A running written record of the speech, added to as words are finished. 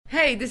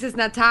Hey, this is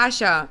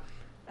Natasha.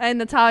 And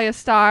Natalia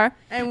Starr.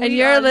 And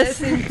you're are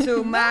listening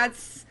to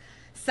Matt's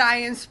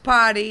Science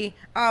Party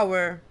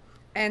Hour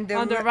and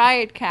on the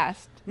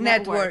Riotcast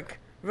Network.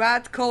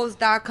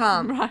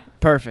 Radcoast.com. Right.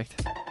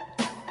 Perfect.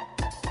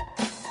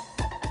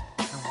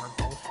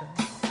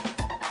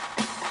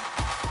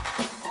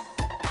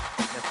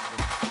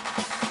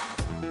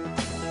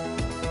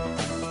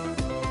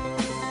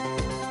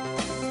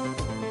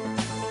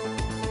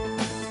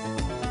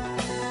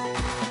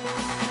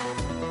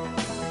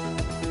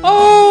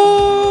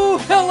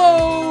 Oh,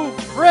 hello,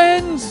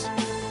 friends.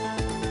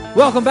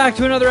 Welcome back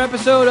to another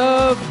episode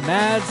of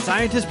Mad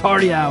Scientist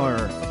Party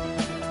Hour.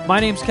 My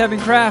name's Kevin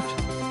Kraft,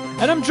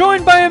 and I'm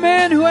joined by a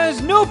man who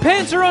has no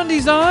pants or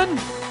undies on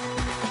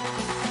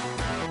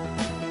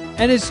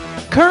and is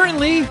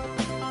currently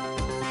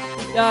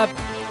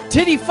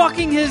titty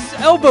fucking his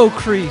elbow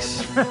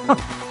crease.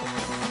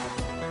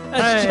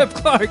 That's Jeff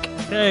Clark.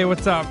 Hey,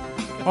 what's up?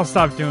 I'll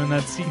stop doing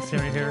that. Cease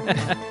right here. I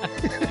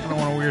don't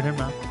want to weird him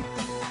out.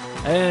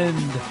 And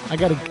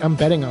I'm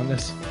betting on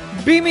this.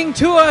 beaming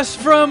to us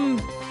from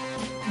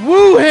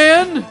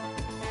Wuhan,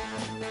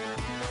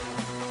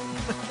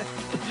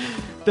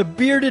 the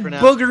bearded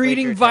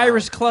booger-eating Baker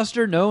virus Town.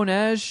 cluster known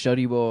as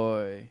Shuddy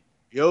Boy.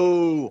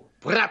 Yo,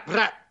 brat,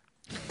 brat.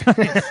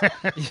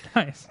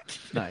 Nice.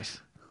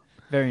 Nice.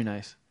 Very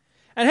nice.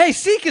 And hey,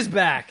 Seek is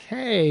back.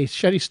 Hey,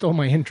 Shetty stole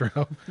my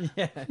intro.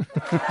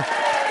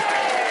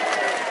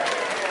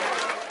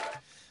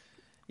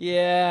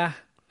 Yeah,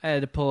 I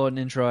had to pull an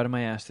intro out of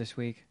my ass this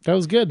week. That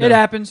was good, though. It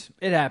happens.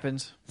 It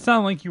happens.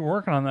 Sound like you were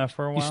working on that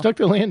for a You while. stuck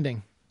the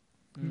landing.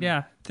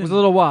 Yeah. It was a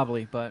little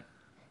wobbly, but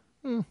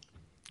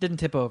didn't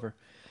tip over.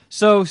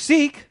 So,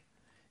 Seek,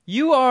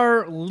 you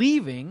are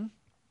leaving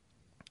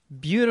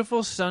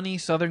beautiful, sunny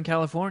Southern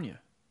California.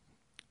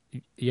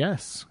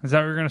 Yes. Is that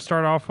what you're going to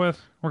start off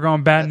with? We're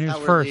going bad That's news how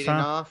we're first, leading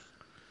huh? off.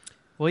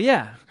 Well,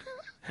 yeah.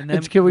 And then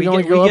It's good we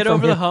only get, go we up get from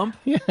over here. the hump.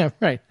 Yeah,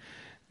 right.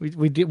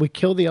 We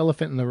kill the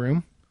elephant in the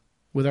room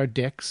with our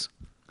dicks.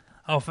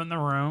 Elephant in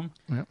the room.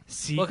 Yep.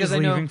 Seek Well, 'cause is I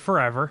know- leaving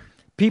forever.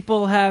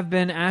 People have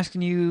been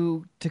asking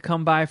you to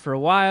come by for a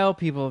while.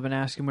 People have been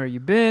asking where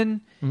you've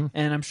been.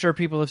 And I'm sure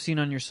people have seen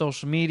on your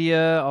social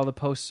media all the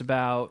posts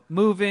about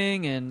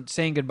moving and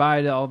saying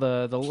goodbye to all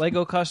the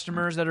Lego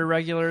customers that are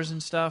regulars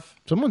and stuff.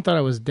 Someone thought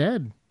I was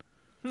dead.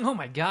 Oh,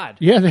 my God.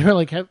 Yeah, they're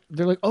like,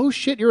 oh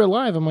shit, you're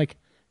alive. I'm like,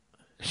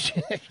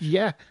 shit,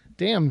 yeah,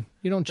 damn,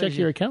 you don't check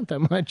your account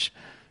that much.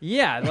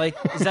 Yeah, like,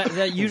 is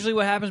that usually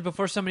what happens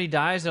before somebody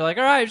dies? They're like,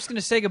 all right, I'm just going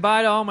to say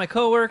goodbye to all my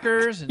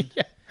coworkers. And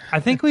I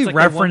think we It's like they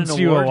won an referenced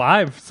you award.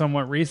 alive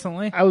somewhat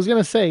recently. I was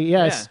gonna say,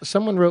 yes. Yeah.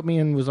 Someone wrote me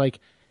and was like,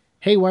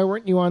 "Hey, why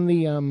weren't you on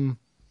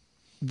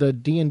the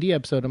D&D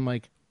episode?" I'm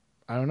like,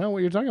 I don't know what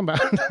you're talking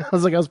about. I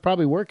was like, I was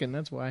probably working.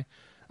 That's why.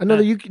 I know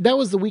that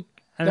was the week.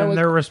 And that then was,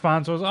 their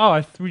response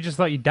was, we just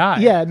let you die.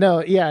 yeah,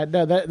 no.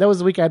 That was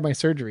the week I had my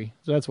surgery,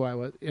 so that's why I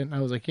was. And I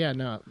was like, yeah,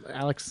 no.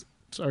 Alex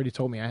already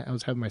told me I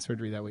was having my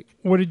surgery that week.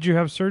 What did you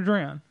have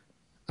surgery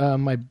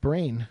on? My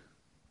brain.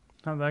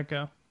 How'd that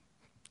go?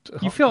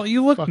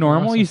 You look Fucking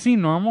normal. awesome. You seem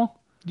normal.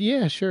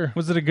 Yeah, sure.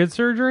 Was it a good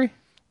surgery?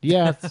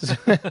 Yeah.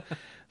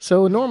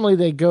 So normally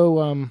they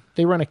go,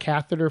 they run a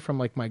catheter from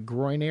like my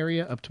groin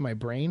area up to my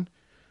brain,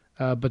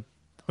 but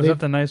Was that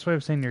the nice way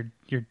of saying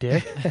your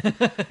dick?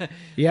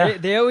 yeah,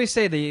 they always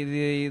say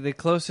the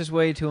closest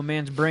way to a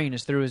man's brain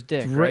is through his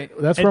dick, right?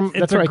 That's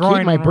It's where a I groin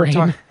keep my when we're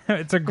brain.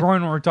 it's a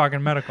groin when we're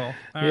talking medical.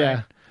 All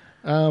Yeah.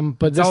 right.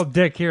 But It's all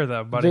dick here,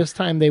 though, buddy. this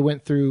time they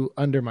went through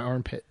under my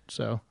armpit.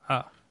 So,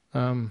 Oh.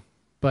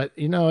 but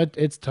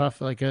it's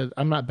tough. Like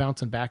I'm not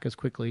bouncing back as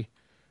quickly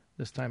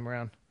this time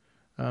around.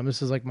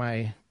 This is like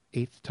my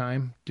 8th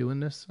time doing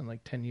this in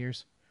like 10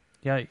 years.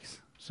 Yikes.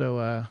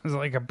 So, Is it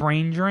like a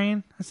brain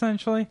drain,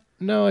 essentially?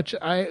 no,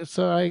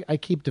 I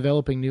keep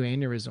developing new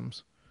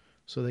aneurysms.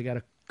 So they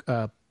got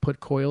to put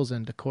coils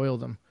in to coil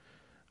them.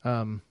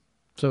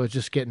 So it's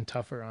just getting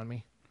tougher on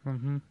me.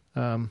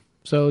 Mm-hmm.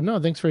 So no,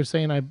 thanks for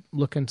saying I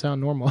look and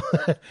sound normal,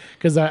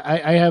 because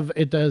I have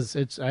it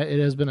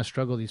has been a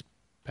struggle these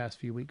past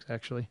few weeks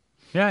actually.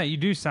 Yeah, you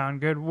do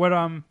sound good. What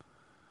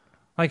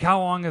like how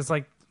long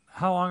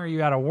are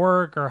you out of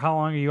work, or how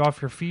long are you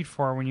off your feet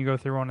for when you go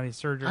through one of these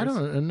surgeries? I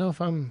don't know if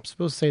I'm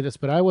supposed to say this,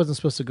 but I wasn't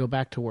supposed to go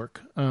back to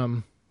work.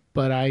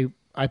 But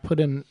I put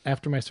in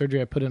after my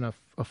surgery, I put in a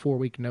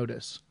 4-week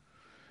notice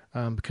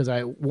because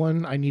I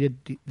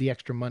needed the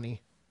extra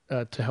money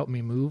to help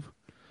me move,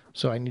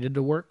 so I needed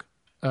to work.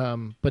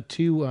 But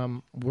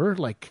 2,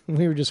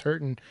 we were just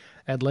hurting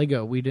at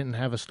Lego. We didn't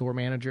have a store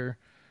manager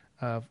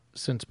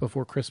since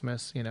before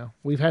Christmas. You know,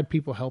 we've had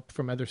people help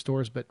from other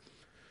stores, but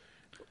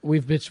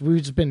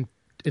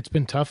it's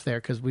been tough there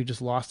because we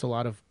just lost a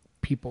lot of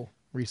people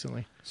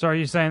recently. So are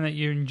you saying that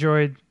you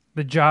enjoyed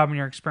the job and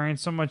your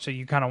experience so much that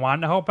you kind of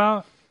wanted to help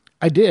out?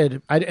 I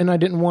did. I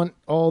didn't want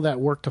all that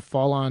work to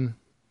fall on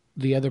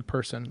the other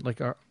person, like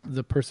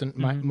the person,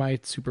 my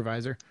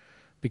supervisor,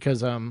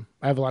 because I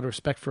have a lot of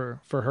respect for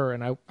her,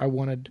 and I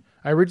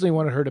originally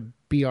wanted her to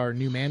be our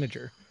new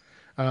manager,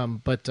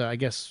 but I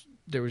guess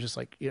there was just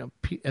like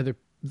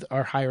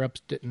our higher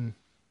ups didn't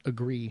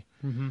agree.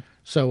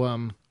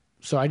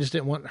 So I just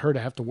didn't want her to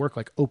have to work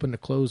like open to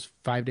close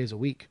 5 days a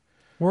week.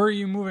 Where are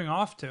you moving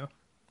off to?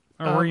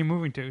 Or where are you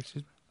moving to?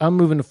 Excuse me. I'm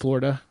moving to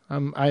Florida.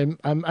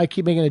 I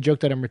keep making a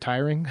joke that I'm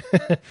retiring.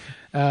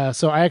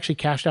 So I actually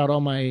cashed out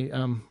all my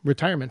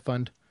retirement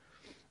fund,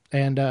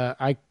 and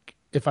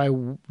if I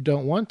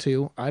don't want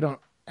to, I don't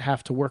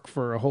have to work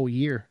for a whole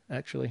year.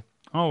 Actually,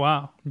 Oh,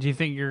 wow. Do you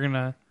think you're going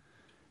to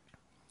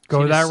go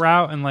So you that just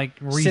route and like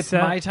Sip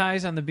reset? Mai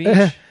Tais on the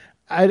beach.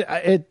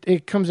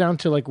 it comes down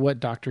to like what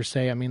doctors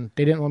say. I mean,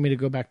 they didn't want me to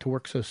go back to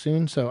work so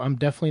soon, so I'm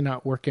definitely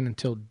not working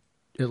until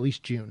at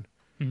least June.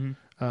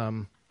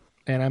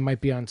 And I might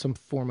be on some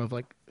form of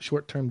like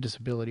short-term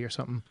disability or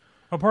something.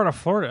 What part of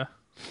Florida?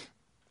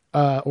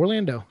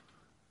 Orlando.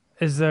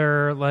 Is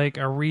there like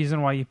a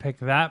reason why you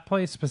picked that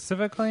place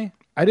specifically?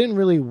 I didn't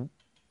really.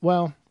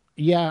 Well,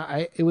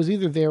 yeah, it was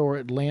either there or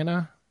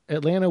Atlanta.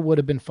 Atlanta would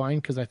have been fine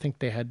because I think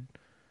they had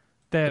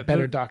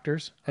better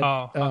doctors.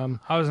 I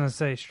was going to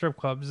say strip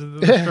clubs.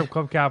 The strip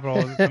club capital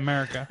of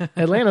America.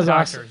 Atlanta's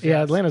awesome. Doctors, Yeah,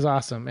 yes. Atlanta's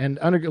awesome, and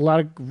a lot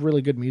of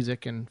really good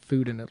music and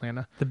food in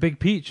Atlanta. The Big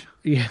Peach.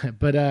 Yeah,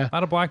 but A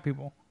lot of black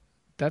people.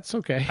 that's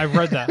okay. I've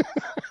read that.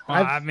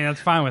 Well, I mean,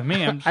 that's fine with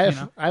me. I'm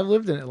just, I've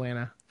lived in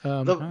Atlanta.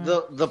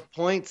 The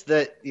points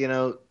that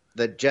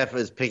that Jeff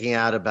is picking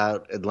out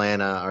about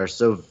Atlanta are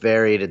so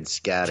varied and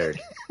scattered.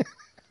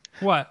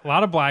 What? A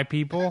lot of black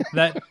people.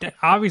 That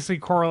obviously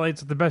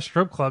correlates with the best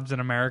strip clubs in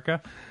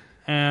America.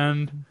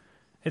 And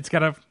it's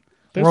got a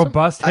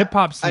robust hip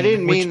hop scene. I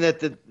didn't which- mean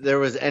that there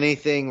was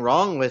anything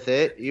wrong with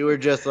it. You were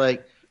just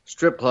like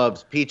strip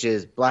clubs,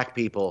 peaches, black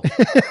people.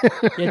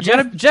 Yeah,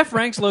 Jeff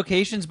ranks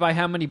locations by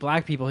how many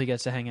black people he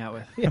gets to hang out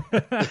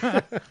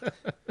with.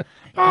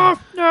 Oh,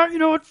 no, you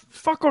know what?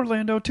 Fuck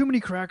Orlando. Too many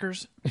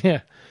crackers.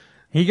 Yeah,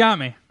 He got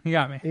me.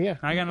 Yeah.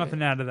 I got nothing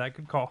to add to that.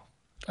 Good call.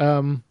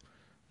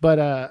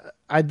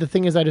 but the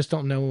thing is, I just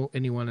don't know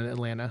anyone in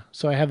Atlanta,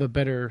 so I have a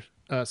better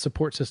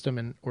support system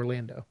in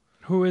Orlando.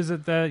 Who is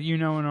it that you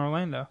know in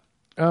Orlando?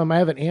 I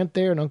have an aunt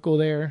there, an uncle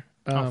there.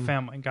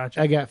 Family. Gotcha.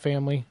 I got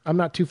family. I'm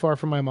not too far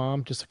from my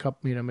mom, just a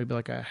couple, maybe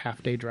like a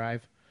half-day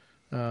drive.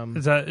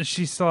 Is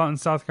she still out in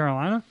South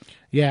Carolina?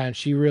 Yeah, and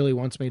she really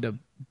wants me to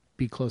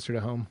be closer to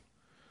home.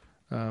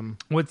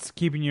 What's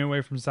keeping you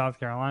away from South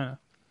Carolina?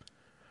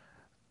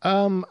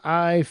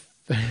 I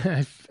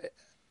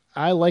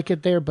like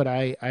it there, but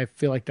I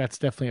feel like that's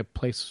definitely a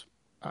place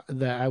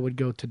that I would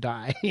go to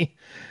die,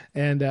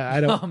 and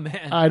I don't. Oh,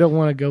 man. I don't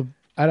want to go.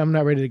 I'm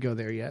not ready to go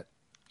there yet.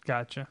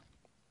 Gotcha.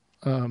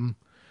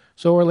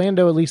 So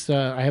Orlando, at least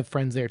I have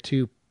friends there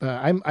too.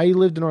 I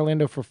lived in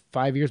Orlando for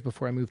 5 years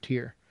before I moved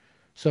here.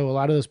 So a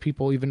lot of those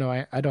people, even though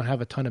I don't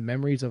have a ton of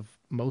memories of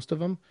most of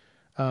them,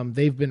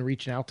 they've been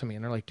reaching out to me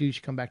and they're like, dude, you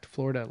should come back to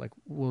Florida. Like,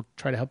 we'll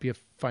try to help you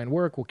find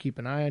work. We'll keep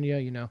an eye on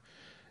you,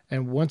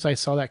 And once I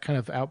saw that kind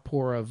of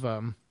outpour of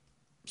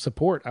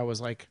support, I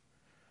was like,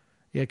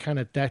 yeah,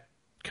 that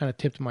kind of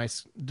tipped my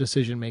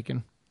decision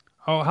making.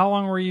 Oh, how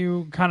long were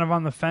you kind of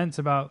on the fence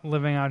about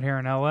living out here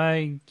in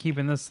LA,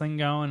 keeping this thing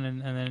going, and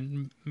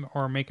then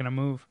or making a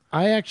move?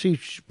 I actually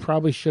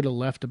probably should have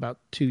left about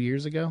 2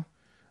 years ago,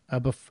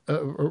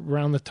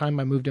 around the time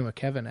I moved in with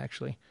Kevin,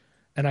 actually.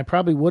 And I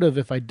probably would have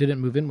if I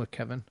didn't move in with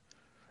Kevin.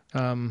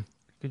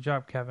 Good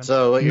job, Kevin.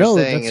 So what you're No,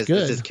 saying that's is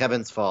good. this is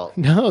Kevin's fault.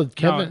 No,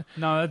 Kevin.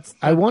 No, that's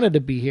I wanted to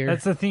be here.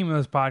 that's the theme of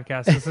this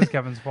podcast. This is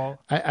Kevin's fault.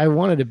 I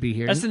wanted to be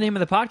here. That's the name of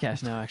the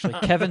podcast now, actually.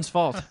 Kevin's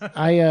Fault.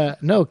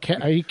 No,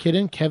 are you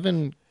kidding?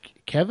 Kevin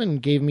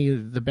gave me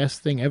the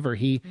best thing ever.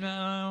 He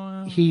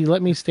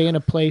let me stay in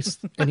a place,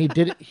 and he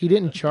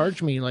didn't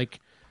charge me like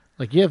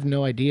you have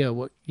no idea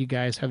what you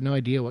guys have no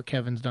idea what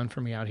Kevin's done for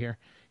me out here.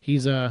 He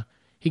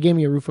gave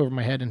me a roof over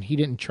my head, and he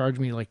didn't charge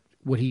me like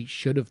what he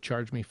should have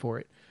charged me for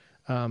it.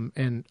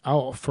 And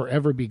I'll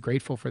forever be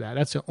grateful for that.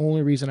 That's the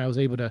only reason I was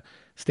able to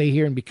stay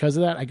here, and because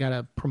of that, I got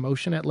a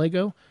promotion at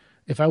Lego.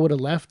 If I would have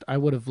left, I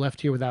would have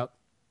left here without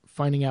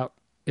finding out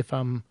if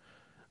I'm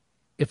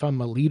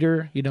a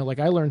leader. Like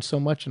I learned so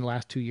much in the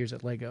last 2 years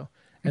at Lego.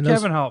 And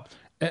Kevin helped.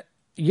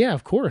 yeah,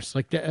 of course,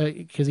 like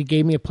because he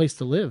gave me a place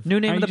to live. New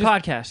name Are of the you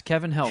podcast,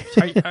 Kevin Helped.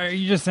 Are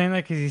you just saying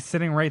that because he's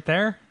sitting right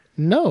there?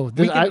 No,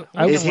 We can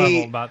Is he-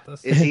 level about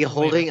this. Is he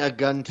holding a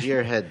gun to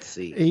your head,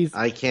 C?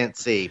 I can't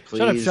see. Please.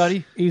 Shut up,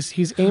 Shuddy.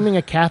 he's aiming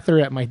a catheter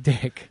at my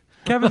dick.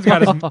 Kevin's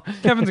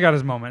got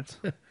his moments.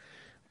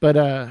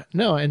 But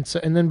no, and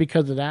then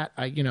because of that,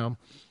 I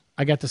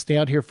got to stay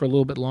out here for a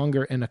little bit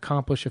longer and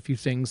accomplish a few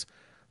things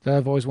that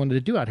I've always wanted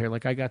to do out here.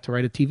 Like I got to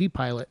write a TV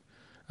pilot,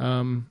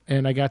 and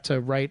I got to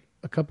write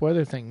a couple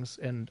other things,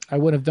 and I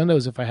wouldn't have done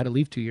those if I had to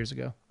leave 2 years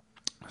ago.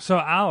 So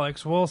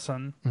Alex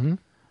Wilson,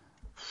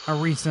 a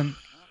recent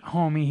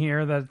homie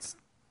here a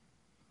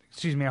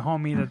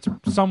homie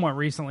that's somewhat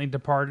recently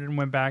departed and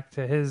went back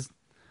to his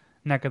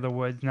neck of the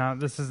woods. Now,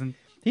 this isn't...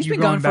 He's you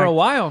been going gone for back- a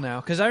while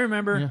now, because I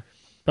remember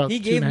About he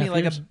 2.5 gave me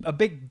like years. a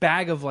big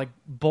bag of like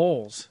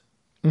bowls,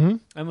 and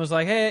was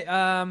like, "Hey,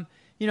 I'm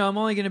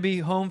only going to be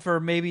home for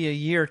maybe a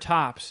year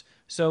tops.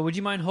 So would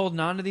you mind holding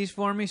on to these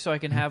for me so I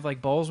can have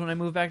like bowls when I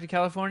move back to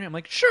California?" I'm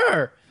like,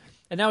 "Sure."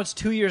 And now it's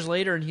 2 years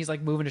later, and he's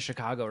like moving to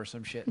Chicago or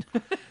some shit.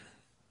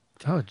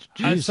 Oh,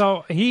 jeez.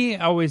 So he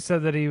always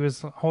said that he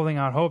was holding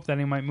out hope that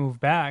he might move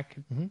back.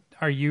 Mm-hmm.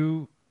 Are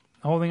you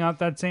holding out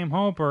that same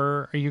hope,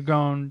 or are you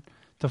going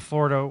to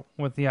Florida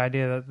with the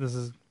idea that this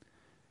is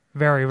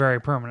very,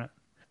 very permanent?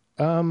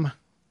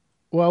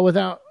 Well,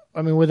 without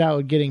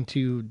getting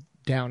too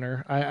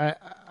downer,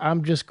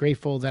 I'm just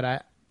grateful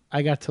that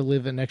I got to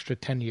live an extra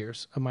 10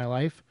 years of my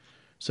life.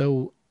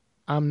 So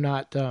I'm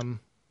not,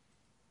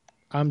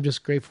 I'm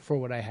just grateful for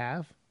what I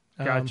have.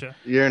 Gotcha.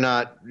 You're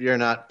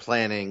not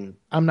planning.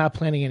 I'm not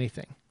planning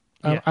anything.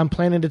 Yeah. I'm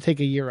planning to take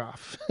a year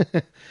off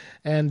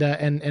and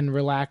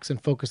relax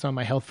and focus on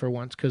my health for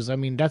once. Cause I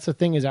mean, that's the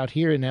thing is out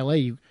here in LA,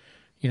 you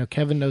know,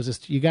 Kevin knows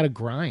this, you got to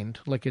grind.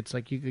 Like, it's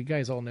like, you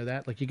guys all know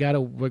that. Like, you got to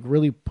like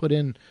really put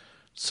in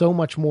so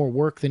much more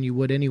work than you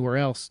would anywhere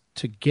else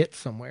to get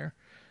somewhere.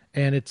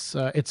 And it's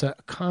a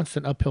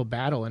constant uphill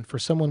battle. And for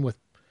someone with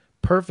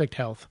perfect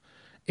health,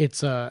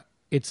 it's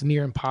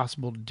near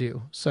impossible to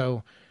do.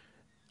 So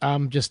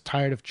I'm just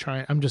tired of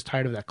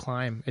that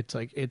climb. It's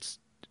like, it's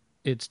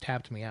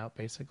tapped me out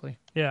basically.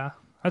 Yeah,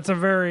 that's a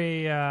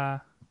very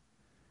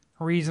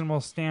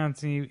reasonable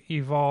stance and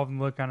evolved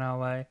look on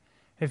LA.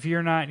 If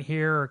you're not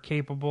here or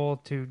capable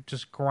to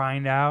just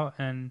grind out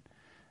and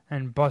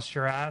bust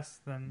your ass,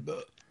 then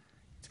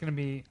it's gonna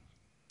be.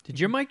 Did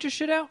your mic just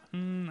shit out?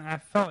 I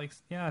felt like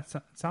it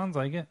sounds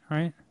like it,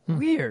 right?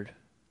 Weird.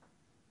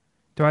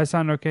 Do I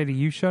sound okay to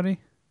you, Shuddy?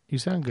 You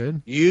sound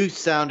good. You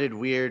sounded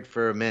weird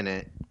for a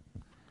minute,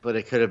 but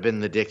it could have been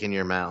the dick in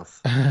your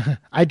mouth.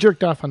 I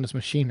jerked off on this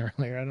machine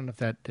earlier. I don't know if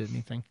that did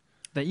anything.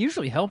 That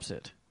usually helps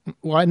it.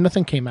 Well,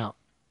 nothing came out.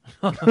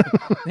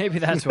 Maybe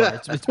that's why.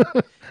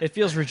 It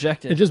feels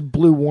rejected. It just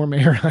blew warm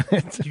air on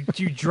it.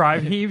 You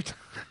drive heaved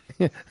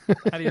out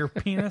of your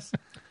penis?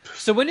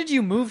 So when did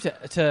you move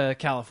to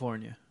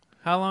California?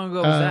 How long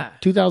ago was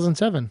that?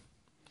 2007.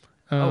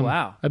 Oh,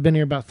 wow. I've been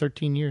here about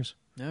 13 years.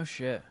 No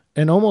shit.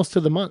 And almost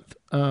to the month.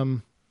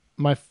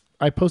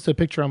 I posted a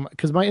picture on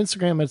because my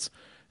Instagram it's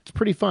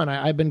pretty fun.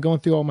 I've been going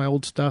through all my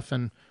old stuff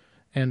and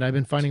I've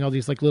been finding all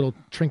these like little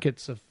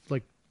trinkets of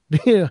like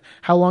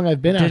how long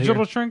I've been out here.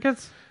 Digital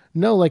trinkets?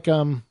 No, like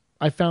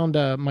I found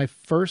my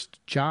first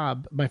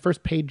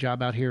paid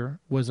job out here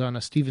was on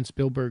a Steven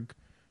Spielberg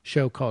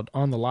show called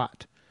On the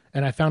Lot.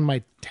 And I found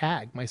my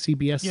tag, my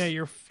CBS. Yeah,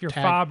 your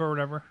tag. fob or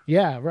whatever.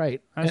 Yeah,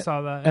 right. I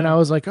saw that. And yeah. I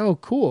was like, oh,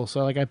 cool.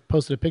 So like I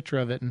posted a picture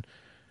of it, and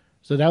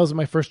so that was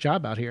my first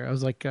job out here. I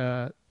was like,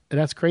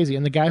 that's crazy.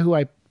 And the guy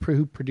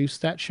who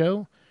produced that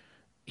show,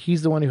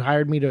 he's the one who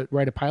hired me to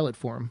write a pilot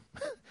for him,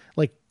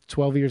 like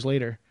 12 years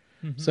later.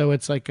 Mm-hmm. So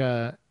it's like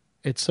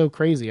it's so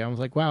crazy. I was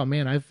like, wow,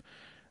 man.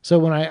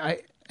 When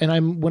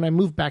I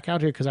moved back out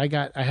here because I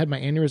had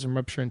my aneurysm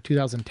rupture in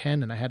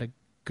 2010, and I had to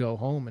go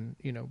home, and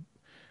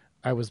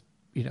I was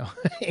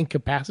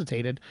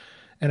incapacitated,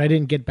 and I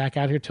didn't get back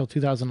out here till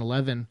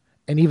 2011.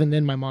 And even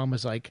then my mom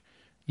was like,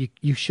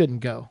 you shouldn't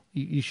go.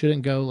 You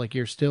shouldn't go. Like,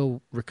 you're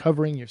still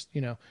recovering.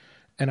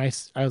 And I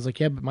was like,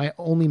 yeah, but my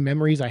only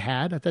memories I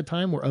had at that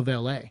time were of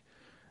LA.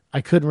 I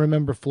couldn't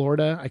remember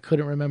Florida. I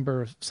couldn't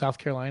remember South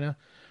Carolina.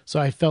 So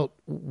I felt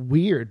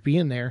weird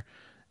being there.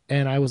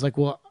 And I was like,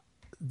 well,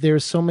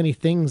 there's so many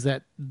things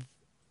that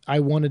I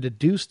wanted to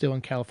do still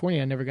in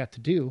California I never got to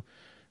do.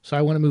 So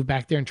I want to move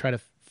back there and try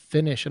to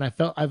finish. And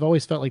I've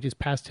always felt like these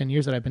past 10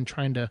 years that I've been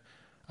trying to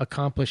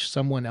accomplish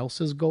someone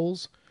else's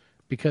goals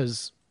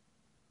because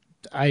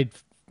I'd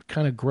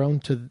kind of grown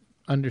to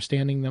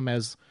understanding them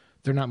as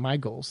they're not my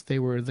goals. They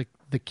were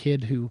the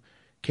kid who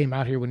came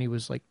out here when he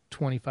was like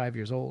 25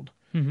 years old.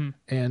 Mm-hmm.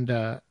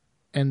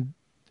 And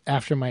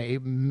after my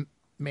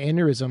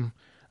aneurysm,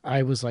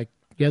 I was like,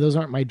 yeah, those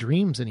aren't my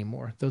dreams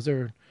anymore.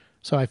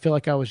 So I feel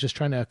like I was just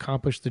trying to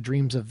accomplish the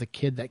dreams of the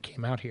kid that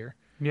came out here.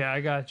 Yeah,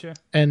 I gotcha.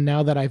 And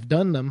now that I've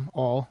done them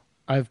all,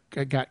 I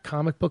got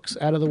comic books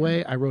out of the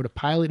way. I wrote a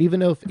pilot,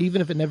 even if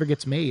it never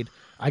gets made,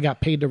 I got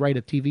paid to write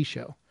a TV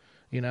show.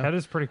 That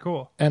is pretty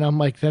cool. And I'm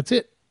like, that's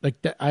it. Like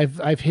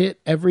I've hit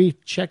every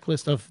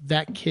checklist of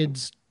that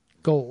kid's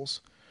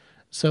goals.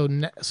 So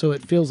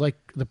it feels like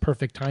the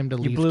perfect time to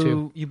leave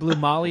too. You blew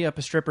Molly up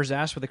a stripper's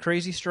ass with a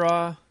crazy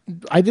straw.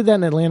 I did that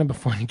in Atlanta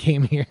before I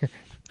came here.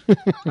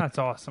 That's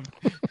awesome.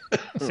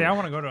 See, I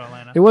want to go to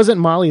Atlanta. It wasn't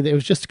Molly. It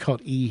was just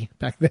called E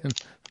back then.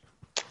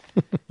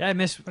 Yeah, I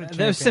miss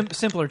those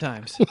simpler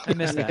times. I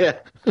miss that.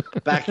 Yeah,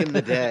 back in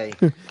the day.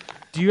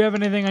 Do you have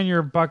anything on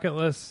your bucket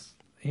list,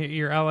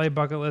 your LA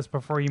bucket list,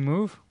 before you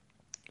move?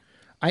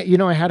 I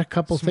had a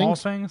couple Small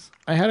things.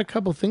 I had a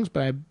couple things,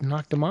 but I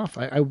knocked them off.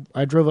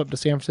 I drove up to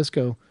San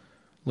Francisco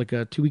like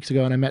 2 weeks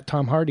ago, and I met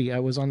Tom Hardy. I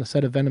was on the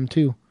set of Venom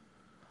 2.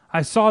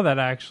 I saw that,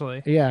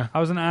 actually. Yeah. I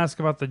was going to ask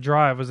about the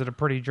drive. Was it a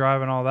pretty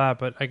drive and all that?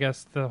 But I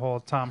guess the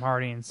whole Tom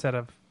Hardy instead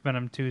of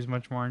Venom 2 is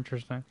much more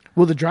interesting.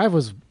 Well, the drive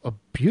was a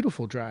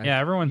beautiful drive. Yeah,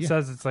 everyone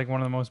says it's like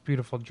one of the most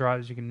beautiful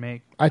drives you can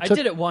make. I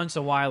did it once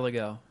a while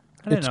ago.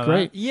 I didn't know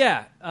great. that.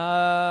 Yeah.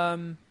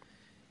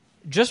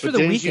 Just for the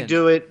didn't weekend. you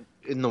do it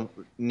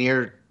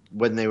near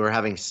when they were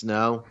having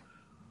snow?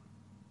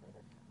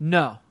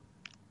 No.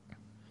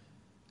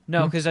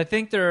 No, because I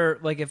think they're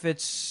like if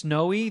it's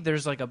snowy,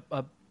 there's like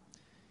a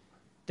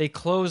they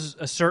close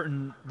a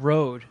certain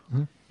road,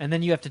 and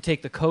then you have to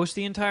take the coast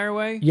the entire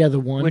way. Yeah, the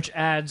one. Which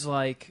adds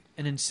like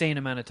an insane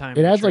amount of time.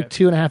 It adds like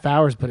 2.5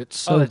 hours, but it's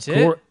so. that's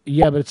it?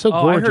 Yeah, but it's so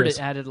Oh, gorgeous. I heard it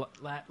added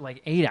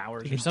like 8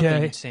 hours or something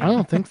day. insane. I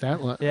don't think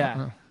that.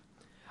 Yeah.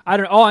 I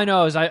don't. All I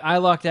know is I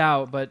lucked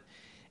out, but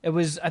it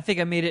was. I think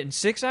I made it in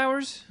 6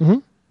 hours. Mm-hmm.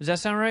 Does that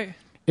sound right?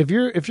 If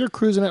you're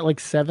cruising at like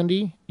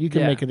 70, you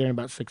can Yeah. make it there in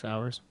about 6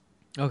 hours.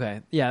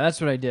 Okay. Yeah, that's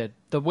what I did.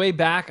 The way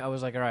back, I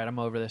was like, all right, I'm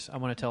over this. I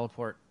want to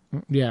teleport.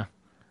 Yeah,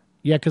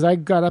 because I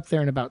got up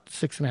there in about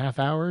 6.5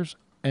 hours,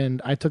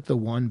 and I took the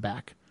one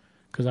back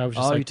because I was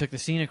just Oh, like, you took the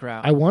scenic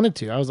route. I wanted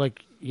to. I was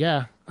like,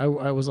 yeah. I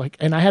was like,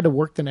 and I had to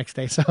work the next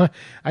day, so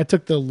I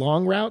took the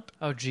long route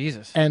Oh,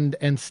 Jesus. and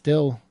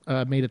still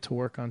made it to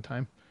work on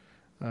time,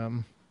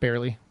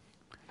 barely.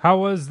 How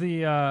was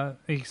the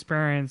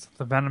experience,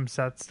 the Venom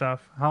set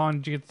stuff? How long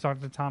did you get to talk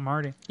to Tom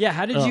Hardy? Yeah,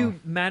 how did Oh. you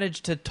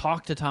manage to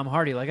talk to Tom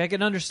Hardy? Like, I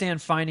can understand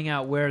finding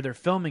out where they're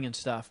filming and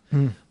stuff,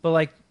 but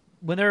like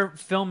when they're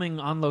filming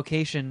on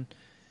location,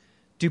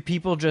 do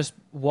people just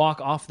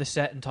walk off the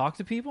set and talk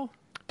to people?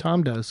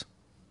 Tom does.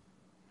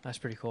 That's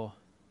pretty cool.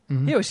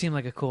 He always seemed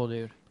like a cool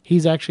dude.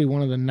 He's actually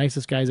one of the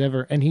nicest guys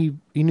ever, and he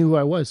knew who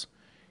I was.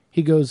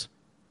 He goes,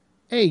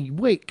 "Hey,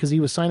 wait," because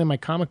he was signing my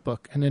comic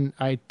book, and then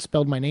I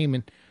spelled my name,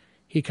 and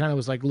he kind of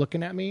was like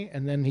looking at me,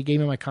 and then he gave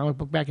me my comic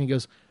book back, and he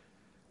goes,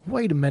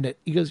 "Wait a minute,"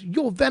 he goes,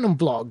 "You're Venom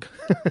Vlog,"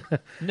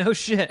 No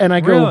shit. and I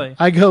Really?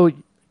 go,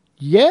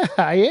 "Yeah,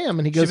 I am,"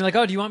 and he She'd goes, be like,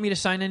 "Oh, do you want me to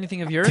sign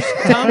anything of yours,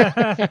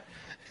 Tom?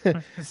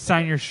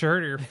 Sign your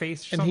shirt or your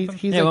face or and something?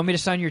 he's Yeah, like, want me to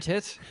sign your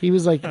tits?" he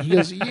was like, he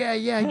goes, "Yeah,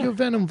 you're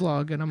Venom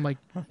Vlog," and I'm like,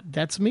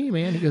 "That's me,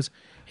 man."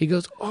 He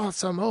goes,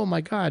 "Awesome! Oh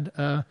my god!"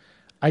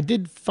 I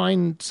did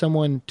find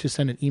someone to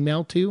send an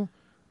email to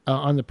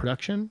on the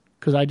production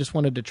because I just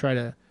wanted to try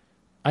to.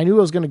 I knew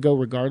I was going to go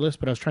regardless,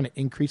 but I was trying to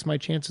increase my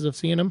chances of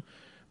seeing him.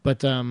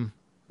 But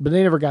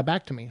they never got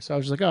back to me, so I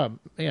was just like, "Oh,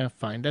 yeah,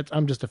 fine.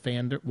 I'm just a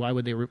fan. Why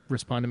would they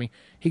respond to me?"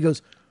 He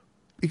goes,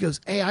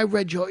 "Hey, I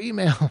read your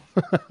email."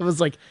 I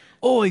was like,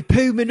 Oi,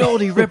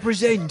 Puminaldi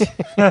represent,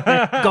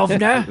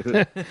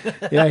 governor.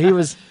 "Yeah, he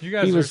was." You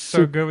guys he are was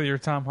so good with your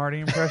Tom Hardy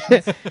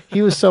impressions.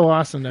 He was so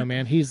awesome, though,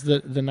 man. He's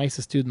the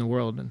nicest dude in the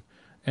world,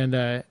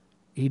 and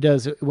he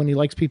does when he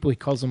likes people, he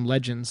calls them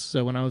legends.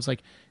 So when I was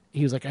like,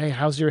 he was like, "Hey,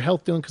 how's your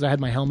health doing?" Because I had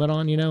my helmet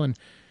on, and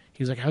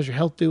he was like, "How's your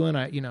health doing?"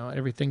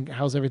 Everything.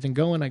 How's everything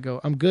going? I go,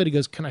 "I'm good." He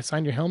goes, "Can I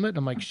sign your helmet?"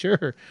 I'm like,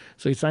 "Sure."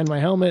 So he signed my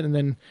helmet, and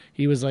then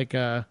he was like,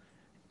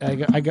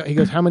 he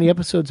goes, "How many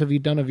episodes have you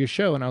done of your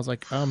show?" And I was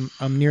like, I'm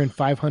nearing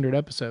 500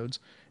 episodes.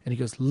 And he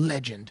goes,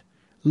 legend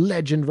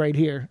right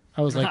here.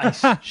 I was like,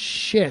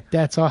 shit,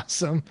 that's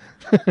awesome.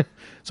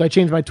 So I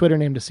changed my Twitter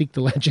name to Seek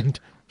the Legend.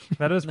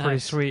 That is pretty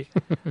Nice. sweet.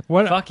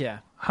 What? Fuck yeah.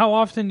 How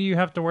often do you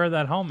have to wear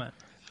that helmet?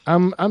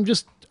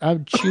 I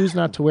choose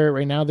not to wear it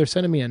right now. They're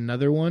sending me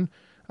another one.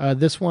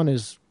 This one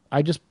is,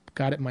 I just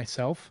got it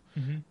myself.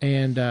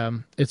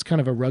 And it's kind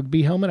of a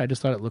rugby helmet. I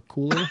just thought it looked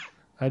cooler.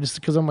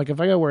 Because I'm like,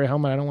 if I gotta wear a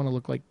helmet, I don't want to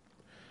look like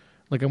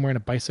I'm wearing a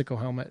bicycle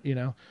helmet,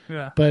 Yeah.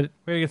 But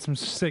We gotta get some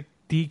sick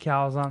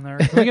decals on there.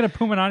 Can we get a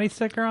Puminati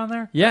sticker on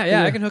there?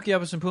 Yeah, I can hook you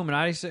up with some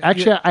Puminati.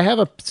 actually, I have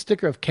a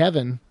sticker of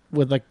Kevin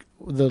with like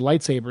the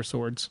lightsaber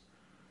swords.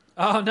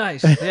 Oh,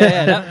 nice.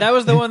 Yeah. That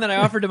was the one that I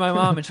offered to my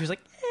mom, and she was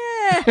like,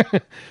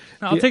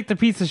 I'll take the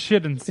piece of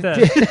shit instead.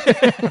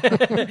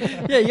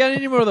 "Yeah, you got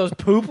any more of those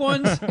poop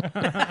ones?"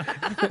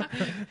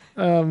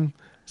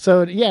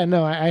 So yeah,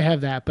 no, I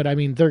have that, but I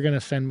mean, they're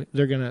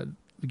gonna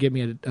give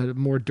me a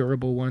more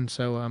durable one.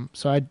 So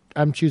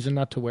I'm choosing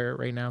not to wear it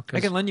right now. I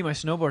can lend you my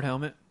snowboard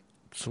helmet.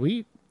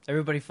 Sweet,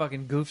 Everybody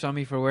fucking goofs on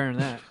me for wearing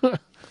that.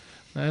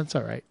 that's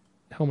all right.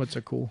 Helmets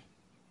are cool.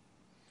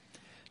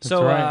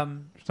 So, right.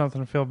 There's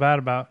nothing to feel bad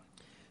about.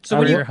 so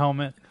Wear when your you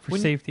helmet for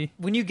safety.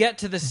 when you get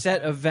to the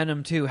set of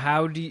Venom 2,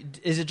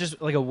 is it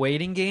just like a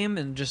waiting game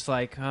and just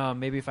like, oh,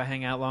 maybe if I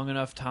hang out long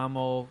enough, Tom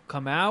will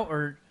come out?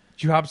 Or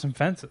Did you hop some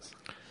fences?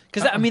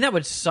 because I mean that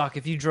would suck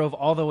if you drove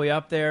all the way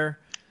up there,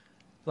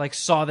 like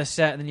saw the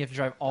set, and then you have to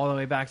drive all the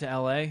way back to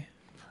LA.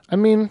 I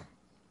mean,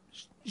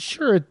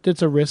 sure,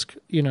 it's a risk,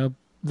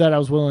 that I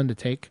was willing to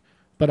take.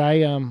 But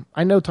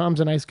I know Tom's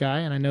a nice guy,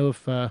 and I know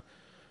if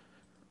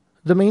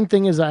the main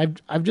thing is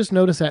I've just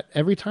noticed that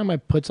every time I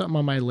put something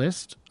on my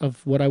list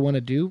of what I want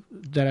to do,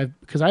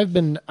 because I've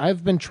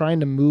been trying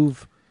to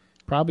move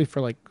probably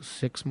for like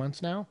 6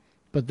 months now,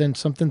 but then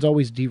something's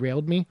always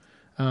derailed me,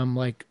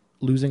 like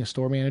losing a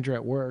store manager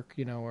at work,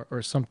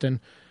 or something.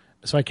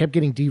 So I kept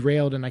getting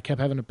derailed, and I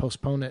kept having to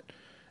postpone it,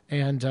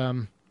 and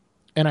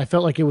I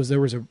felt like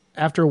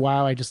after a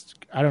while, I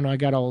don't know, I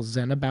got all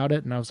zen about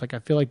it, and I was like, I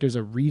feel like there's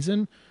a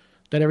reason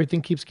that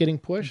everything keeps getting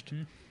pushed,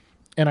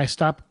 and I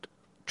stopped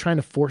trying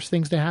to force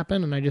things to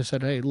happen, and I just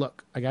said, hey,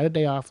 look, I got a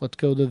day off, let's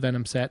go to the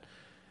Venom set.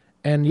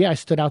 And yeah, I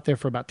stood out there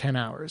for about 10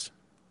 hours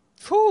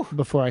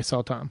before I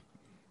saw Tom.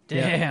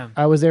 Damn.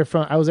 I was there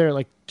at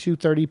like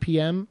 2:30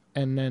 p.m.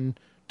 and then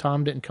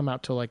Tom didn't come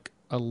out till like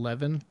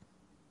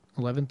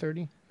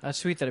 11:30. That's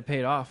sweet that it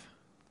paid off.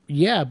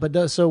 Yeah,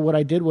 but so what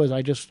I did was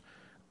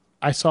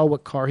I saw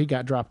what car he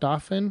got dropped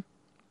off in,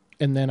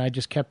 and then I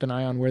just kept an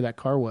eye on where that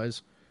car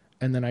was,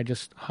 and then I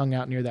just hung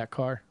out near that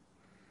car.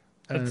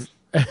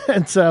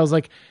 And so I was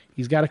like,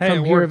 he's got to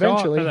come here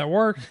eventually. That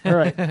worked. All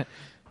right.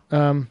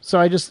 So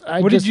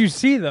What did you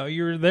see though?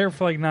 You were there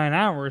for like 9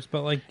 hours,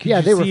 but like, could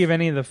you see if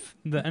any of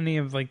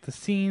the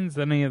scenes,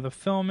 any of the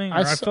filming?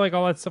 I feel like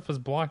all that stuff was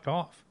blocked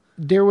off.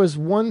 There was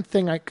one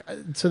thing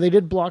so they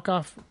did block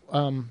off.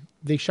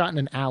 They shot in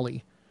an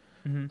alley.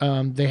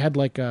 Mm-hmm. They had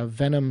like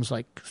Venom's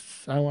like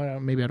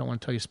maybe I don't want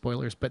to tell you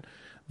spoilers, but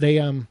they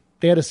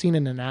had a scene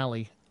in an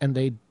alley, and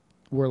they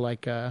were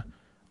like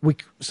we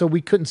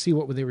couldn't see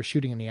what they were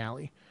shooting in the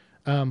alley,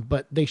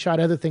 but they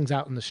shot other things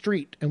out in the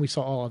street, and we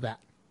saw all of that.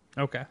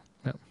 Okay.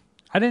 Yep.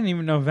 I didn't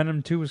even know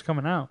Venom 2 was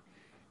coming out.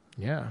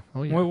 Yeah.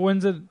 Oh yeah.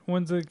 When's it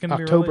going to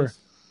be October released?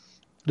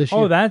 this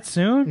year. Oh, that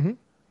soon?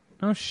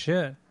 Mm-hmm. Oh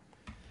shit.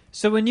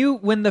 So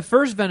when the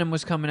first Venom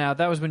was coming out,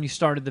 that was when you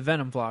started the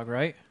Venom vlog,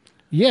 right?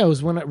 Yeah, it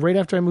was right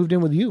after I moved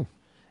in with you.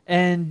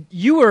 And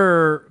you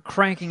were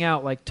cranking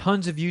out like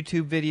tons of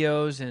YouTube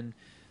videos and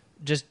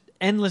just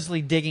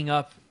endlessly digging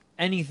up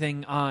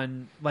anything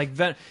on like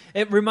Venom.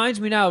 It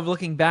reminds me now of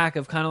looking back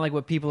of kind of like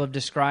what people have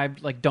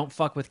described, like don't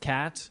fuck with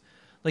cats.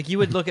 Like you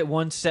would look at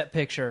one set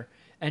picture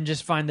and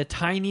just find the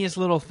tiniest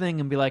little thing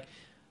and be like,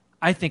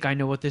 I think I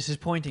know what this is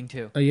pointing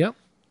to. Yep.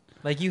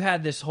 Like you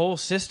had this whole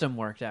system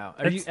worked out.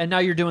 And now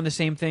you're doing the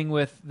same thing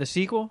with the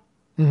sequel?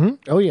 Mm-hmm.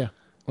 Oh yeah.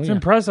 It's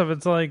impressive.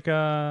 It's like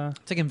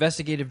it's like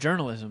investigative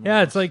journalism. Yeah,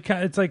 almost.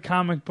 it's like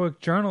comic book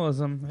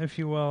journalism, if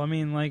you will. I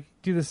mean, like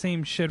do the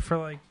same shit for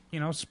like,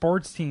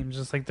 sports teams,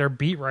 just like they're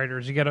beat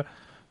writers. You got to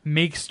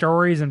make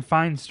stories and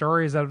find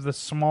stories out of the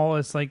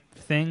smallest like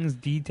things,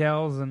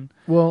 details, and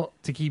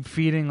to keep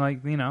feeding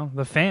like,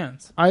 the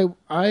fans.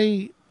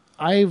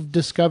 I've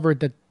discovered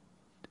that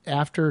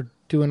after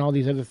doing all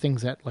these other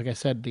things that, like I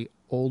said, the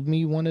old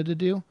me wanted to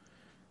do,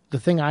 the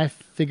thing I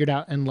figured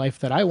out in life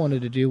that I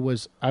wanted to do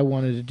was I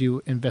wanted to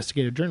do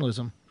investigative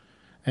journalism.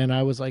 And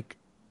I was like,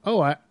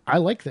 oh, I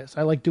like this.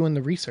 I like doing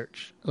the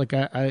research. Like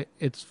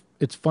it's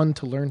fun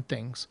to learn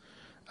things,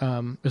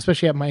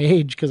 especially at my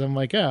age, because I'm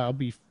like, I'll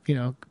be,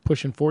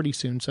 pushing 40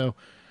 soon. So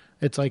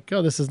it's like,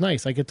 oh, this is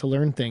nice. I get to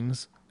learn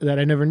things that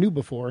I never knew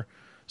before.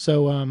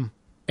 So,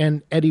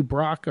 and Eddie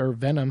Brock, or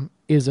Venom,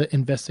 is an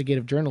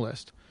investigative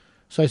journalist.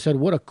 So I said,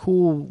 what a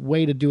cool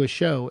way to do a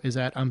show is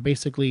that I'm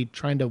basically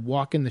trying to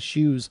walk in the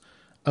shoes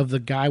of the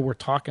guy we're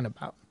talking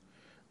about.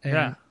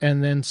 And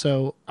then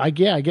so I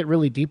get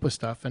really deep with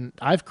stuff, and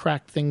I've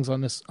cracked things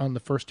on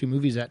the first two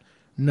movies that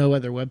no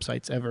other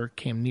websites ever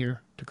came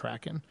near to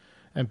cracking.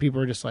 And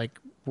people are just like,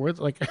 we're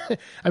like,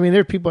 I mean,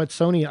 there are people at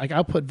Sony, like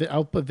I'll put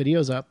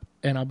videos up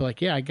and I'll be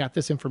like, yeah, I got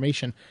this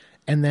information.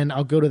 And then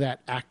I'll go to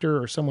that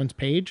actor or someone's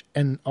page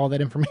and all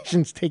that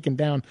information's taken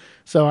down.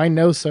 So I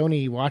know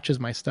Sony watches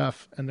my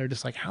stuff and they're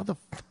just like, how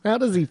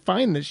does he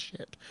find this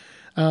shit?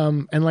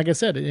 And like I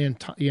said,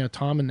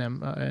 Tom and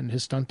them and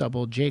his stunt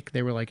double, Jake,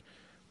 they were like,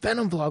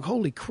 Venom vlog,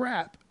 holy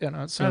crap. So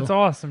that's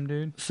awesome,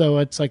 dude. So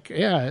it's like,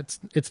 yeah,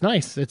 it's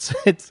nice.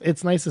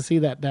 It's nice to see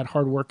that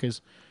hard work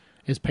is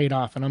paid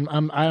off. And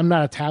I'm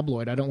not a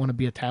tabloid. I don't want to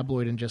be a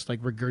tabloid and just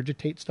like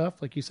regurgitate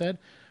stuff, like you said.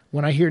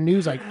 When I hear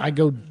news,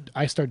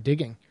 I start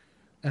digging.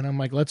 And I'm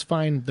like, let's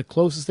find the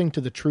closest thing to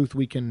the truth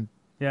we can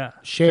share.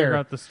 Figure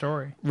out the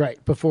story.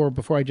 Right. Before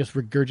I just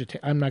regurgitate.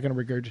 I'm not going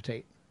to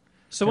regurgitate.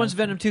 So once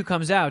Venom 2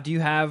 comes out, do you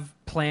have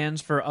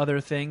plans for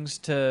other things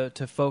to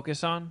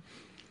focus on?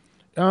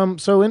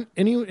 So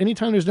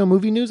anytime there's no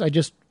movie news,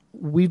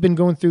 we've been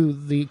going through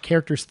the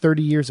character's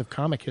 30 years of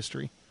comic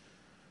history.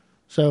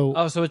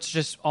 So so it's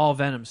just all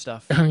Venom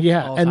stuff.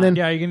 Yeah. And then,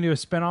 you can do a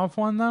spin-off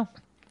one though?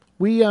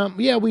 We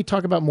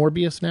talk about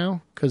Morbius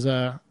now because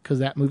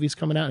that movie's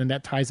coming out and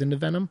that ties into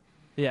Venom.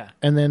 Yeah.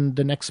 And then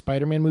the next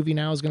Spider-Man movie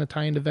now is going to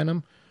tie into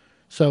Venom.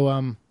 So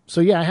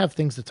I have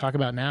things to talk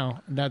about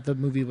now. That the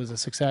movie was a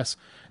success.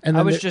 And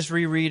then I was just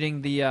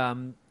rereading the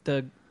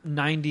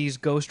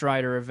 90s Ghost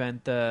Rider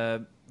event,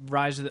 the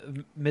Rise of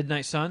the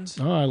Midnight Suns.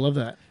 Oh, I love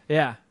that.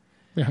 Yeah.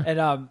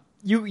 And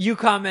you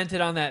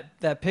commented on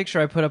that picture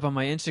I put up on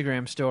my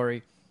Instagram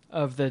story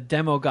of the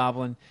Demo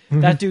Goblin.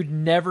 Mm-hmm. That dude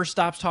never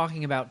stops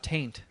talking about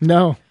Taint.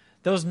 No.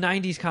 Those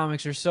 90s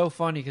comics are so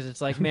funny because it's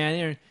like,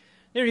 man,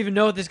 they don't even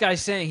know what this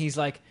guy's saying. He's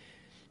like,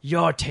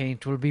 your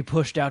taint will be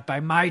pushed out by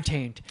my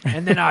taint,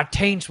 and then our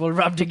taints will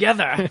rub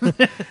together.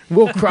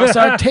 We'll cross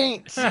our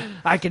taints.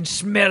 I can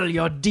smell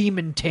your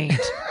demon taint.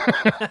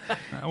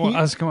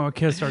 Eskimo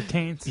kiss our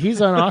taints.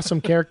 He's an awesome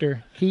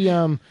character. He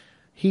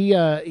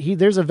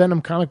there's a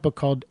Venom comic book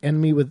called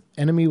Enemy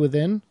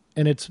Within,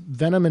 and it's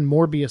Venom and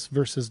Morbius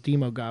versus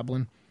Demo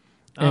Goblin.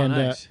 And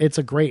nice.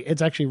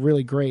 It's actually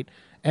really great.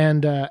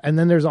 And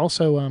then there's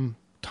also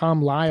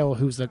Tom Lyle,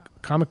 who's the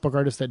comic book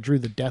artist that drew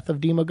the death of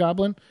Demo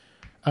Goblin.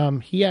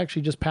 He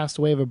actually just passed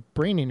away of a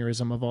brain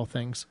aneurysm, of all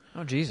things.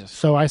 Oh, Jesus.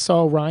 So I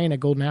saw Ryan at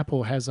Golden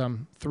Apple has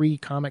 3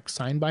 comics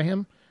signed by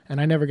him,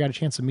 and I never got a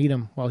chance to meet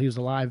him while he was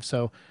alive.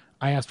 So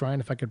I asked Ryan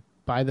if I could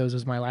buy those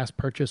as my last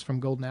purchase from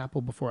Golden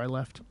Apple before I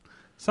left.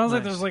 Sounds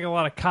like there's like a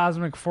lot of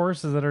cosmic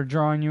forces that are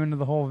drawing you into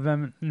the whole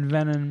Venom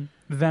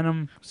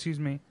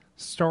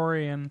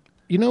story and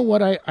You know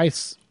what?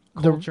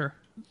 culture.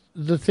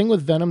 The thing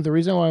with Venom, the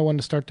reason why I wanted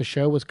to start the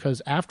show was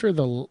because after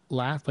the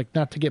last, like,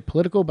 not to get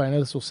political, but I know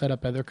this will set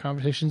up other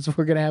conversations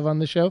we're going to have on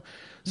the show.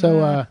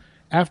 So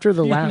after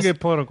the You last, can get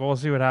political. We'll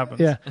see what happens.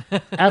 yeah,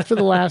 after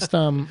the last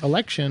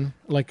election,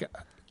 like,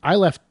 I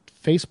left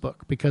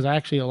Facebook because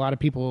a lot of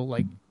people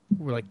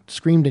were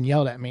screamed and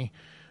yelled at me.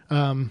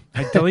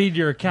 I delete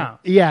your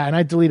account. Yeah, and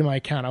I deleted my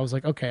account. I was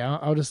like, okay,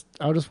 I'll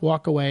just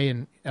walk away,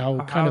 and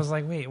I'll I was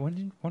like, wait,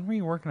 when were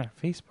you working at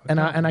Facebook?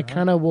 and I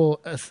kind of will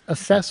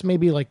assess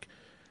maybe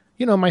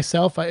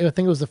myself. I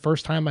think it was the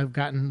first time I've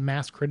gotten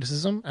mass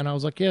criticism, and I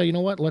was like, yeah, you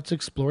know what? Let's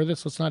explore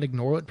this. Let's not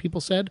ignore what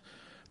people said,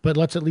 but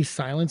let's at least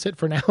silence it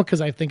for now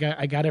because I think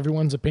I got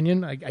everyone's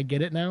opinion. I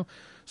get it now,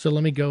 so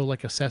let me go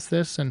assess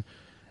this, and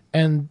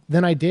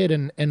then I did,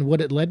 and what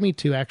it led me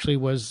to actually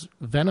was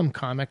Venom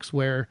comics,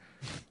 where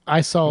I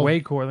saw way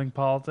cooler than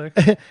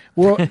politics.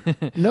 well,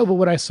 no, but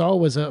what I saw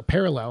was a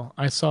parallel.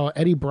 I saw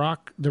Eddie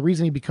Brock. The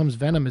reason he becomes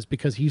Venom is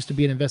because he used to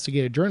be an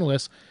investigative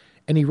journalist,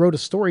 and he wrote a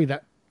story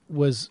that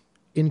was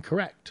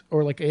incorrect,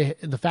 or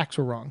the facts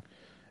were wrong,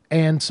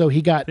 and so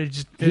he got. They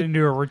just didn't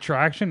do a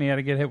retraction. He had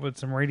to get hit with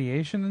some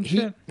radiation and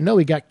shit. No,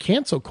 he got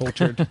cancel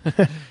cultured.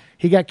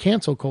 He got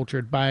cancel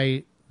cultured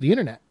by the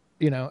internet.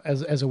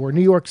 As it were, New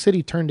York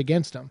City turned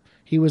against him.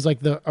 He was like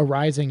a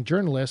rising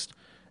journalist.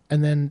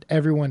 And then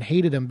everyone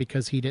hated him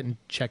because he didn't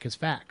check his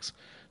facts.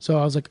 So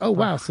I was like, oh,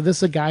 wow. So this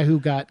is a guy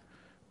who got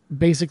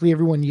basically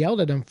everyone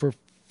yelled at him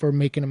for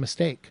making a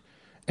mistake.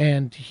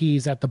 And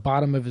he's at the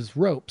bottom of his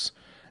ropes.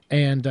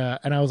 And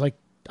I was like,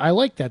 I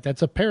like that. That's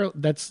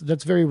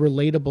that's very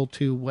relatable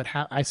to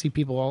I see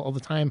people all the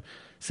time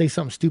say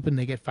something stupid and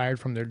they get fired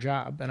from their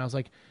job. And I was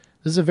like,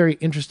 this is a very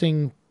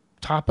interesting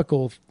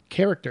topical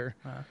character.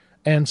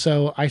 And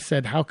so I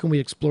said, how can we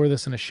explore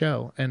this in a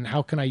show? And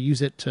how can I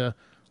use it to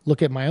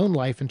look at my own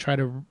life and try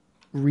to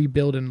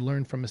rebuild and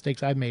learn from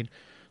mistakes I've made?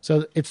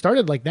 So it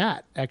started like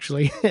that,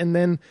 actually, and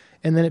then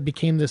it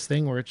became this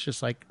thing where it's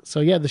just like,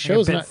 so yeah, the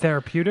show's a bit not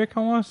therapeutic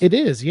almost. It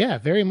is, yeah,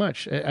 very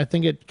much. I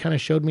think it kind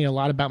of showed me a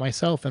lot about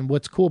myself, and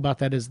what's cool about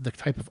that is the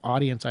type of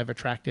audience I've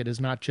attracted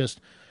is not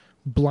just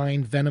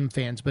blind Venom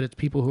fans, but it's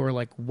people who are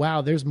like,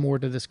 wow, there's more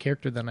to this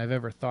character than I've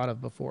ever thought of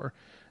before.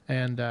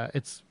 And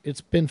it's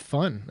been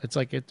fun. It's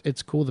like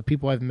it's cool, the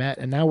people I've met,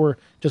 and now we're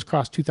just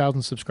crossed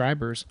 2,000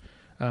 subscribers.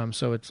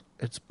 So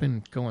it's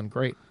been going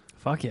great.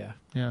 Fuck yeah.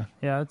 Yeah.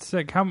 Yeah, it's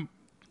sick.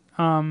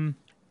 When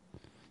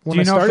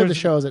I started the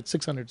show, I was at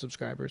 600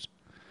 subscribers.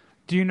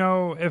 Do you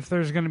know if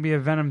there's going to be a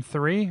Venom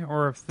 3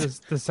 or if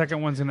the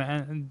second one's going to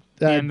end at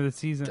the end of the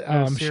season?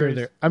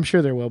 I'm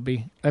sure there will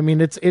be. I mean,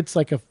 it's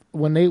like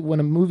when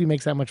a movie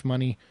makes that much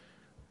money,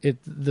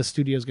 the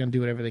studio's going to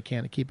do whatever they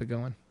can to keep it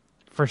going.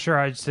 For sure,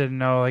 I just didn't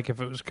know if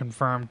it was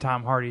confirmed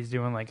Tom Hardy's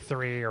doing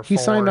 3 or 4. He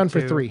signed on or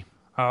 2. for 3.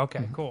 Oh,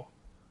 okay, cool.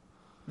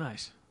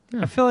 Nice.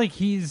 Yeah. I feel like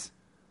he's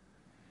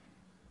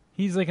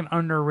like an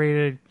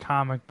underrated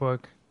comic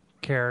book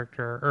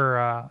character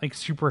or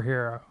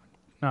superhero.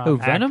 Who,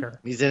 Venom?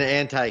 Actor. He's an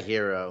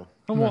anti-hero.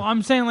 Well,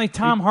 I'm saying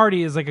Tom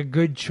Hardy is a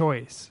good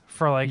choice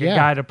for a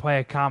guy to play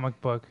a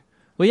comic book.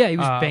 Well, yeah, he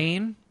was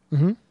Bane.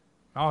 Mm-hmm.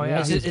 Oh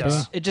yeah,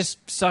 It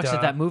just sucks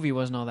that movie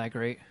wasn't all that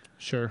great.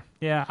 Sure.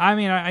 Yeah, I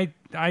mean,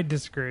 I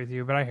disagree with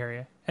you, but I hear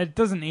you. It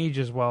doesn't age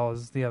as well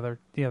as the other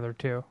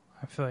two.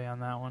 I feel you on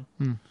that one.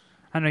 Hmm.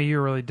 I know you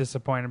were really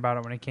disappointed about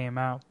it when it came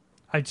out.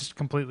 I just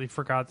completely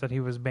forgot that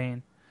he was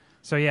Bane.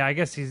 So yeah, I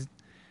guess he's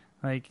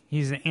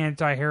an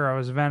anti-hero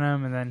as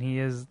Venom, and then he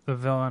is the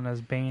villain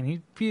as Bane.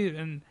 He'd be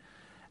an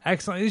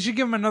excellent. They should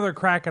give him another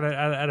crack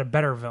at a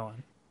better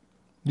villain.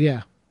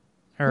 Yeah.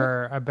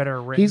 Or a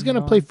better written. He's going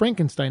to villain. play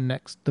Frankenstein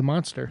next, the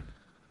monster.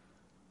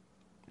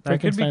 That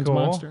could be Frankenstein's cool.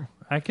 monster.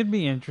 That could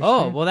be interesting.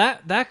 Oh, well,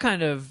 that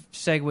kind of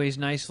segues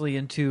nicely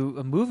into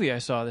a movie I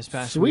saw this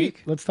past Sweet.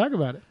 week. Let's talk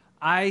about it.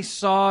 I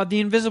saw The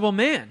Invisible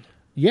Man.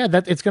 Yeah,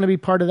 it's going to be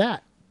part of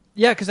that.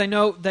 Yeah, because I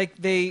know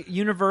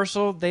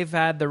Universal, they've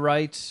had the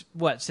rights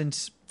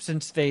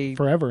since they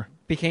Forever.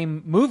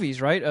 became movies,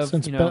 right?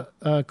 Since Boris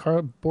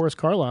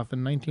Karloff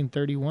in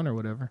 1931 or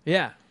whatever.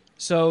 Yeah.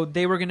 So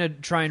they were going to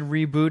try and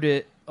reboot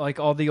it like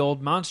all the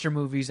old monster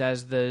movies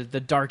as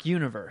the Dark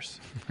Universe.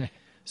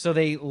 So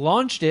they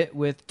launched it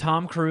with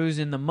Tom Cruise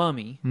in The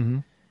Mummy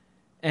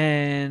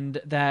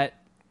and that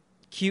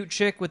cute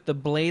chick with the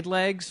blade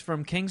legs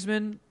from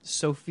Kingsman,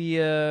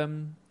 Sophia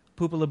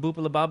Poopala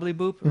Boopala Bobbly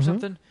Boop or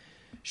something.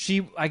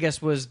 She, I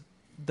guess, was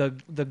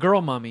the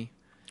girl mummy.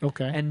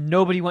 Okay. And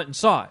nobody went and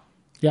saw it.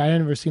 Yeah, I had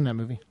never seen that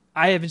movie.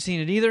 I haven't seen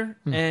it either.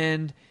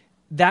 And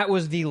that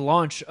was the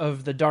launch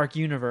of the Dark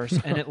Universe,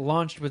 and it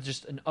launched with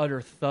just an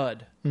utter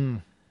thud.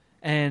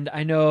 And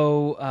I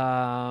know,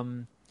 I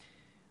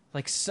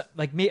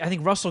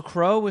think Russell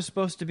Crowe was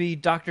supposed to be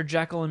Dr.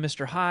 Jekyll and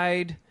Mr.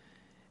 Hyde,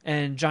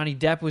 and Johnny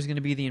Depp was going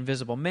to be the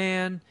Invisible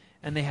Man,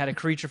 and they had a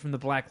Creature from the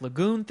Black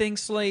Lagoon thing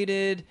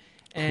slated.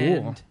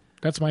 And Cool.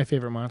 That's my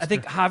favorite monster. I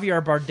think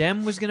Javier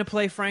Bardem was going to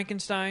play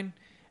Frankenstein,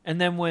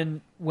 and then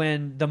when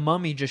The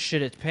Mummy just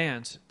shit its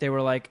pants, they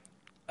were like,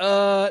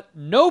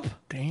 nope.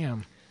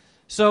 Damn.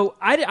 So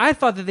I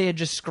thought that they had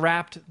just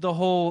scrapped the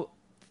whole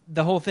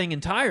the whole thing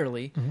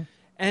entirely.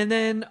 And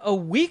then a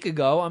week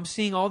ago, I'm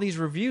seeing all these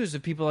reviews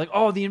of people like,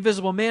 oh, The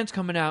Invisible Man's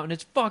coming out, and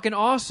it's fucking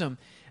awesome.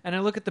 And I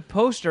look at the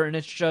poster, and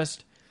it's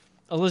just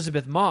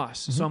Elizabeth Moss.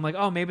 So I'm like,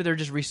 oh, maybe they're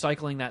just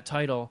recycling that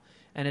title,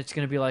 and it's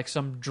going to be like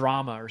some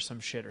drama or some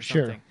shit or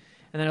something. Sure.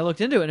 And then I looked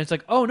into it, and it's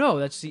like, oh, no,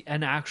 that's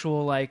an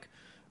actual like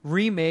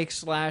remake /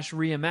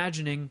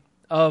 reimagining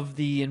of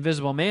the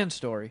Invisible Man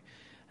story.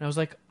 And I was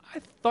like, I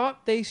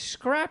thought they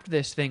scrapped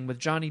this thing with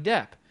Johnny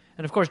Depp.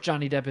 And of course,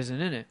 Johnny Depp isn't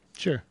in it.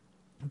 Sure.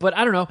 But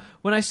I don't know,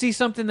 when I see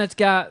something that's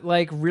got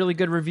like really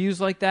good reviews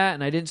like that,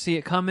 and I didn't see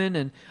it coming,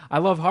 and I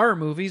love horror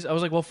movies, I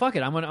was like, well, fuck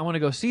it, I want to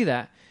go see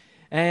that.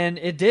 And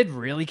it did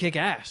really kick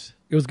ass.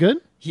 It was good?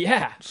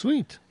 Yeah.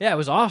 Sweet. Yeah, it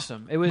was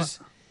awesome. It was...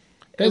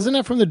 Isn't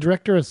that from the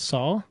director of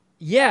Saw?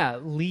 Yeah,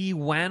 Lee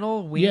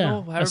Wannell, Yeah,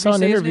 however I saw you an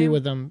say his interview name.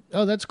 with him.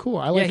 Oh, that's cool.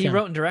 I like him. Yeah, he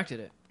wrote and directed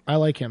it. I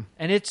like him.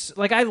 And it's,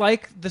 like, I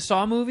like the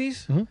Saw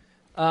movies.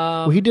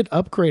 Well, he did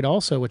Upgrade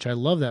also, which I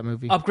love that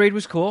movie. Upgrade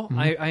was cool.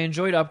 I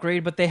enjoyed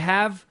Upgrade, but they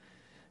have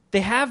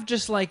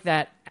just like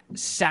that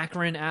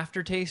saccharine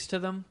aftertaste to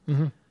them.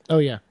 Oh,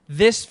 yeah.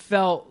 This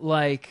felt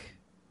like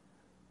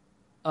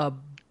a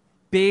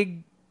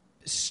big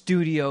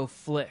studio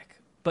flick,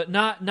 but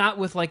not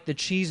with like the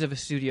cheese of a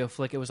studio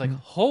flick. It was like,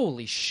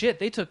 holy shit,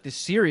 they took this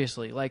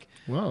seriously. Like,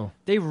 Whoa.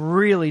 they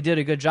really did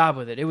a good job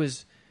with it. It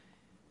was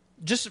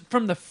just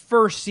from the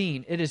first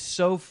scene, it is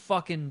so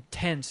fucking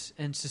tense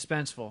and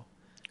suspenseful.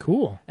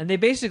 Cool. And they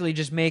basically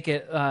just make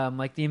it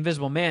like the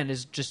Invisible Man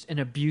is just an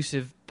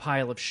abusive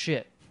pile of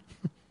shit.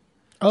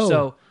 Oh.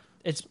 So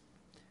it's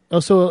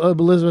so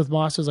Elizabeth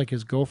Moss is like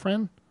his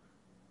girlfriend?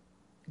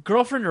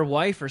 girlfriend or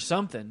wife or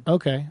something.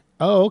 Okay.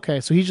 Oh,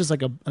 okay. So he's just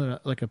like a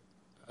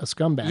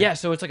scumbag. Yeah,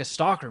 so it's like a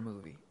stalker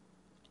movie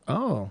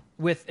Oh.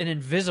 with an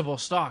invisible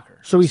stalker.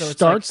 So he it's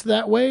starts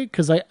that way?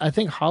 Because I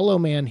think Hollow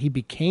Man, he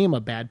became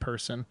a bad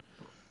person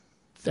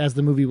as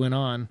the movie went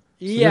on.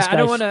 So yeah, this I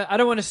don't guy's-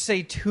 want to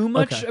say too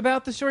much Okay.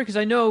 about the story because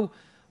I know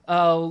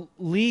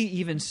Lee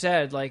even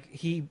said like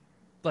he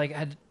like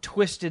had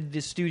twisted the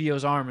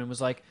studio's arm and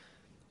was like,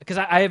 because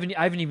I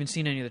haven't even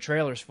seen any of the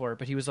trailers for it,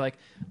 but he was like,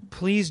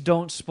 please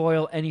don't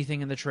spoil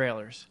anything in the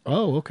trailers.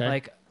 Oh, okay.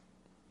 Like,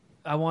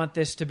 I want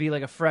this to be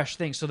like a fresh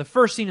thing. So the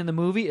first scene in the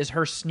movie is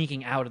her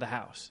sneaking out of the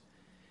house,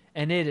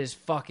 and it is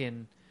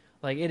fucking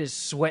like it is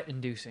sweat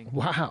inducing.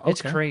 Wow, it's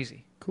okay.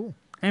 crazy. Cool.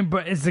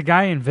 But is the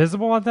guy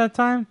invisible at that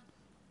time?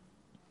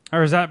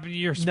 Or is that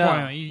you're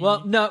spoiling?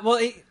 No, well,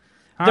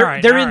 All they're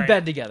right, they're all in right.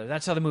 bed together.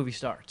 That's how the movie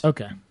starts.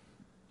 Okay.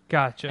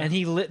 Gotcha. And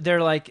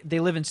they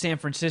live in San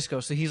Francisco,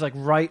 so he's like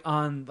right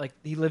on, like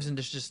he lives in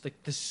just like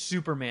this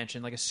super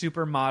mansion, like a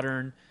super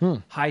modern,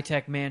 high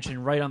tech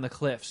mansion right on the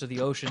cliff. So the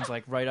ocean's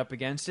like right up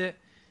against it.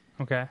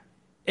 Okay.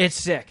 It's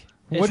sick.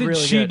 It's What did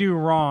really she good. do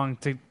wrong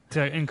to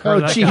incur Oh,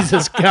 that?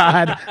 Jesus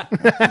God.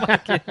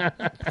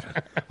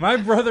 My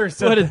brother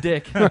said. What a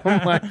dick. Oh,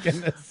 my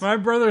goodness. My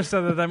brother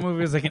said that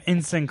movie was like an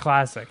instant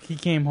classic. He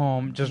came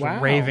home just Wow.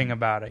 raving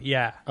about it.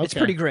 Yeah. It's Okay.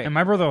 pretty great. And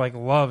my brother like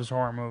loves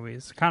horror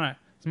movies. Kind of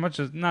as much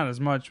as not as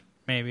much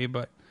maybe,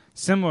 but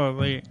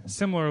similarly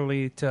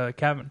to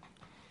Kevin.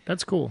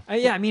 That's cool.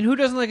 Yeah, I mean, who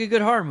doesn't like a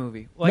good horror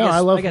movie? Well, No, I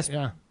love I guess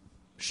yeah.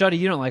 Shuddy,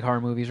 you don't like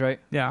horror movies, right?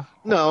 Yeah.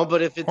 No,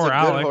 but if it's Or a good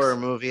Alex. horror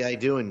movie, I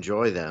do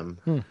enjoy them.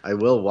 I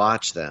will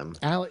watch them.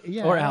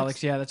 Yeah, Or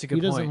Alex, yeah, that's a good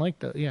He doesn't point. like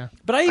the yeah.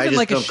 But I I even just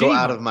like a don't shitty go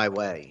out horror. of my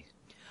way.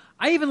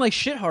 I even like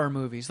shit horror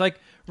movies. Like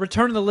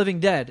Return of the Living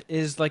Dead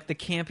is like the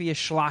campiest,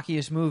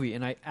 schlockiest movie,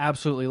 and I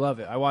absolutely love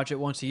it. I watch it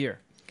once a year.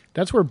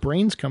 That's where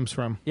Brains comes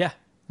from. Yeah,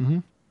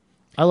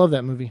 I love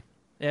that movie.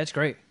 yeah, it's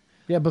great.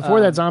 Yeah, before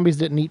that, zombies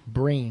didn't eat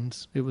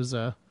brains. It was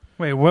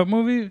Wait, what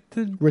movie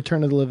did?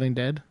 Return of the Living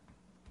Dead.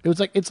 It was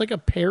like it's like a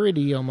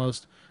parody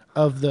almost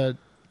of the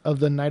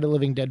Night of the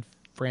Living Dead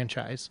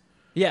franchise.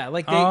 Yeah,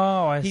 like they.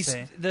 Oh, I he's,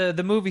 see.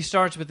 The movie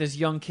starts with this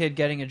young kid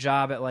getting a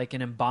job at like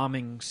an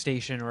embalming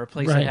station or a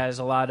place Right. that has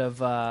a lot of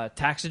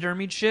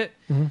taxidermied shit.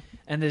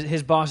 And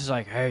his boss is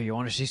like, "Hey, you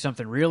want to see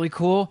something really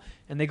cool?"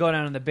 And they go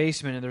down in the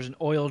basement and there's an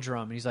oil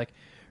drum. And he's like,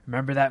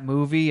 "Remember that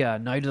movie,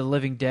 Night of the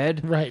Living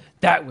Dead? Right.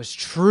 That was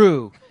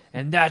true,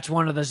 and that's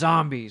one of the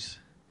zombies."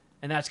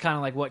 And that's kind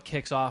of like what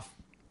kicks off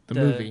The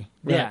movie.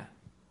 Right. Yeah,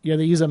 Yeah,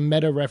 they use a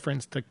meta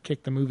reference to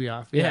kick the movie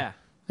off. yeah.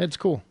 That's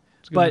cool.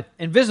 It's a good But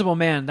Invisible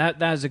Man,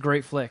 that is a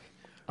great flick.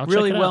 I'll check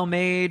Really it out. well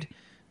made.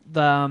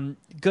 The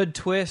good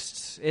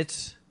twists.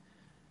 It's.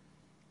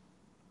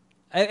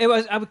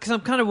 Because I'm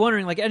kind of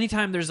wondering, like,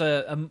 anytime there's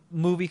a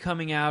movie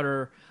coming out,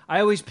 or I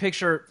always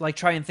picture, like,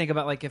 try and think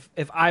about, like, if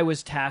I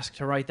was tasked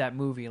to write that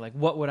movie, like,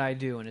 what would I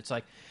do? And it's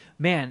like,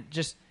 man,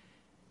 just,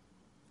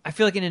 I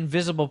feel like an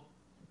invisible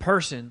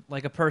person,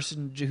 like a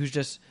person who's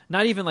just,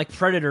 not even like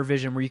Predator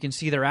vision where you can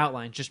see their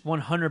outline, just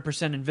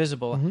 100%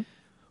 invisible. Mm-hmm.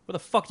 Where the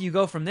fuck do you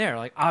go from there?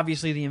 Like,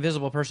 obviously the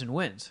invisible person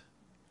wins.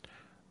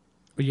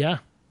 But yeah.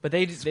 But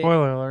they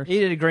Spoiler alert. He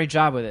did a great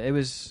job with it. It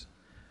was,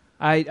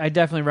 I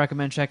definitely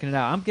recommend checking it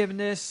out. I'm giving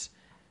this,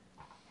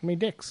 How many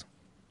dicks?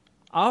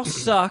 I'll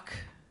suck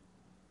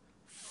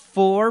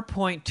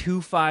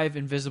 4.25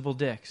 invisible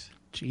dicks.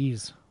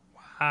 Jeez.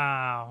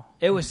 Wow.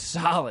 It was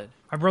solid.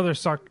 My brother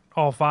sucked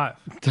all 5.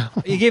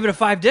 You gave it a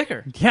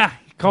 5-dicker. Yeah,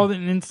 he called it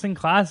an instant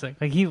classic.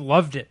 Like, he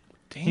loved it.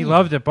 He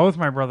loved it. Both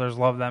my brothers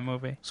loved that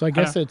movie. So I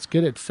guess it's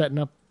good at setting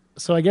up.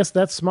 So I guess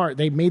that's smart.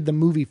 They made the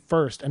movie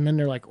first, and then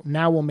they're like,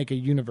 now we'll make a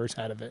universe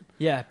out of it.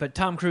 Yeah, but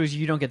Tom Cruise,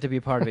 you don't get to be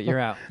a part of it. You're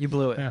out. You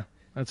blew it. Yeah,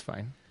 that's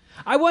fine.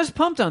 I was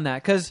pumped on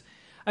that because,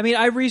 I mean,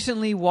 I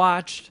recently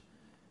watched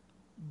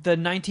the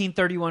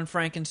 1931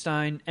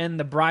 Frankenstein and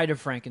The Bride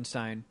of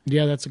Frankenstein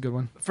Yeah, that's a good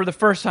one. for the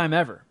first time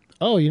ever.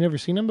 Oh, you never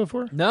seen them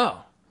before? No.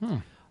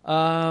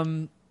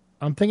 I'm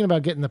thinking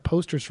about getting the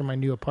posters for my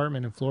new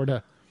apartment in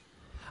Florida.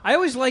 I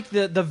always liked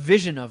the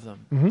vision of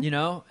them, you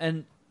know,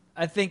 and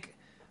I think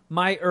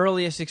my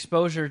earliest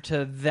exposure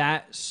to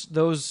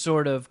those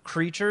sort of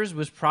creatures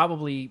was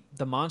probably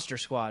the Monster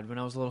Squad when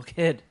I was a little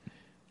kid.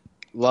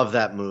 Love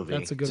that movie.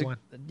 That's a good one.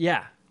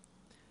 Yeah.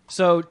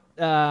 So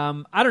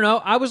I don't know.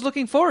 I was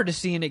looking forward to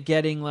seeing it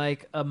getting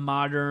like a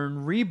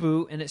modern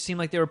reboot, and it seemed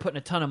like they were putting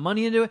a ton of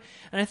money into it.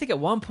 And I think at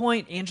one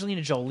point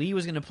Angelina Jolie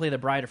was going to play the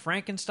Bride of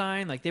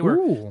Frankenstein. Like they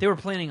were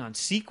planning on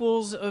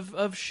sequels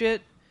of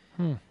shit.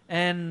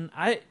 And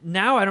I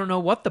don't know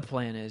what the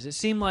plan is. It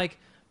seemed like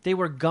they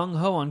were gung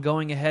ho on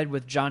going ahead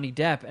with Johnny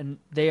Depp, and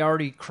they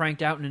already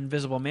cranked out an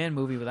Invisible Man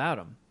movie without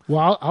him.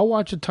 Well, I'll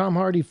watch a Tom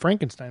Hardy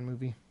Frankenstein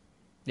movie.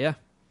 Yeah.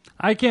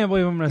 I can't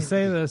believe I'm going to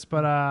say this,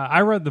 but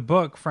I read the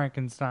book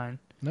Frankenstein.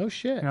 No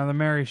shit. You know, the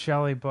Mary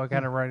Shelley book. I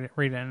had to read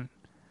it in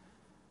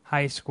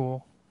high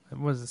school. It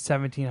was the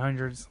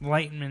 1700s,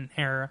 Enlightenment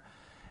era.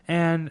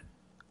 And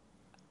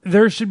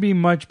there should be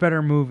much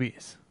better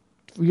movies.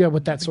 Yeah,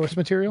 with that source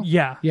material?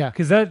 Yeah. Yeah.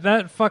 Because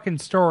that fucking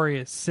story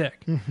is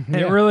sick. Yeah.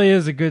 It really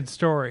is a good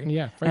story.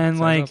 Yeah. And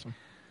like awesome.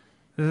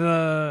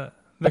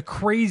 the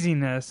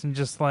craziness and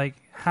just like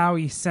how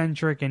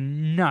eccentric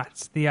and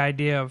nuts the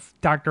idea of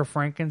Dr.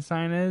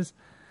 Frankenstein is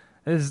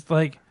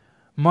like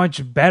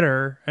much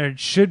better. It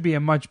should be a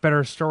much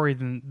better story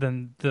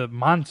than the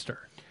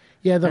monster.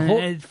 Yeah,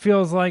 It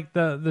feels like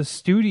the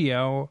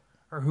studio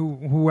or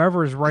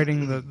whoever is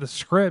writing the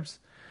scripts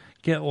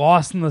get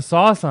lost in the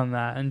sauce on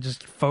that and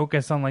just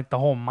focus on like the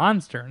whole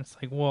monster. And it's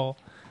like, well,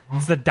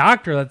 it's the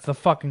doctor that's the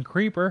fucking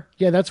creeper.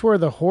 Yeah, that's where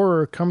the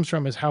horror comes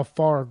from, is how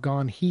far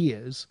gone he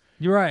is.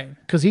 You're right.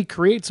 Because he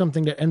creates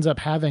something that ends up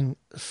having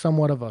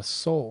somewhat of a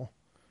soul.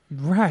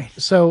 Right.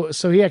 So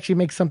he actually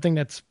makes something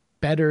that's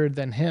better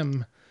than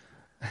him.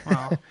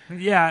 Well,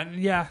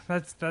 yeah,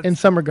 that's in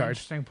some an regards.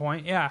 interesting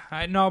point. Yeah,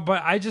 I know,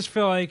 but I just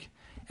feel like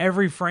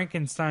every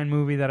Frankenstein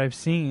movie that I've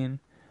seen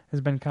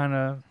has been kind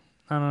of,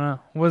 I don't know,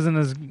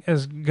 wasn't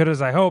as good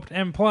as I hoped.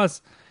 And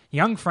plus,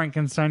 young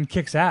Frankenstein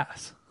kicks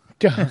ass.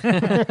 You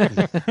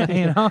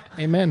know?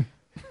 Amen.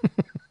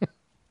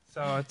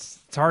 So it's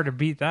hard to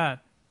beat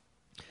that.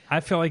 I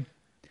feel like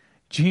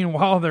Gene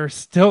Wilder is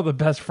still the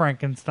best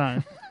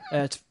Frankenstein.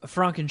 It's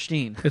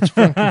Frankenstein. It's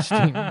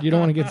Frankenstein. You don't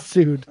want to get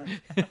sued.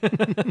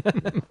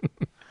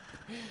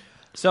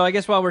 So I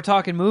guess while we're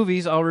talking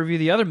movies, I'll review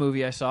the other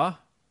movie I saw.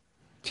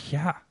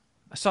 Yeah.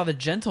 I saw The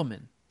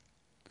Gentleman.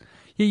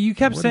 Yeah, you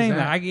kept What saying is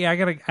that.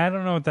 that? I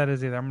don't know what that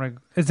is either.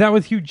 Is that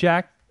with Hugh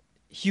Jack?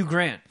 Hugh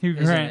Grant. Hugh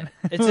isn't Grant.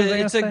 it? What was I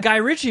It's gonna a say? Guy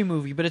Ritchie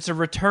movie, but it's a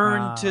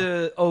return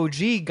to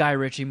OG Guy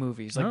Ritchie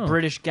movies, like Oh.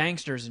 British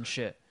gangsters and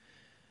shit.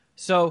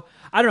 So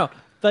I don't know.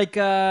 Like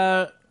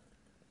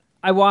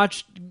I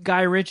watched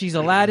Guy Ritchie's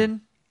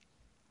Aladdin.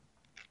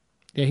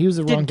 Yeah, he was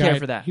the wrong Didn't care guy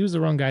for that. He was the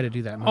wrong guy to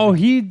do that movie. Oh,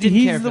 Didn't care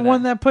he's for the that.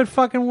 one that put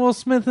fucking Will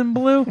Smith in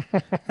blue?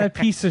 That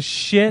piece of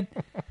shit.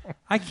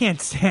 I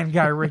can't stand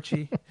Guy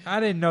Ritchie. I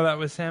didn't know that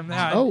was him.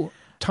 Oh,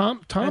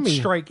 That's Tommy.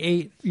 strike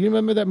 8. You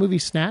remember that movie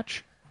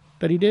Snatch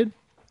that he did?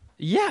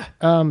 Yeah.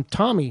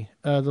 Tommy,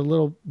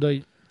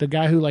 the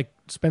guy who like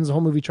spends the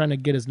whole movie trying to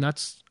get his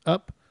nuts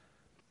up,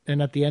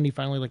 and at the end he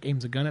finally like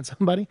aims a gun at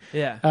somebody.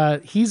 Yeah.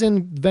 He's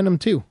in Venom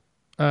 2.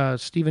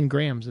 Stephen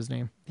Graham's his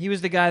name. He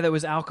was the guy that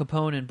was Al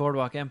Capone in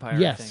Boardwalk Empire,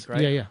 Yes. I think,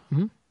 right? Yeah.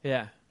 Mm-hmm.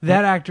 Yeah.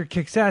 That actor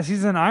kicks ass.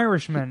 He's an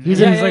Irishman. He's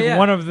He's in- like yeah.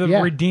 one of the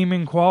Yeah.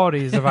 redeeming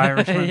qualities of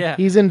Irishmen. Yeah.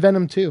 He's in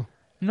Venom 2.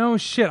 No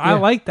shit. I Yeah.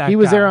 like that He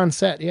was guy. there on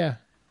set. Yeah.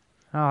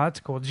 Oh, that's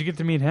cool. Did you get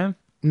to meet him?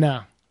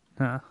 No,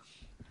 Huh.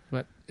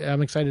 but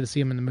I'm excited to see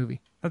him in the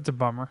movie. That's a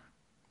bummer.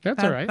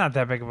 That's all right. Not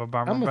that big of a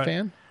bummer. I'm a but,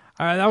 fan.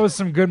 that was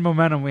some good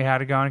momentum we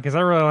had going because I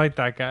really like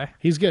that guy.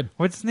 He's good.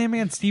 What's his name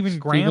again? Stephen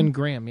Graham? Stephen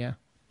Graham. Yeah.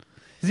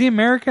 Is he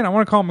American? I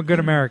want to call him a good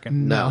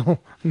American. No.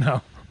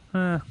 No.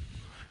 All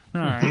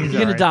right, You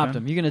can adopt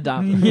him. You can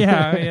adopt him.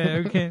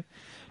 Yeah, okay.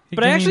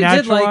 But I actually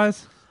did like.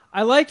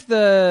 I liked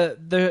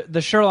the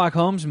Sherlock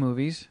Holmes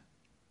movies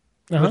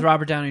with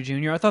Robert Downey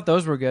Jr. I thought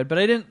those were good, but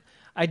I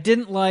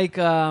didn't like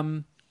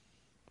Aladdin.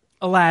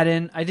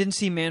 I didn't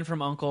see Man from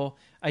U.N.C.L.E.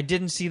 I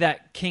didn't see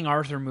that King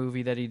Arthur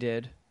movie that he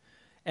did.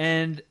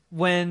 And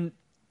when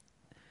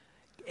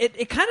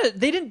it kind of,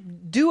 they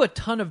didn't do a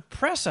ton of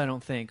press, I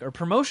don't think, or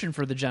promotion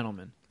for The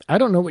Gentleman. I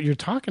don't know what you're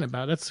talking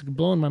about. That's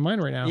blowing my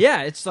mind right now.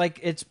 Yeah, it's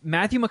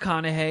Matthew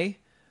McConaughey,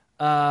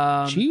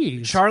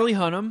 Jeez. Charlie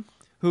Hunnam,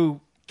 who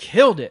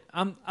killed it.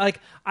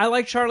 I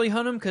like Charlie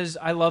Hunnam because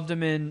I loved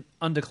him in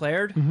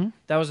Undeclared.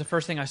 That was the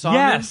first thing I saw him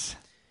in. Yes.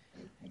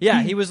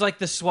 Yeah, he was like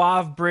the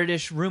suave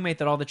British roommate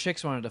that all the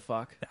chicks wanted to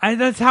fuck.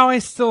 That's how I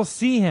still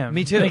see him.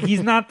 Me too. Like,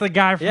 he's not the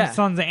guy from Yeah.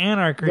 Sons of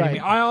Anarchy. Right. I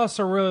mean, I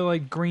also really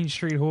like Green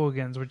Street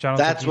Hooligans, which I don't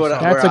That's think you what saw.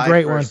 That's where a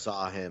great I one. first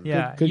saw him.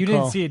 Yeah, Good you call.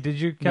 didn't see it,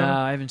 did you, No, Kevin?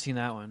 I haven't seen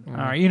that one. All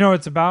right, you know what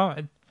it's about?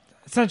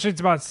 Essentially,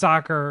 it's about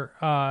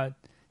soccer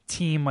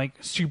team, like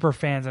super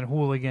fans and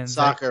hooligans.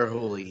 Soccer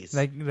hoolies.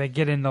 They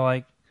get into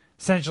like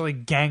essentially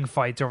gang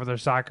fights over their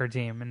soccer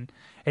team, and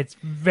it's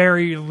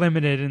very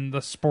limited in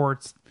the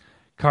sports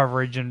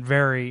coverage and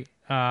very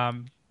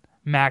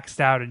maxed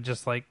out in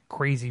just like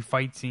crazy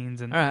fight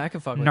scenes and All right, I can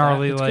fuck with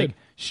gnarly That's like good.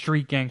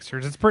 street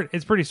gangsters. It's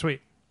pretty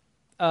sweet.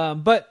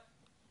 that. But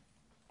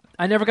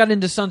I never got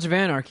into Sons of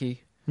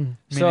Anarchy. neither.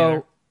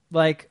 So,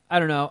 like, I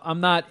don't know.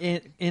 I'm not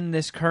in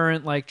this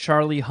current, like,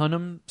 Charlie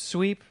Hunnam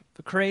sweep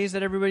craze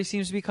that everybody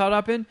seems to be caught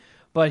up in,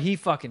 but he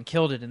fucking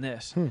killed it in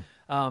this.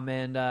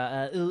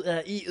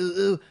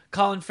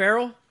 Colin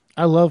Farrell,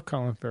 I love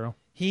Colin Farrell.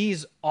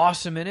 he's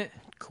awesome in it.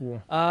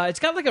 Cool. It's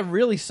got, like, a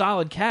really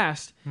solid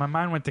cast. My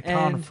mind went to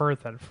Colin And-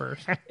 Firth at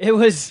first.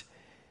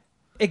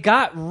 It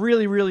got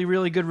really, really,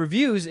 really good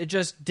reviews. It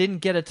just didn't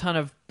get a ton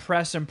of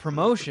press and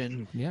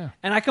promotion. Yeah.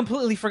 And I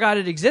completely forgot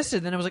it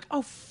existed. Then I was like,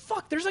 oh,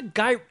 fuck, there's a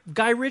Guy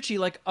Ritchie,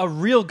 like a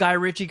real Guy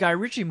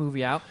Ritchie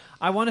movie out.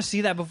 I want to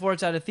see that before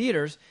it's out of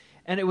theaters.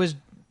 And it was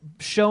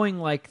showing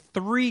like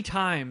 3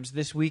 times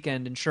this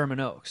weekend in Sherman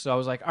Oaks. So I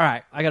was like, all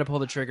right, I got to pull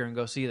the trigger and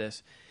go see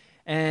this.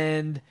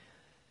 And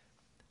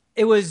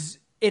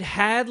it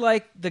had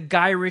like the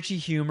Guy Ritchie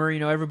humor. You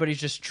know, everybody's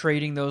just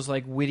trading those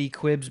like witty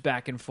quibs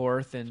back and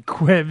forth. And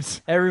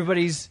Quibs.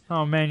 everybody's...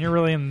 Oh man, you're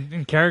really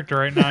in character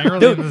right now. You're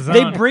really in the zone.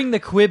 They bring the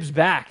quibs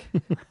back.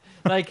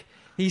 Like,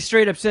 he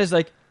straight up says,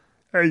 like,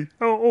 Hey,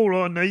 all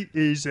I need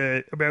is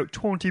about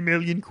 20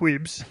 million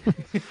quibs.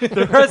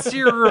 The rest of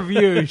your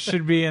review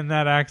should be in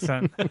that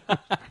accent.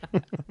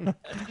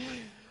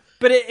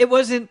 but it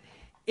wasn't,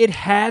 it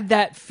had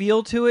that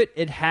feel to it.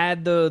 It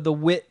had the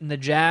wit and the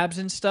jabs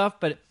and stuff,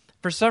 but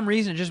for some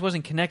reason it just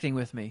wasn't connecting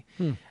with me.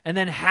 And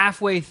then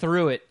halfway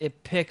through it,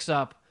 it picks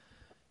up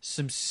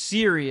some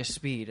serious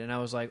speed. And I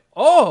was like,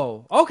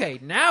 oh, okay,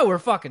 now we're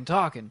fucking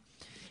talking.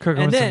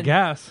 Cooking And with then- some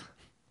gas.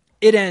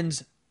 It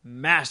ends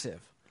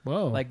massive.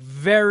 Whoa. Like,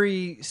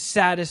 very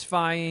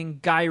satisfying,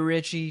 Guy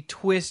Ritchie,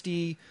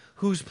 twisty,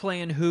 who's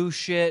playing who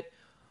shit,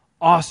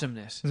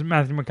 awesomeness. Is it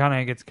Matthew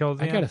McConaughey gets killed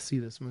at I the gotta end? see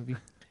this movie.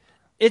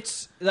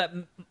 It's that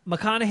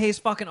McConaughey's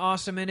fucking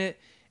awesome in it.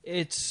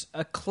 It's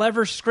a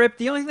clever script.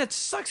 The only thing that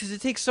sucks is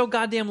it takes so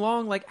goddamn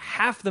long. Like,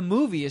 half the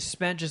movie is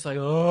spent just like,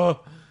 oh,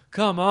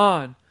 come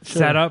on.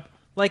 Set up.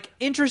 Like,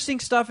 interesting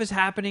stuff is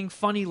happening,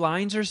 funny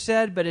lines are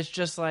said, but it's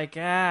just like,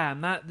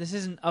 this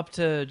isn't up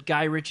to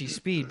Guy Ritchie's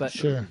speed. But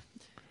Sure.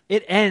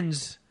 it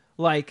ends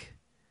like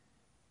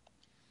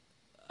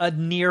a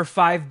near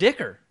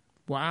 5-dicker.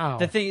 Wow.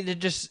 The thing,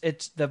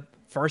 it's the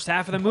first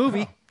half of the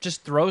movie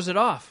just throws it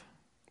off.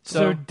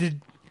 So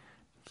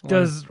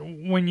does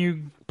when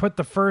you put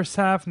the first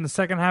half and the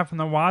second half in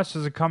the watch,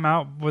 does it come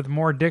out with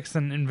more dicks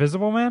than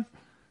Invisible Man?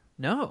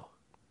 No.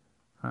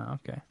 Oh,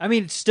 okay. I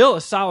mean, it's still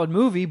a solid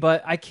movie,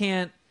 but you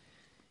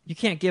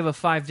can't give a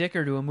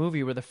 5-dicker to a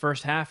movie where the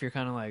first half you're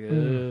kind of like,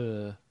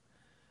 ugh.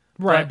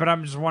 Right, but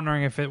I'm just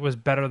wondering if it was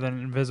better than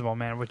Invisible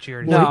Man, which you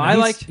already No, said. I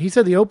liked. He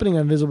said the opening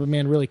of Invisible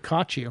Man really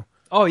caught you.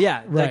 Oh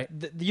yeah, Right.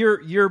 Like,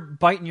 you're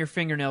biting your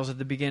fingernails at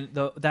the beginning.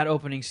 That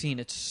opening scene,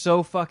 it's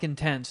so fucking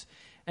tense,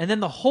 and then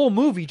the whole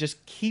movie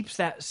just keeps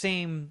that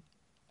same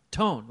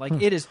tone. Like,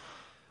 it is.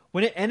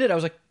 When it ended, I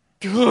was like,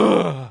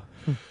 ugh.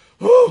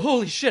 Oh,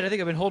 holy shit! I think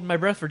I've been holding my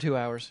breath for 2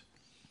 hours.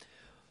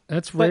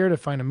 That's But- rare to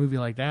find a movie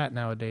like that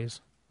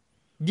nowadays.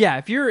 Yeah,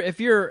 if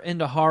you're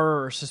into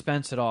horror or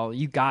suspense at all,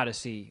 you gotta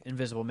see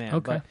Invisible Man.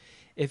 Okay. But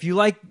if you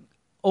like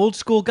old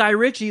school Guy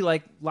Ritchie,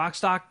 like Lock,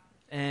 Stock,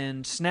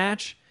 and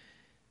Snatch,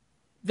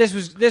 this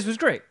was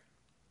great.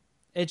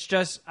 It's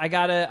just I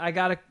gotta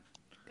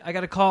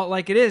call it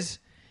like it is,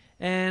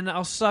 and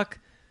I'll suck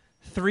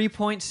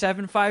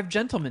 3.75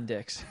 gentleman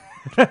dicks.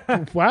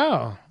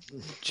 Wow.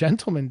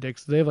 Gentleman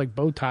dicks. Do they have like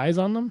bow ties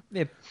on them?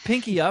 Yeah,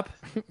 pinky up.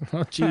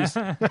 Oh, jeez.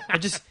 I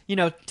just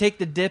take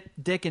the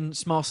dick in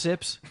small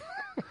sips.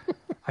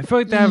 I feel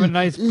like they have a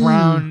nice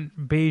brown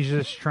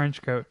beigeish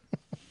trench coat.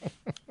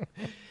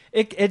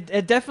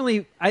 It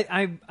definitely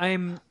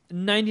I'm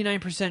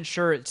 99%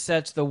 sure it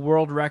sets the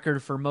world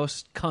record for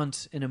most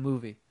cunts in a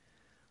movie.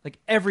 Like,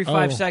 every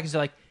 5 Oh. seconds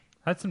they're like,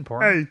 That's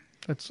important. Hey,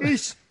 That's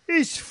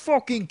this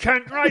fucking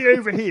cunt right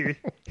over here,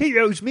 he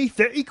owes me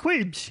 30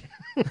 quibs.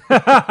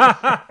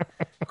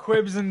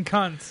 Quibs and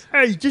cunts.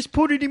 Hey, just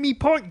put it in me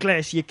pint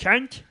glass, you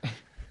cunt.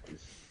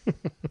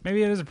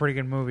 Maybe it is a pretty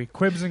good movie.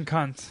 Quibs and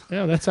cunts.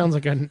 yeah, that sounds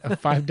like a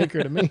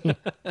 5-dicker to me.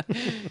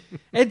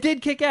 it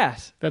did kick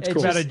ass. That's It's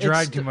cool. Gotta just-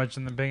 drag it's- too much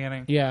in the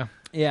beginning. Yeah.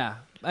 Yeah.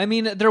 I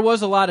mean, there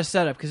was a lot of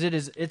setup because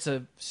it's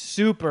a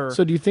super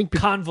So do you think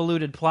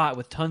convoluted plot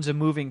with tons of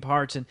moving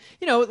parts. And,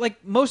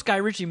 like most Guy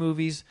Ritchie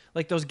movies,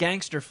 like those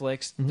gangster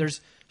flicks, there's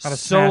A lot of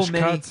so smash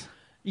many. cuts.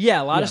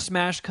 Yeah, a lot Yeah. of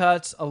smash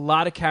cuts, a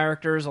lot of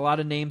characters, a lot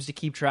of names to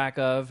keep track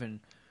of,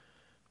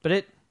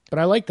 but But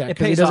I like that It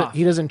because pays off.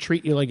 he doesn't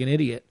treat you like an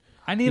idiot.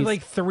 I need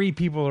like 3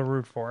 people to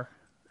root for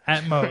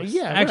at most.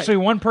 Yeah, right. Actually,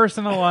 one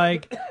person I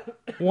like,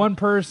 one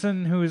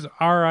person who's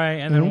all right,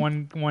 and then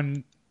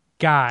one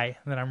guy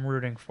that I'm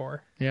rooting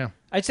for. Yeah.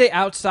 I'd say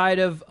outside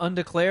of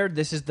Undeclared,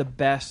 this is the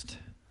best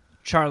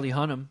Charlie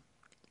Hunnam.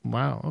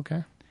 Wow.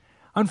 Okay.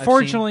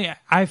 Unfortunately,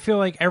 I feel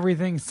like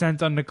everything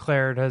since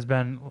Undeclared has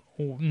been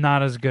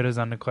not as good as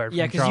Undeclared.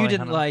 Yeah, because you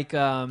didn't like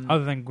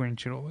other than Green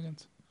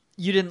Shenanigans.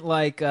 you didn't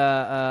like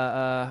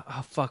oh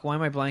fuck, why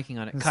am I blanking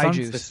on it?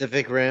 Kaiju.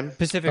 Pacific Rim.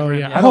 Pacific Oh, Rim.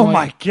 yeah. Yeah. I don't Oh like-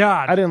 my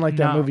god! I didn't like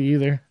that movie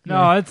either.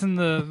 No, it's in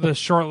the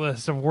short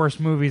list of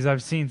worst movies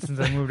I've seen since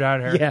I moved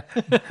out here.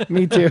 Yeah,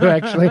 me too.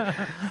 Actually,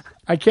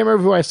 I can't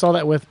remember who I saw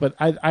that with, but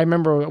I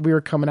remember we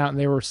were coming out and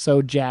they were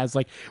so jazzed.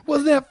 Like,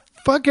 wasn't that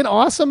fucking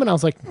awesome? And I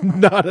was like,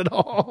 not at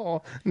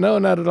all. No,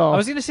 not at all. I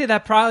was gonna say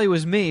that probably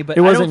was me, but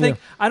It I wasn't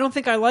don't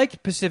think I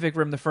liked Pacific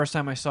Rim the first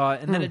time I saw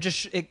it, and then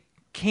it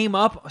came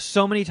up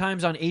so many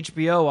times on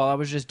HBO while I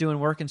was just doing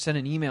work and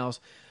sending emails.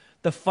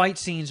 The fight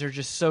scenes are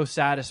just so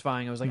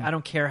satisfying. I was like, I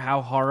don't care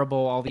how horrible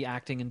all the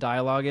acting and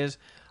dialogue is.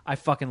 I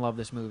fucking love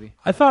this movie.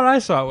 I thought I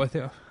saw it with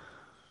you.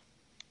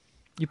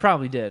 You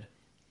probably did.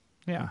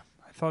 Yeah,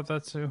 I thought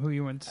that's who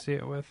you went to see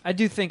it with. I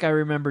do think I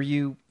remember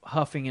you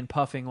huffing and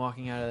puffing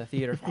walking out of the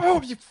theater.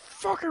 Oh, you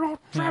fucking old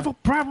travel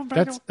problem.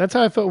 That's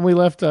how I felt when we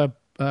left.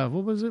 What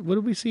was it? What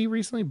did we see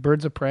recently?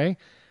 Birds of Prey.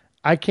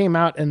 I came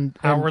out and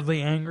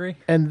Outwardly angry.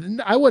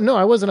 And I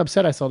wasn't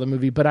upset I saw the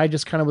movie, but I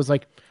just kind of was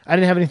like, I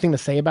didn't have anything to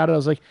say about it. I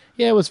was like,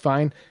 yeah, it was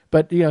fine.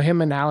 But, you know,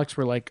 him and Alex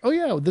were like, oh,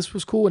 yeah, this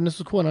was cool and this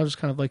was cool. And I was just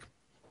kind of like,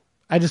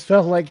 I just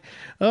felt like,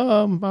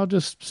 I'll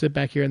just sit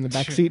back here in the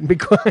back seat and be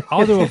quiet.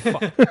 I'll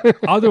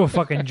do a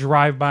fucking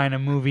drive-by in a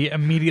movie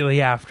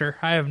immediately after.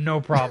 I have no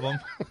problem.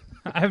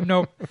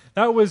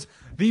 That was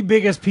the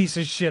biggest piece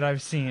of shit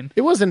I've seen.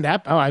 It wasn't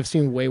that. Oh, I've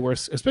seen way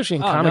worse, especially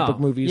in comic book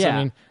movies. Yeah. I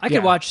mean, I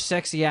could watch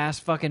sexy ass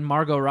fucking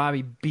Margot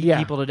Robbie beat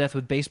people to death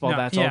with baseball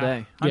bats all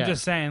day. I'm Yeah.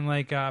 just saying,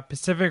 like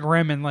Pacific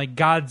Rim and like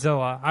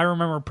Godzilla. I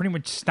remember pretty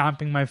much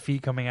stomping my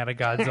feet coming out of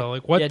Godzilla.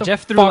 Like, what? Yeah, the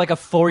Jeff threw fuck like a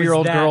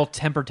 4-year-old was that? girl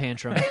temper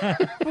tantrum.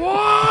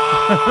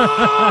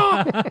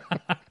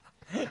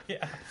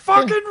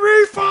 Fucking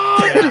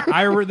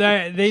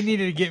refund They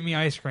needed to get me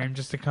ice cream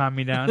just to calm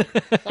me down.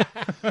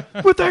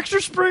 with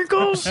extra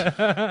sprinkles.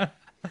 that's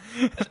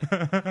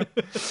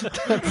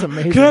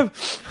amazing. Can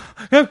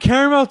I have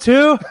caramel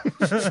too?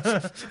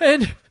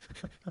 And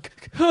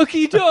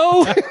cookie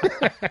dough.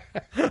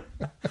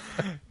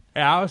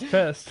 Yeah, I was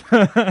pissed.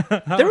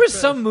 There was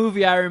some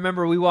movie I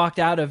remember we walked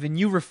out of, and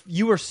you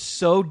were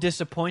so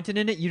disappointed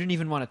in it, you didn't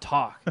even want to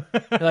talk.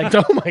 You're like,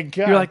 Oh my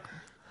god! you're like,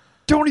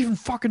 Don't even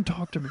fucking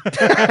talk to me.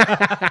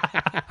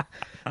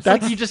 it's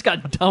like you just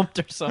got dumped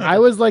or something. I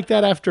was like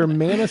that after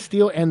Man of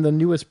Steel and the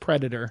newest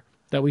Predator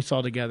that we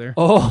saw together.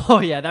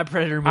 Oh yeah, that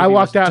Predator movie. I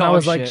walked out and I dog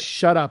was like, shit.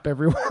 "Shut up,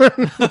 everyone!"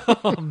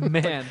 Oh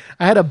man.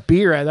 I had a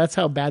beer. That's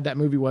how bad that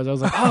movie was. I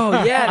was like,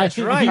 Oh yeah, that's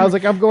right. I was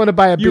like, I'm going to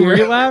buy a You beer.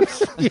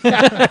 relapsed?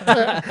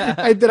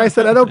 I did. I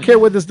said, I don't care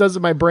what this does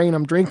to my brain.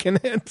 I'm drinking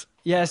it.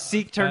 Yeah,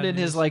 Seek turned in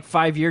his like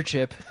 5-year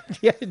chip.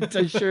 Yeah,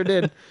 I sure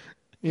did.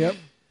 Yep.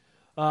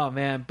 Oh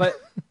man, but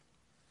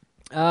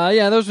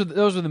yeah, those were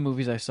the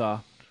movies I saw.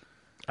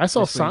 I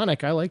saw This week.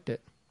 Sonic. I liked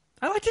it.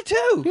 I liked it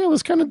too. Yeah, it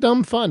was kind of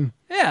dumb fun.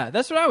 Yeah,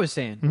 that's what I was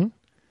saying.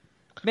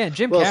 Man,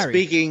 Jim Well, Carrey.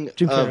 speaking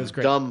Jim Carrey was of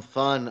great. dumb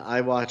fun,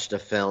 I watched a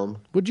film.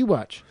 What'd you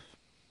watch?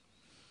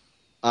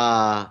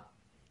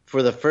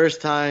 For the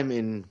first time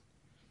in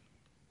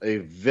a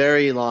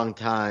very long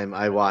time,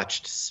 I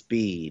watched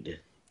Speed.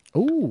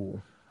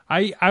 Ooh.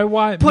 I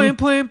watched. Plan.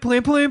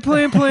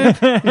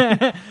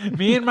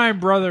 Me and my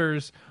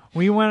brothers,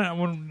 we went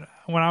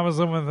when I was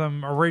living with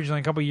them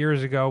originally a couple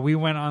years ago. We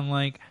went on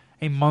like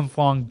a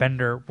month-long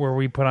bender where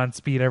we put on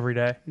Speed every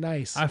day.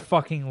 Nice. I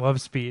fucking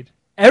love Speed.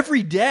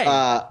 Every day.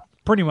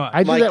 Pretty much.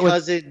 I did My that with.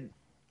 cousin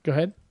Go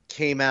ahead.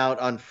 came out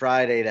on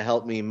Friday to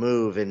help me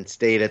move and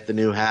stayed at the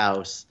new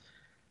house.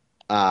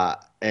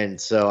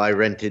 And so I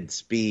rented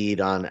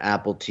Speed on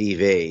Apple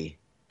TV.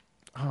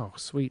 Oh,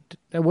 sweet.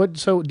 And what?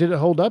 So, did it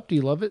hold up? Do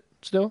you love it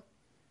still?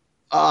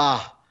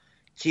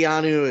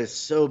 Keanu is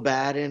so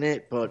bad in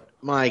it, but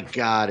my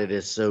God, it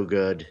is so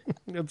good.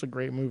 It's a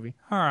great movie.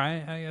 All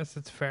right, I guess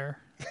it's fair.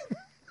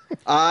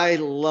 I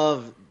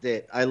loved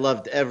it. I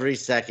loved every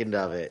second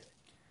of it.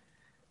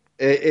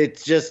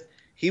 It's just,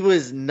 he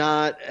was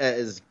not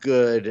as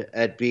good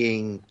at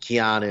being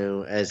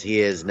Keanu as he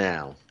is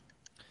now.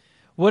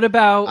 What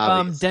about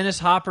Obvious. Dennis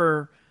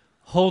Hopper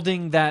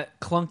holding that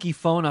clunky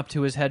phone up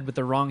to his head with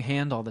the wrong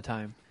hand all the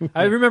time?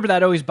 I remember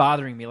that always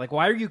bothering me. Like,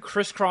 why are you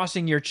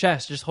crisscrossing your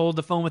chest? Just hold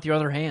the phone with your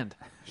other hand.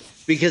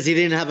 Because he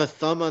didn't have a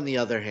thumb on the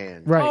other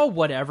hand. Right. Oh,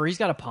 whatever. He's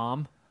got a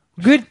palm.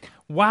 Good.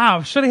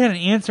 Wow, Shuddy had an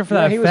answer for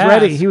Yeah, that. he was fast.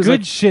 ready. He was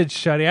good like- shit,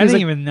 Shuddy. I He's didn't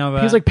like- even know that.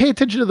 He was like, pay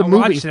attention to the I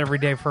movie. watched it every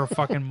day for a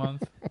fucking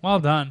month. Well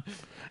done.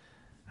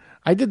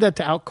 I did that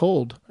to Out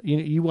Cold.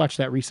 You watched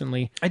that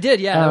recently. I did,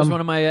 yeah. That was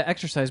one of my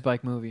exercise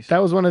bike movies.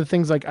 That was one of the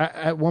things. Like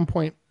at one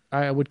point,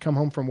 I would come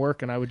home from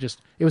work and I would just.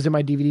 It was in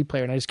my DVD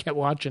player and I just kept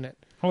watching it.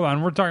 Hold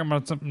on, we're talking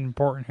about something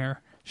important here.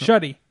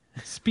 Shuddy,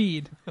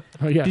 Speed.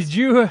 Oh yes. Did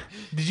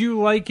you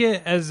like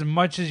it as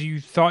much as you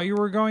thought you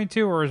were going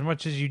to, or as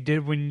much as you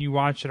did when you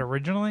watched it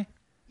originally?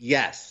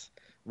 Yes.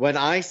 When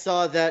I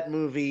saw that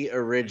movie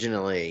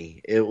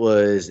originally, it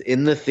was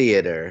in the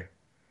theater.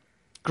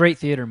 Great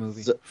theater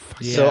movie.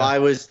 So I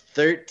was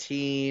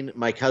 13.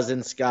 My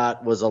cousin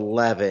Scott was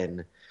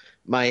 11.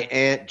 My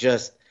aunt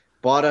just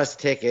bought us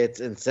tickets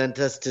and sent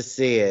us to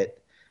see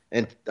it.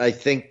 And I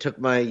think took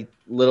my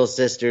little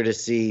sister to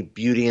see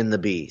Beauty and the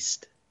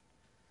Beast.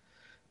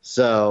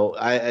 So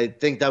I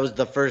think that was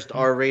the first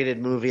R-rated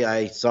movie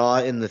I saw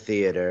in the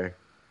theater.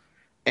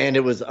 And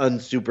it was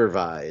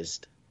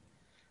unsupervised.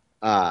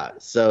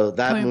 So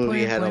that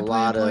movie had a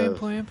lot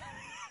of...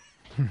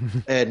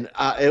 And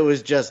it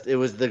was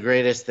the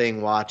greatest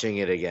thing watching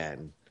it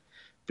again,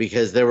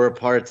 because there were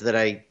parts that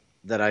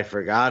I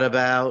forgot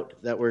about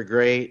that were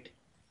great.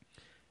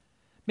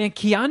 Man,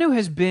 Keanu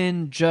has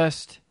been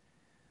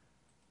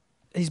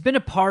he's been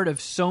a part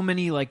of so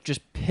many like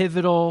just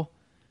pivotal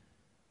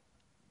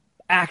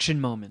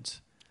action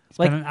moments. He's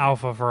been an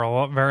alpha for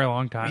a very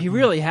long time. He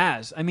really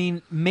has. I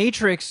mean,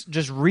 Matrix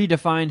just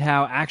redefined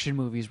how action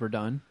movies were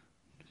done.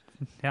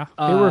 Yeah.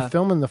 They were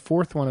filming the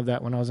fourth one of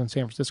that when I was in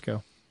San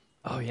Francisco.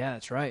 Oh yeah,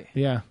 that's right.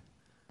 Yeah.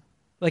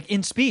 Like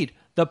in Speed,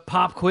 the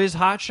pop quiz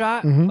hot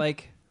shot,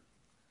 like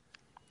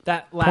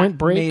that Point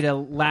Break. made a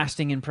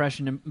lasting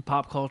impression in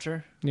pop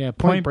culture. Yeah.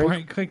 Point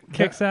Break. Break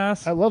kicks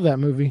ass. I love that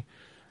movie.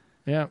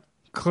 Yeah.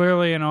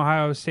 Clearly an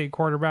Ohio State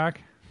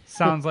quarterback.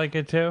 Sounds like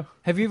it too.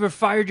 Have you ever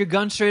fired your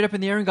gun straight up in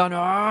the air and gone,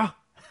 ah?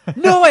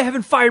 No, I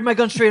haven't fired my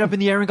gun straight up in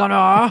the air and gone,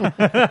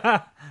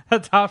 ah.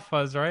 That's Hot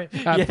Fuzz, right?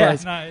 Hot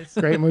Fuzz. Nice.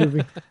 Great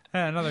movie.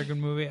 Yeah, another good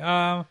movie.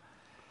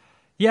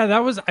 Yeah, that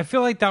was. I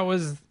feel like that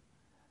was.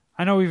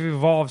 I know we've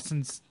evolved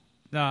since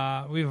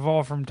we've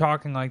evolved from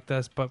talking like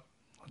this, but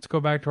let's go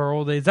back to our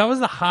old days. That was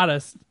the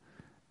hottest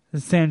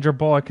Sandra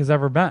Bullock has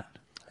ever been.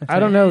 I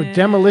don't know.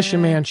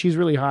 Demolition Man, she's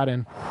really hot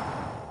in.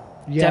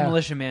 Yeah.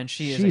 Demolition Man,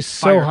 she's a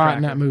so hot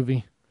in that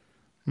movie.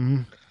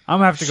 I'm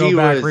gonna have to go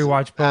back,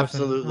 rewatch both, and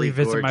absolutely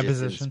revisit my gorgeous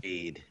in position.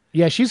 Speed.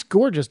 Yeah, she's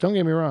gorgeous. Don't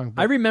get me wrong.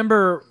 I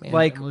remember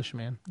Demolition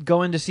Man.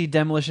 going to see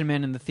Demolition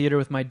Man in the theater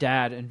with my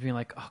dad and being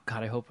like, "Oh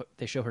God, I hope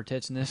they show her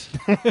tits in this."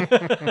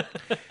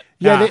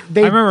 Yeah,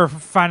 they I remember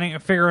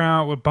figuring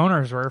out what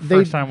boners were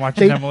first time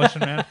watching Demolition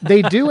Man.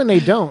 They do and they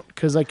don't,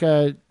 because like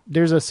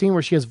there's a scene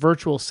where she has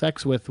virtual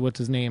sex with what's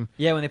his name.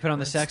 Yeah, when they put on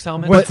the sex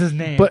helmet. What's his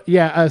name? But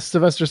yeah,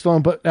 Sylvester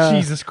Stallone. But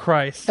Jesus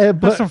Christ,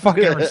 but put some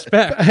fucking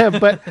respect.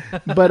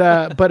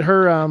 but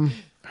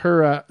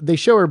her they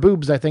show her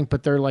boobs, I think,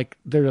 but they're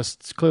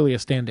just clearly a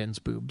stand-in's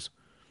boobs.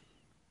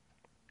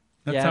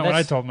 That's not what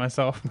I told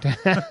myself.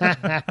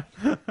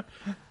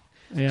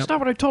 Yeah. That's not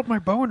what I told my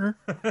boner.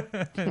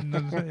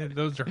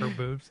 Those are her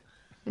boobs.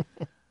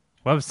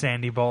 Love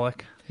Sandy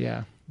Bullock.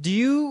 Yeah. Do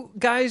you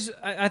guys?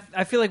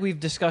 I feel like we've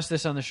discussed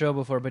this on the show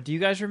before, but do you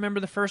guys remember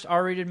the first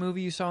R-rated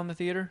movie you saw in the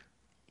theater?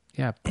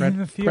 Yeah. In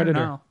the theater, Predator.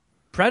 no.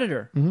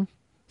 Predator. Mm-hmm.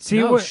 See,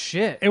 no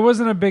shit. It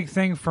wasn't a big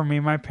thing for me.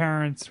 My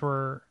parents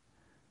were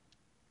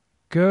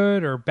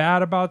good or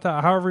bad about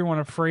that. However you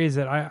want to phrase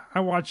it. I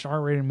watched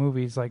R-rated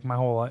movies like my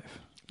whole life.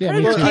 Yeah,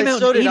 Predator me too. came out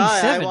So in did I. I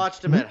 87.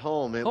 watched them at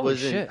home. It Holy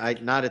wasn't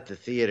shit. not at the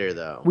theater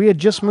though. We had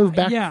just moved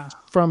back Yeah.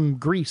 from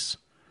Greece,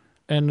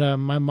 and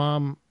my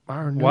mom.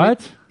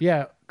 What?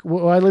 Yeah.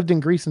 Well, I lived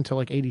in Greece until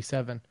like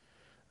 87.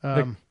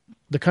 The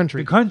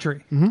country. The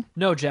country.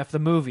 No, Jeff, the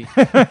movie.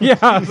 Yeah,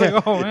 I was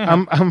like, oh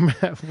man. I'm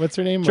what's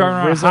her name? Driving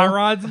around Rizzo. hot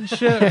rods and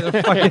shit.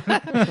 Fucking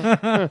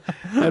I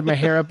had my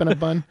hair up in a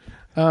bun.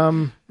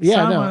 Yeah,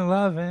 Someone no.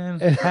 loving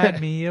had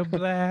me a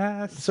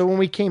blast. So when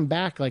we came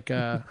back, like,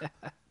 it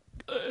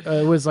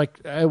was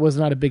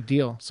not a big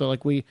deal. So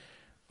like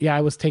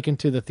I was taken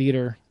to the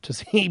theater to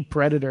see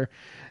Predator,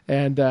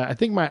 and I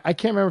think I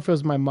can't remember if it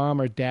was my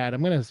mom or dad.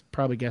 I'm gonna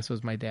probably guess it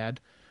was my dad.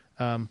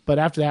 But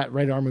after that,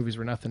 rated R movies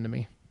were nothing to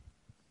me.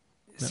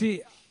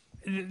 See,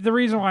 the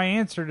reason why I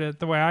answered it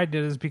the way I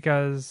did is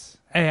because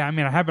A, I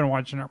mean, I have been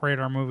watching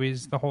radar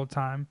movies the whole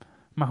time,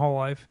 my whole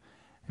life.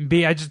 And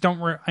B, I just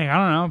don't, I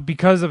don't know,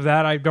 because of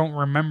that, I don't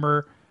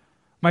remember.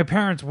 My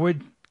parents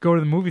would go to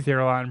the movie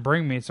theater a lot and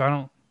bring me, so I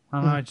don't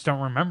know, I just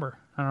don't remember.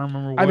 I don't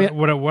remember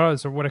what it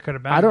was or what it could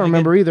have been. I don't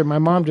remember either. My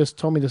mom just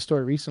told me the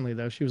story recently,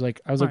 though. She was like,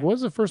 I was like, what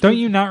was the first Don't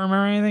movie? you not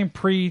remember anything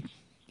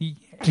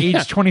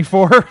pre-age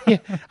 24? Yeah.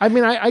 I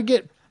mean, I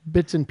get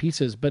bits and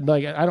pieces, but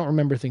like I don't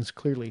remember things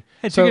clearly.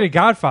 Hey, so, you get a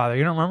Godfather,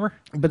 you don't remember?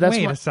 But that's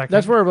Wait a second.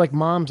 That's where like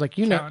mom's like,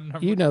 you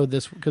Counting know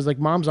this, because like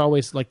moms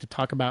always like to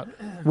talk about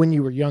when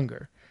you were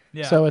younger.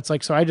 Yeah. So it's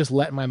like, so I just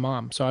let my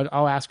mom. So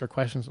I'll ask her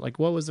questions like,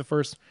 what was the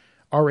first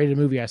R-rated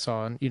movie I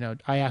saw? And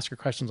I ask her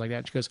questions like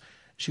that.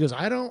 She goes,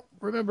 I don't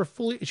remember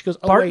fully. She goes,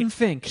 oh, Barton wait.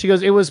 Fink. She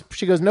goes,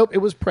 nope, it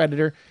was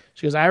Predator.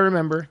 She goes, I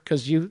remember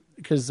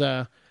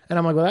and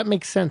I'm like, well, that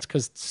makes sense,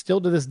 because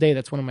still to this day,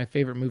 that's one of my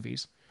favorite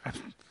movies.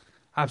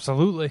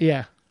 Absolutely.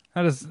 Yeah.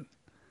 That is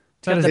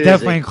It is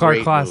definitely a a Clark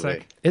great classic.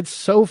 movie. It's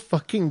so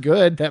fucking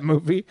good, that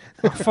movie.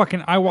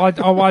 I'll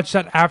watch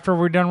that after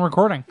we're done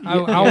recording.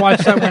 I'll watch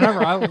that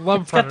whenever. I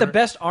love It's got the Predator.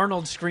 best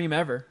Arnold scream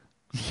ever.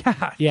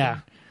 Yeah. Yeah.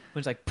 when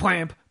it's like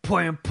pwamp,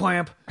 pwamp,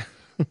 pwamp.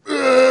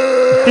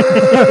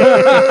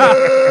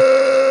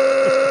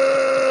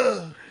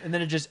 And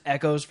then it just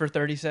echoes for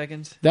 30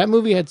 seconds. That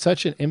movie had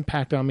such an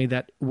impact on me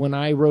that when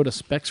I wrote a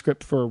spec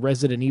script for a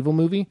Resident Evil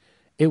movie,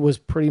 it was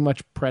pretty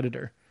much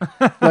Predator.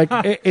 Like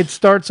it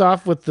starts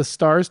off with the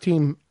STARS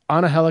team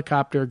on a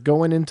helicopter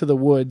going into the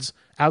woods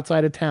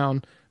outside of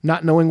town,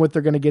 not knowing what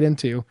they're going to get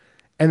into,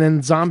 and then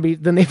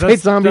they fight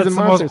zombies and the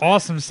monsters. most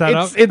awesome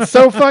setup. It's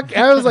so fuck.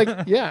 I was like,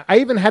 yeah. I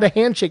even had a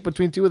handshake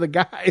between two of the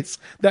guys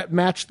that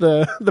matched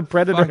the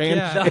Predator Fuck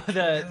handshake.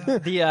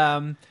 yeah.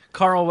 The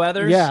Carl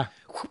Weathers. Yeah,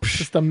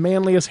 just the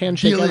manliest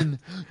handshake. ever.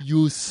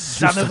 you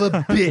son of a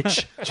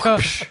bitch.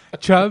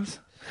 Chubbs.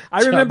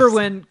 I remember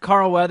when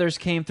Carl Weathers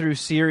came through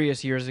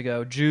Sirius years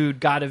ago, Jude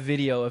got a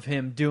video of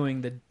him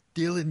doing the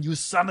Dylan, you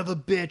son of a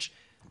bitch.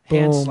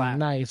 hand Boom, slap.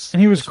 nice.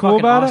 And he was It's cool fucking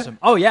about awesome. it?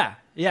 Oh, yeah.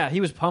 Yeah,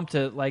 he was pumped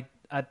to, like,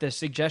 at the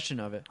suggestion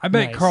of it. I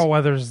bet Nice. Carl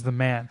Weathers is the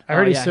man. I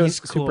heard Oh, he's, yeah, so, he's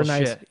cool super as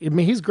nice. shit. I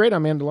mean, he's great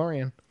on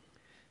Mandalorian.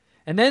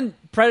 And then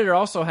Predator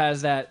also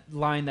has that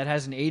line that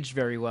hasn't aged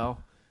very well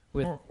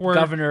with Where-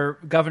 Governor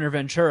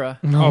Ventura.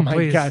 Oh, my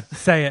please God.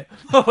 say it.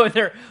 when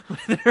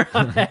they're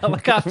on the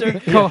helicopter,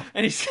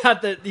 and he's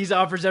got he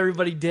offers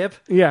everybody dip,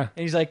 Yeah. and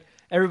he's like,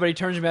 everybody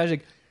turns him out, he's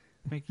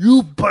like,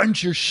 You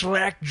bunch of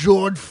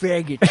slack-jawed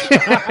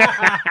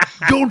faggots.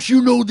 Don't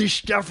you know this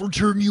stuff will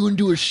turn you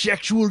into a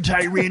sexual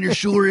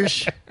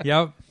Tyrannosaurus?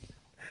 Yep.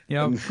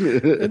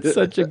 It's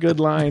such a good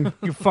line.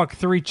 You fuck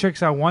 3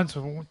 chicks at once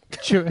with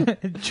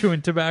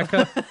chewing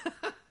tobacco.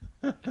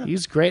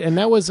 He's great. And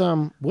that was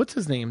what's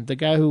his name? The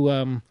guy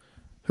who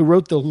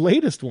wrote the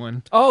latest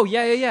one. oh,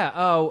 yeah.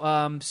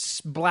 Oh,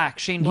 Black,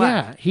 Shane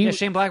Black. Yeah,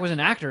 Shane Black was an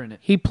actor in it.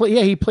 He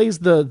plays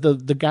the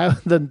guy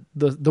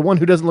the one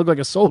who doesn't look like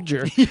a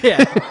soldier.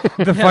 Yeah.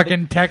 The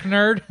fucking tech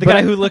nerd. The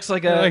guy who looks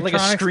like a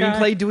electronics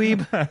screenplay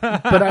dweeb.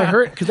 But I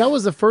heard because that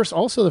was the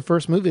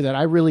first movie that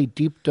I really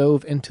deep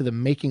dove into the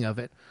making of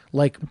it.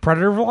 Like,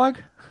 Predator vlog?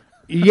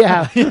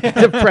 yeah,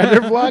 the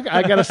Predator vlog.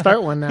 I got to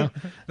start one now.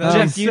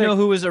 Jeff, do you know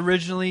who was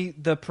originally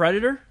the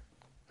Predator?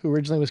 Who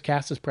originally was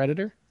cast as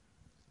Predator?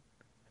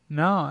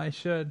 No, I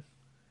should.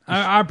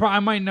 I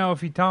might know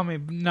if you tell me.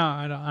 But no,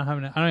 I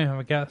don't even have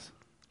a guess.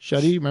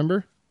 Shuddy, you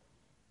remember?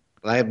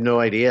 I have no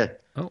idea.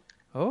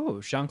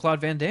 Oh, Jean-Claude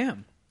Van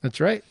Damme. That's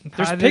right.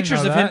 There's I didn't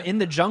pictures know of him that. in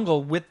the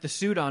jungle with the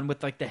suit on,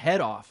 with like the head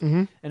off,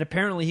 and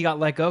apparently he got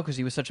let go because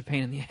he was such a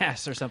pain in the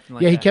ass or something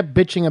like Yeah, that. he kept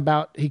bitching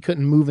about he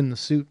couldn't move in the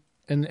suit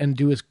and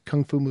do his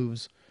kung fu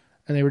moves,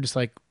 and they were just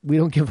like, "We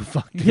don't give a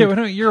fuck." Dude.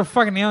 Yeah, you're a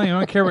fucking alien. I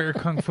don't care about your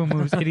kung fu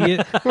moves,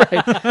 idiot.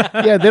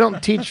 Yeah, they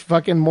don't teach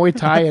fucking Muay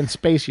Thai in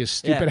space, you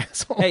stupid Yeah.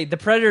 asshole. Hey, the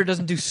Predator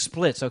doesn't do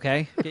splits,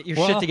 okay? Get your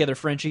shit Well- together,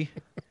 Frenchie.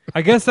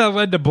 I guess that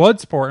led to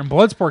Bloodsport, and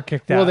Bloodsport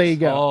kicked ass. Well, there you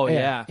go. Oh,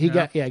 yeah. He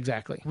got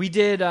exactly. We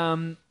did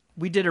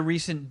a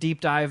recent deep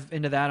dive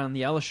into that on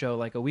the Ella Show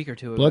like a week or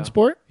two ago.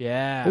 Bloodsport.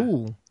 Yeah.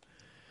 Ooh,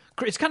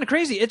 It's kind of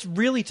crazy. It's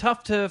really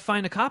tough to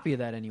find a copy of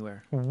that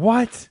anywhere.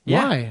 What?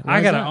 Yeah. why? I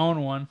is gotta that?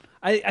 own one.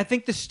 I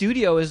think the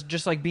studio is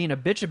just like being a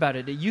bitch about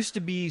it. It used to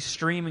be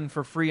streaming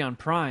for free on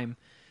Prime.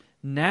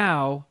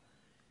 Now,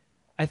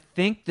 I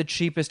think the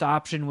cheapest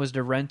option was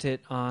to rent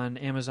it on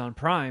Amazon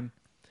Prime,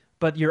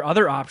 but your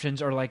other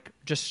options are like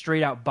just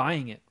straight out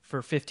buying it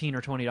for $15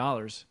 or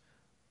 $20,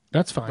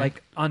 That's fine.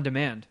 like on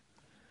demand.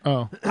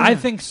 oh, I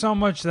think so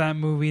much of that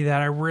movie that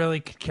I really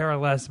could care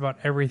less about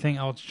everything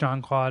else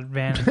Jean-Claude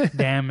Van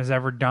Damme has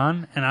ever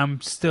done, and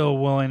I'm still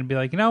willing to be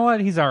like, you know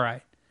what, he's all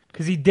right.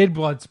 Because he did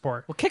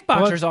Bloodsport. Well,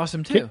 Kickboxer's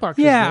awesome too.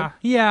 Kickboxer's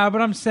Yeah,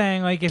 but I'm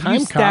saying, like, if Time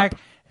you stack... Cop.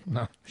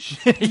 No.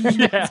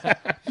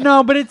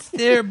 No, but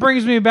it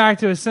brings me back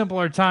to a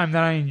simpler time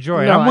that I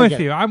enjoy. No, I'm I with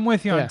get you. it. I'm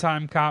with you Yeah. on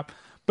Time Cop.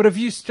 But if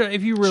you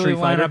really Street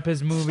line Fighter. up his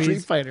Street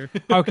movies... Fighter.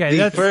 Okay,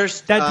 That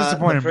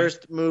disappointed the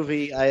first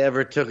movie I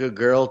ever took a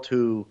girl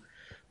to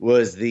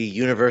was the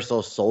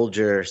Universal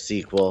Soldier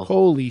sequel.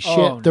 Holy shit!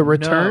 Oh, The no.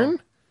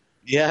 Return.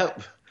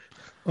 Yep.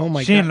 Oh my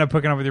me. She god! ended up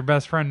hooking up with your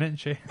best friend, didn't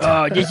she?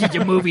 Oh, this is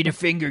a movie to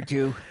finger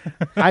to.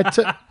 I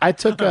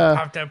took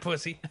Pop that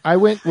pussy. I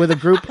went with a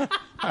group.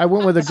 I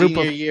went with a group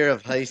Senior of. year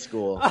of high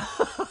school.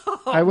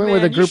 I went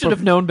with a You group should of.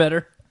 have known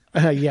better.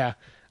 Yeah,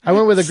 I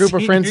went with a group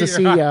of friends to see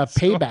Senior year high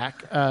school.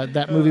 Payback.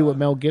 That movie with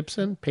Mel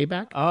Gibson.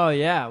 Payback. Oh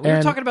yeah, we were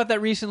And- talking about that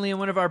recently in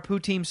one of our Poo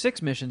Team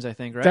 6 missions, I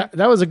think, right?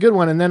 That was a good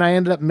one, and then I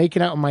ended up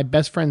making out with my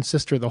best friend's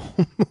sister the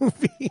whole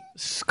movie.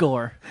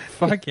 Score.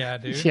 Fuck yeah,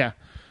 dude. Yeah,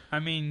 I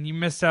mean, you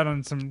missed out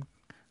on some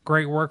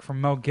great work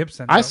from Mel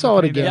Gibson. I So saw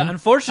what it can you do? again. Yeah, I saw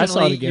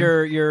unfortunately, it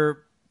again.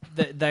 your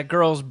that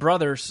girl's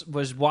brother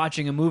was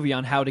watching a movie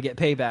on how to get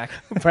payback.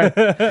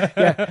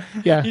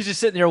 yeah. He's just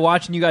sitting there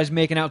watching you guys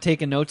making out,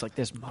 taking notes like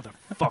this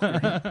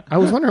motherfucker. I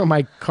was wondering when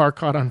my car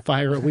caught on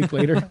fire a week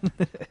later.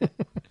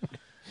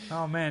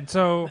 Oh man,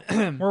 so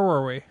where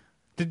were we?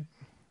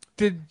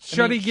 Did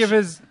Shuddy give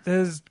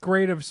his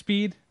grade of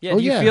speed? Yeah, Oh,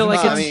 do you yeah. feel like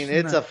I it's mean,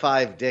 it's a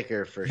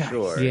 5-dicker for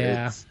sure.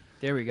 Yeah. It's,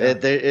 there we go.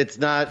 it's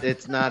not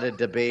a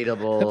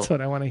debatable. That's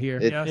what I want to hear.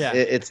 It- Yes. Yeah.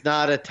 It's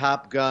not a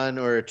Top Gun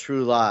or a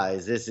True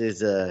Lies. This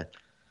is a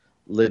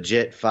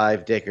legit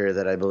five dicker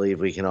that I believe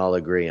we can all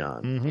agree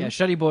on. Yeah,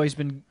 Shuddy Boy's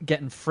been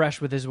getting fresh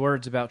with his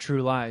words about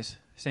True Lies,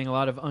 saying a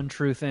lot of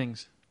untrue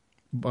things.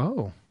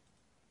 Oh,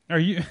 Are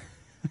you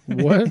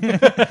what?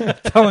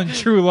 telling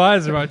true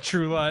lies about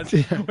True Lies?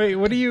 Wait,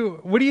 what do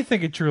you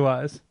think of True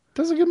Lies?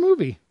 That's a good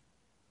movie.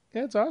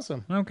 Yeah, it's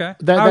awesome. Okay,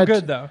 That- how that-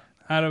 good though?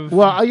 Out of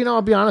Well,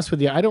 I'll be honest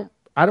with you.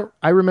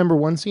 I remember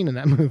one scene in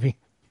that movie.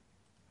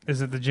 is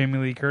it the Jamie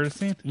Lee Curtis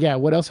scene? Yeah,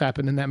 what else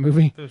happened in that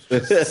movie? Those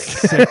just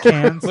sick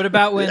cans. What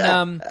about when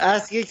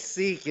Asking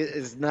Seek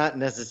is not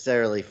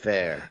necessarily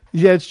fair.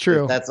 Yeah, it's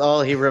true. That's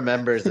all he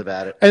remembers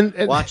about it. And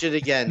Watch it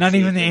again. Not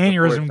even the Seek, and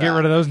report aneurysm. Get back.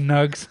 rid of those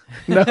nugs.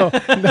 No.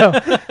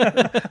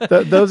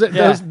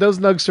 Those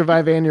nugs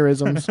survive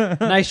aneurysms.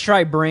 nice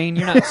try, brain?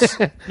 You're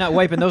not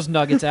wiping those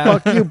nuggets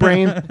out. Fuck you,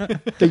 brain.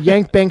 The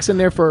yank bank's in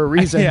there for a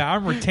reason. Yeah,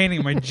 I'm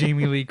retaining my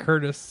Jamie Lee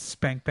Curtis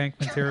spank bank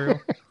material.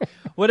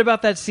 What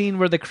about that scene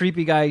where the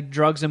creepy guy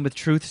drugs him with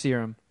truth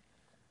serum?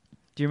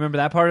 Do you remember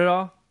that part at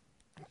all?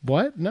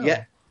 What? No.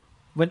 Yeah.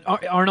 When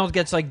Arnold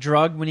gets like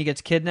drugged when he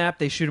gets kidnapped,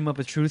 they shoot him up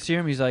with truth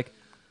serum. He's like,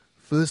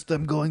 First,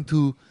 I'm going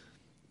to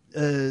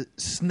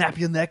snap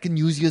your neck and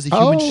use you as a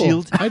human Oh,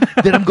 shield.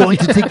 Then I'm going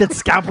to take that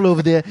scalpel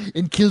over there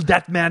and kill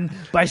that man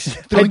by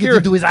throwing it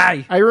into his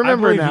eye. I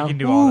remember I believe now. you can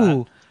do all that.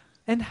 "Ooh,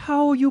 and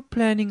how are you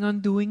planning on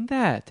doing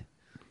that?"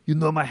 You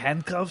know my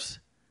handcuffs?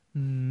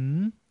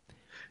 Hmm?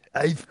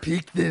 I've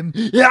picked them.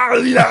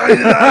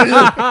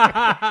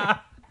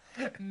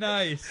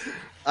 Nice.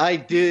 I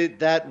did.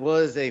 That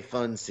was a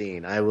fun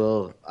scene. I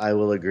will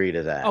agree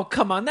to that. Oh,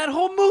 come on. That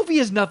whole movie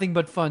is nothing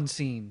but fun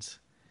scenes.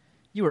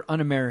 You are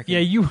un-American. Yeah,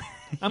 you.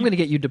 I'm going to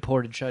get you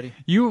deported, Shuddy.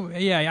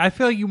 I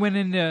feel like you went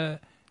into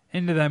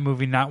that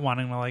movie not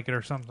wanting to like it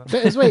or something.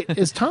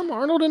 Is Tom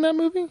Arnold in that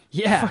movie?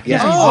 Yeah. Yeah.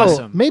 He's Oh,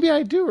 awesome. maybe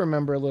I do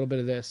remember a little bit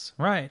of this.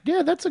 Right.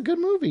 Yeah, that's a good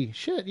movie.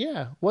 Shit,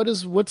 yeah.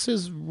 What's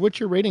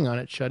your rating on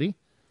it, Shuddy?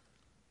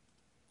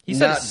 He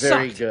said Not it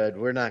very sucked. good.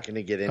 We're not going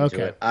to get into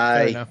Okay, it. fair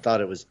I enough.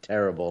 thought it was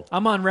terrible.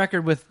 I'm on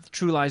record with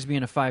True Lies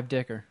being a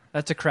five-dicker.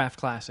 That's a Kraft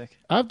classic.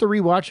 I have to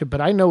rewatch it,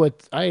 but I know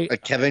it. A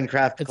Kevin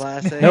Kraft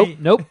classic.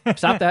 Nope.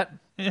 Stop that.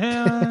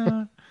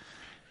 Yeah.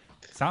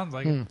 Sounds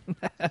like it.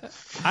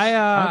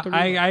 have to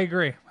I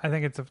agree. I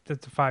think it's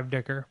a five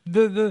dicker.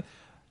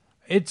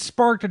 It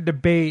sparked a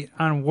debate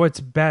on what's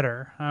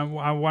better.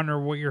 I wonder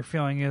what your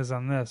feeling is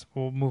on this.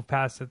 We'll move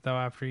past it though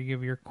after you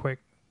give your quick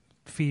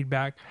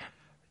feedback.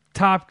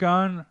 Top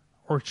Gun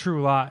or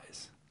True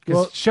Lies? Because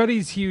Well-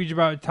 Shuddy's huge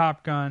about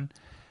Top Gun.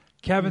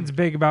 Kevin's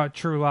big about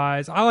True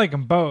Lies. I like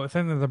them both.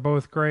 I think they're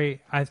both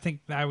great. I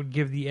think I would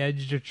give the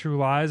edge to True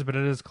Lies, but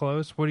it is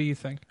close. What do you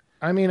think?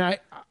 I mean, I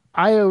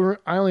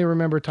only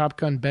remember Top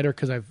Gun better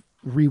because I've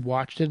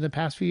rewatched it in the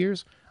past few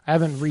years. I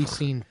haven't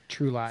re-seen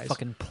True Lies.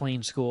 Fucking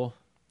plain school.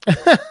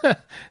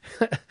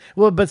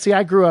 Well, but see,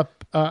 I grew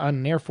up on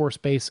an Air Force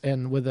base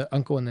and with an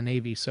uncle in the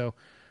Navy, so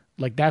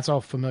like that's all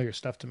familiar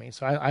stuff to me.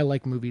 So I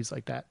like movies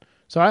like that.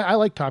 So I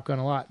like Top Gun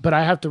a lot, but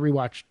I have to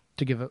rewatch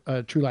to give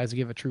True Lies to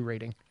give a true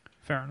rating.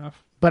 Fair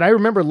enough. But I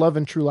remember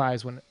loving True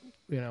Lies when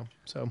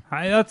So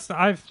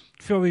I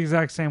feel the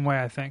exact same way.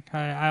 I think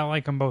I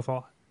like them both a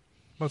lot.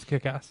 Both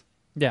kick ass.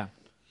 Yeah.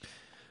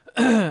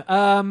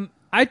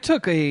 I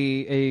took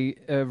a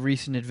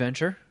recent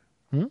adventure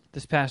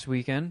this past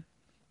weekend.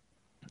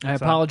 I What's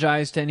that?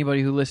 apologize to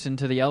anybody who listened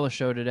to the Ella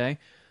show today.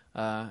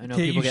 I know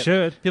Yeah, you get,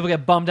 should. people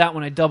get bummed out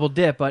when I double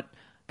dip, but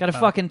got to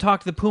fucking talk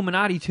to the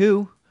Puminati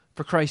too,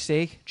 for Christ's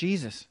sake.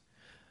 Jesus.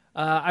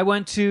 I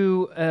went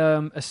to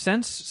a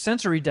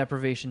sensory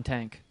deprivation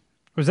tank.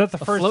 Was that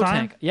the A first float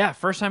time? tank. Yeah,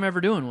 first time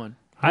ever doing one.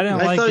 I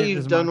didn't I like thought it you've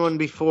as done much. one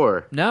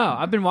before. No,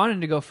 I've been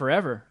wanting to go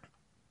forever.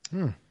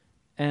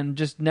 And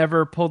just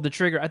never pulled the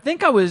trigger. I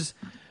think I was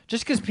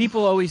just because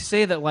people always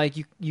say that like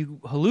you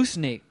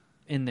hallucinate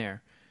in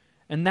there.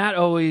 And that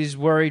always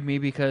worried me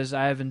because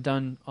I haven't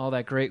done all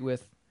that great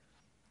with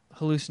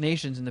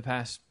hallucinations in the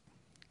past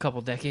couple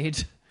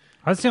decades.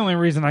 That's the only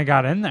reason I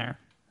got in there,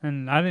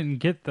 and I didn't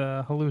get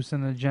the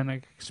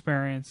hallucinogenic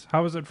experience.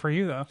 How was it for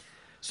you though?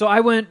 So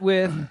I went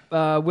with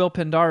Will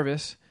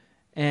Pendarvis,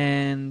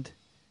 and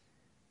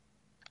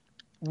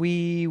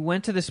we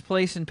went to this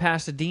place in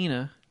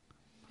Pasadena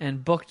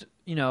and booked,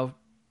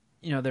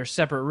 their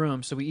separate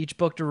rooms. So we each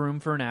booked a room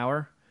for an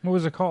hour. What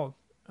was it called?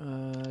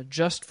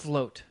 Just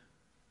Float.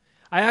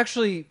 I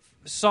actually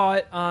saw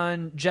it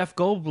on Jeff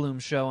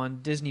Goldblum's show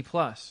on Disney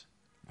Plus.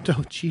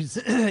 oh jeez.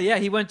 Yeah,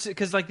 he went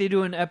because like they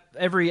do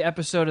every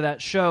episode of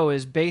that show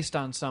is based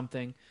on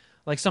something,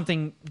 like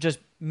something just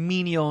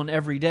menial and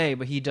everyday,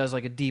 but he does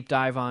like a deep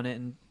dive on it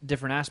and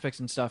different aspects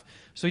and stuff.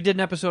 So he did an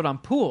episode on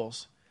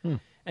pools, and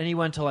he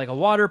went to like a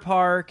water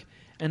park,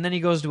 and then he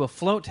goes to a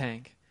float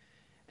tank,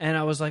 and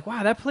I was like,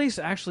 wow, that place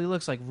actually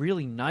looks like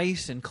really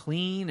nice and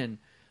clean and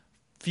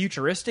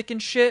futuristic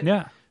and shit.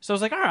 Yeah. So I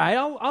was like, all right,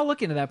 I'll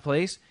look into that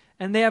place,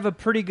 and they have a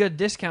pretty good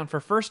discount for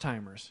first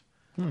timers.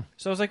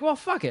 So I was like, well,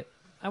 fuck it.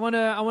 I want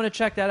to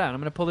check that out. I'm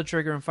going to pull the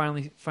trigger and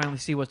finally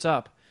see what's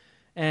up.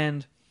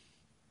 And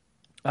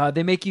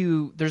they make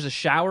you. There's a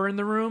shower in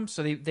the room,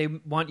 so they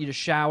want you to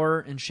shower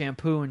and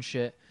shampoo and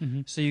shit.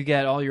 So you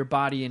get all your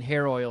body and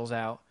hair oils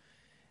out,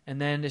 and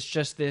then it's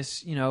just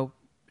this,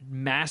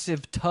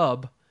 massive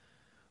tub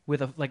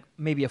with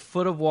maybe a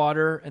foot of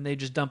water, and they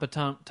just dump a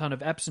ton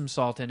of Epsom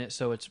salt in it,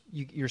 so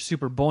you're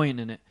super buoyant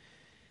in it.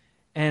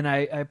 And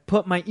I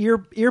put my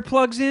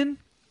earplugs in,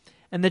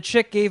 and the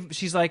chick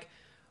she's like,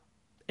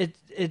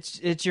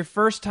 it's your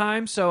first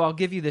time, so I'll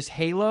give you this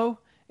Halo.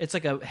 It's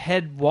like a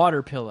head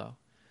water pillow.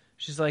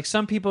 She's like,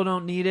 some people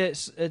don't need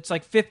it. It's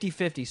like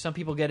 50-50. Some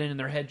people get in and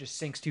their head just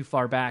sinks too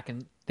far back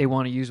and they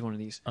want to use one of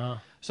these. So I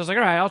was like,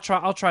 all right,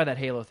 I'll try that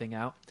Halo thing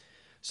out.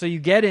 So you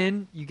get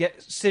in, you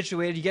get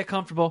situated, you get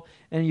comfortable,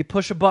 and you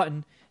push a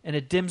button, and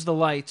it dims the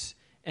lights,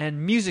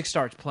 and music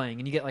starts playing,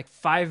 and you get like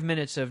 5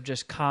 minutes of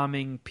just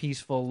calming,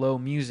 peaceful, low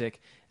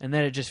music, and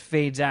then it just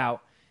fades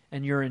out,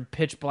 and you're in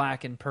pitch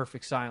black and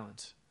perfect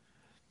silence.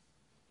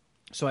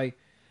 So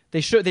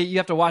you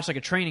have to watch like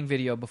a training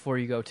video before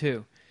you go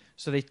too.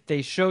 So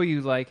they show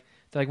you like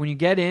when you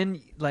get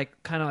in,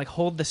 like kind of like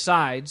hold the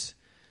sides,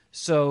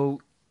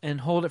 and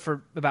hold it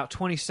for about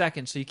 20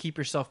 seconds so you keep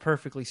yourself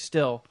perfectly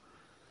still.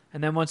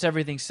 And then once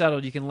everything's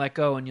settled, you can let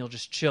go and you'll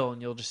just chill and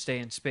you'll just stay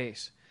in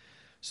space.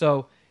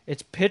 So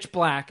it's pitch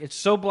black. It's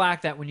so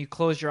black that when you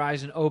close your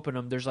eyes and open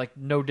them, there's like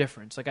no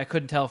difference. Like I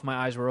couldn't tell if my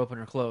eyes were open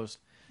or closed.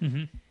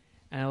 Mm-hmm.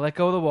 And I let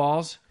go of the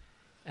walls,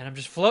 and I'm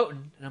just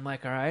floating. And I'm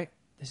like, all right,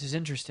 this is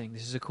interesting.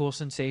 This is a cool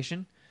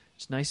sensation.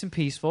 It's nice and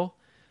peaceful.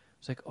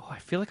 It's like, oh, I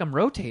feel like I'm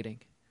rotating.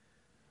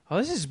 Oh,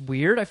 this is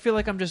weird. I feel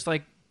like I'm just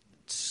like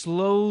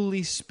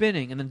slowly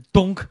spinning, and then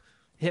dunk,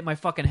 hit my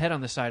fucking head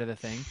on the side of the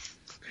thing.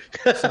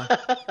 So,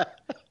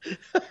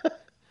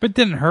 but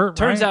didn't hurt.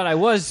 Turns right? out I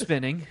was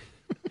spinning.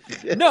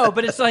 No,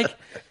 but it's like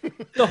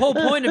the whole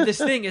point of this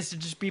thing is to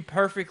just be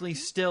perfectly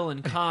still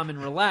and calm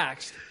and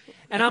relaxed.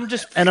 And I'm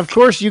just... And of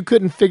course you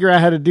couldn't figure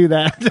out how to do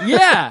that.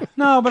 Yeah.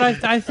 No,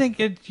 but I think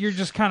you're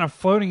just kind of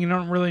floating. You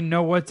don't really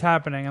know what's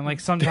happening. And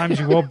like sometimes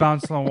you will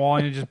bounce on the wall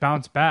and you just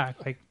bounce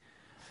back. Like,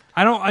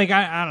 I don't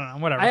know,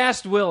 whatever. I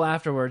asked Will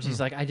afterwards. He's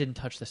like, I didn't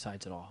touch the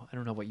sides at all. I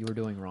don't know what you were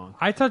doing wrong.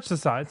 I touched the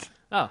sides.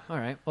 Oh, all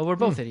right. Well, we're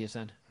both idiots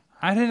then.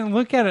 I didn't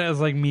look at it as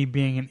like me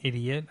being an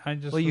idiot.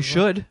 Well, you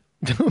should.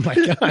 Oh my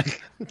God.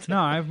 No,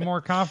 I have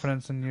more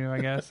confidence in you, I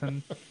guess.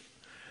 And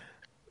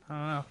I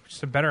don't know.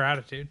 Just a better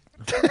attitude.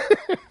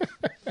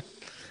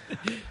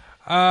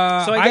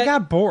 I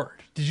got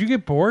bored. Did you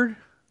get bored?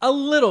 A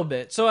little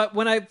bit. So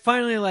when I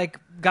finally like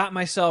got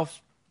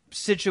myself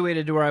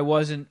situated to where I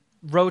wasn't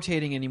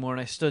rotating anymore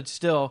and I stood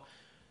still,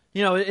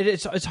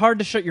 it's hard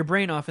to shut your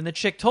brain off. And the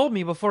chick told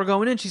me before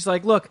going in, she's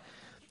like, look,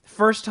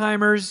 first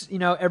timers,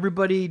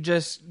 everybody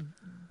just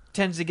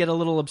tends to get a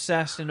little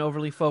obsessed and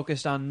overly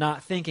focused on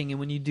not thinking. And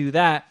when you do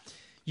that,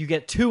 you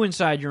get too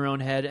inside your own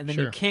head and then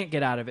you can't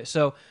get out of it.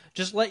 So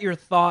just let your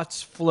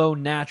thoughts flow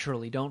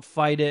naturally. Don't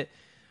fight it.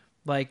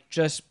 Like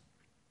just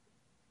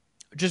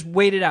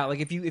wait it out. Like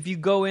if you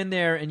go in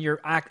there and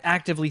you're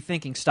actively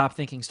thinking, stop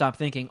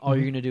thinking, all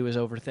you're going to do is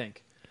overthink.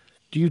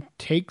 Do you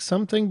take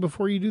something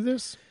before you do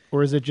this?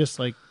 Or is it just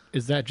like,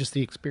 is that just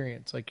the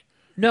experience? Like,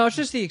 no, it's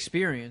just the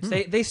experience.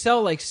 They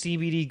sell like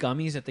CBD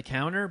gummies at the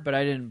counter, but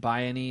I didn't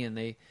buy any. And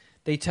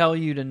they tell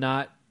you to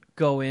not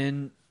go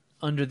in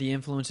under the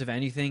influence of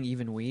anything,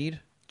 even weed.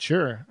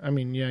 Sure. I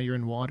mean, yeah, you're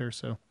in water,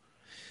 so.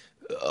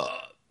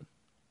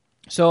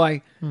 So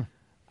I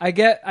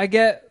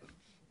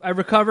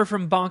recover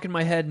from bonking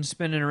my head and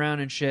spinning around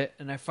and shit,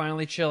 and I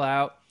finally chill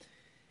out,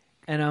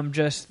 and I'm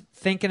just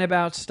thinking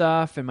about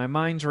stuff, and my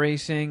mind's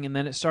racing, and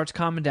then it starts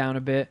calming down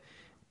a bit,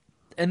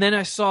 and then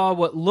I saw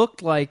what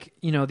looked like,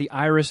 the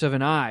iris of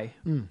an eye.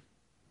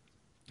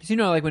 So,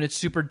 like when it's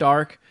super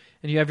dark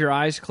and you have your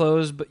eyes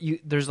closed, but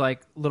there's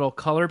like little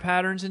color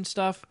patterns and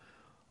stuff,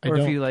 or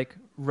if you like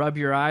rub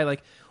your eye,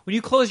 like when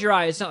you close your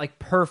eye, it's not like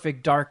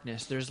perfect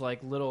darkness. There's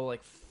like little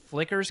like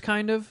flickers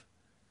kind of.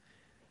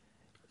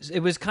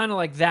 It was kind of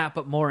like that,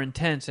 but more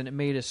intense, and it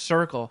made a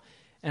circle.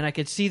 And I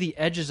could see the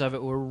edges of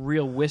it were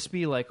real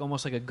wispy, like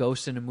almost like a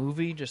ghost in a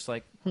movie, just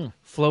like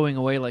flowing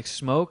away like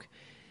smoke.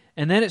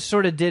 And then it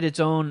sort of did its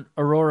own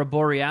Aurora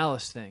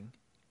Borealis thing,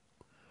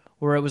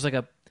 where it was like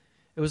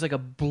a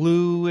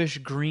bluish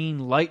green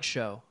light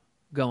show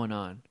going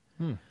on.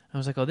 I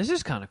was like, oh, this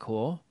is kind of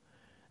cool.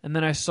 And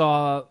then I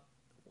saw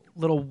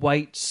little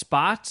white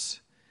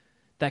spots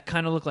that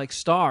kind of look like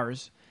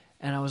stars.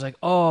 And I was like,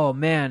 oh,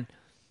 man,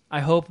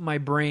 I hope my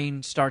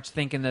brain starts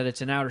thinking that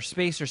it's in outer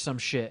space or some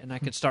shit, and I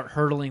could start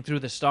hurtling through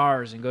the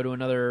stars and go to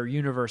another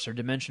universe or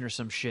dimension or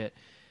some shit.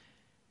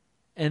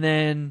 And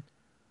then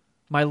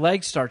my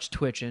leg starts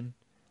twitching,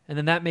 and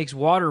then that makes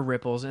water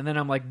ripples, and then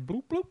I'm like,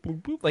 bloop, bloop,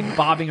 bloop, bloop, like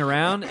bobbing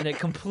around, and it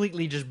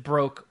completely just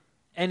broke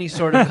any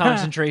sort of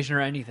concentration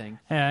or anything.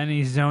 Yeah,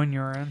 any zone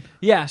you're in.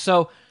 Yeah,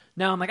 so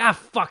now I'm like,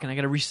 fuck, and I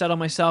got to resettle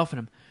myself, and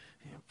I'm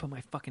put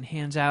my fucking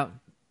hands out,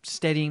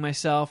 steadying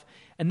myself,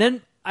 and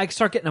then I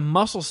start getting a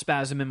muscle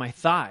spasm in my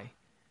thigh,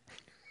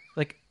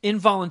 like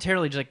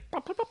involuntarily, just like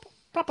plop, plop, plop,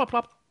 plop, plop,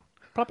 plop,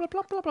 plop, plop,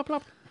 plop, plop, plop,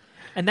 plop.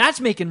 And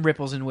that's making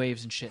ripples and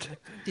waves and shit. Like,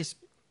 this,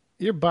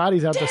 your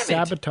body's out to Damn it.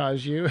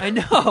 sabotage you. I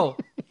know.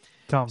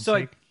 Tell 'em, So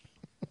Zeke.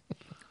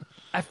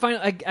 I find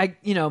I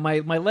you know my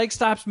leg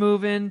stops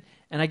moving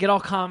and I get all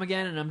calm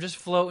again and I'm just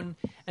floating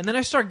and then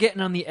I start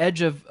getting on the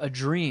edge of a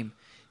dream.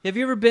 Have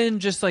you ever been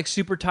just like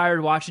super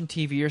tired watching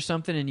TV or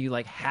something and you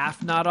like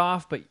half nod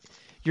off but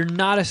you're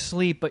not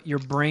asleep but your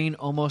brain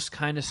almost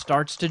kind of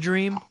starts to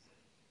dream?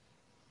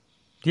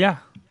 Yeah,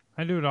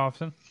 I do it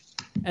often.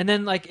 And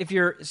then if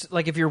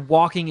you're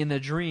walking in the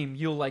dream,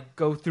 you'll like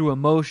go through a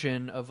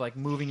motion of like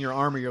moving your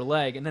arm or your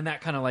leg, and then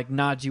that kind of like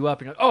nods you up.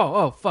 And you're like,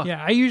 oh fuck.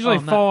 Yeah, I usually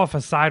fall off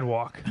a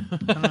sidewalk. I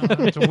don't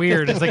know, it's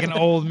weird. It's like an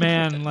old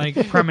man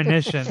like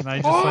premonition.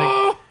 I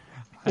just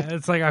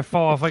it's like I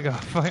fall off like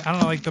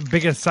the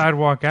biggest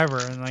sidewalk ever,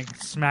 and like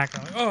smack.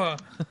 I'm like,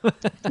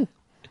 oh.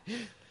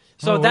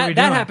 So what that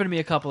happened to me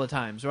a couple of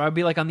times, where I'd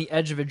be like on the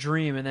edge of a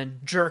dream and then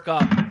jerk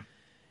up,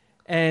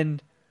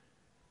 and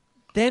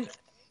then.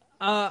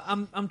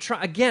 I'm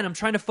trying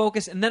to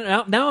focus, and then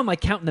now I'm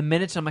like counting the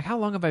minutes. And I'm like, how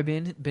long have I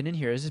been in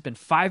here? Has this been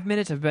 5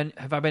 minutes? Have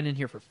I been in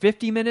here for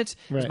 50 minutes?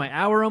 Right. Is my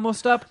hour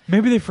almost up?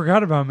 Maybe they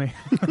forgot about me.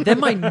 Then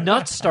my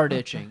nuts start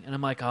itching, and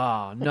I'm like,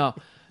 oh no,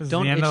 This is the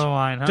end of the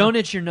line, huh? Don't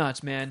itch your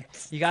nuts, man.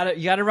 You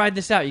gotta ride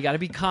this out. You gotta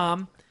be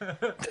calm,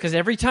 because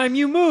every time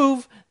you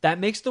move, that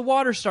makes the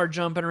water start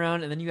jumping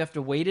around, and then you have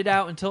to wait it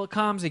out until it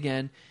calms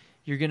again.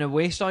 You're going to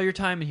waste all your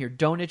time in here.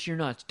 Don't itch your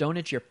nuts. Don't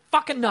itch your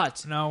fucking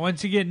nuts. No,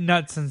 once you get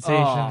nut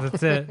sensations,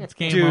 that's it. It's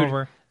game Dude,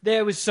 over.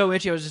 It was so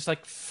itchy. I was just like,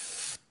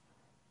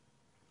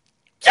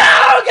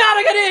 oh, God,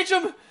 I got to itch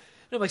them. And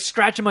I'm like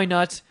scratching my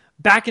nuts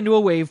back into a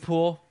wave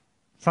pool.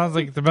 Sounds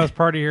like the best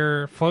part of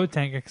your float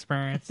tank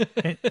experience.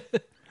 You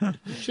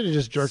should have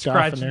just jerked off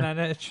in Scratching there.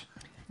 that itch.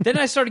 Then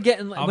I started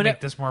getting... I'll make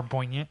this more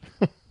poignant.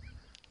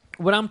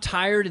 When I'm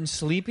tired and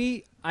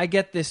sleepy, I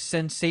get this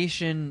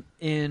sensation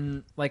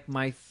in like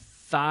my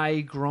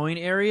thigh groin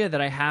area that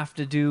I have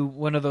to do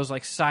one of those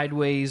like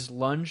sideways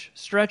lunge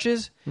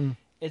stretches.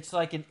 It's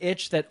like an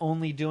itch that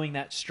only doing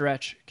that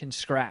stretch can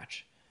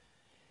scratch.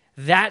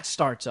 That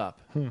starts up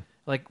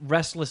like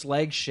restless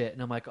leg shit,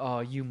 and I'm like,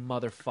 oh, you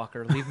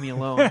motherfucker, leave me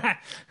alone.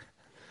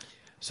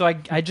 So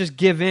I just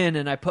give in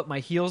and I put my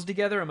heels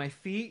together on my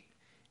feet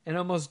and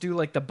almost do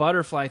like the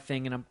butterfly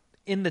thing, and I'm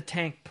in the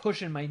tank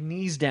pushing my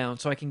knees down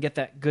so I can get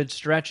that good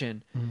stretch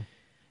in.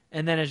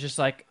 And then it's just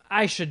like,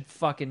 I should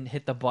fucking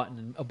hit the button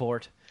and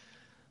abort.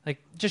 Like,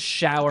 just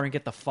shower and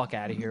get the fuck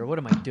out of here. What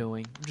am I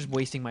doing? I'm just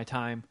wasting my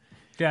time.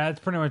 Yeah, that's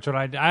pretty much what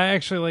I did. I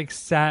actually like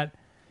sat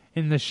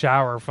in the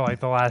shower for like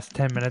the last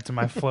 10 minutes of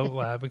my float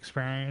lab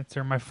experience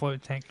or my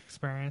float tank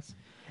experience.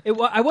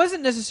 I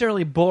wasn't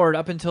necessarily bored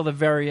up until the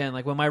very end.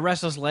 Like, when my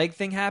restless leg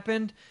thing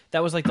happened,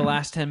 that was like the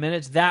last 10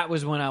 minutes. That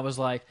was when I was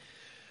like,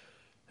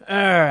 all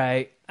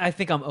right, I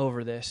think I'm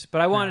over this.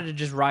 But I wanted to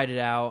just ride it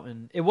out,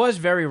 and it was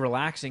very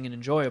relaxing and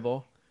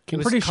enjoyable. It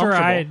was Pretty sure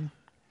comfortable.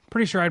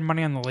 I had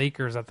money on the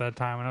Lakers at that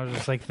time, and I was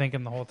just like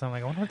thinking the whole time,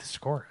 like, I wonder what the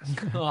score is.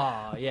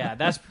 Oh yeah,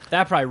 that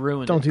probably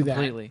ruined Don't it do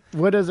completely. that.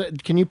 What is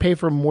it? Can you pay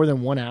for more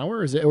than 1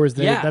 hour? Is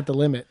that the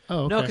limit?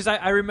 Oh, okay. No, because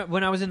I remember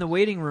when I was in the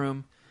waiting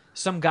room,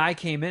 some guy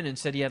came in and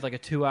said he had like a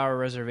 2-hour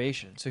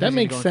reservation. So that he's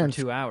makes going sense.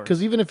 for 2 hours.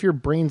 Because even if your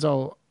brain's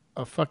all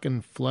a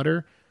fucking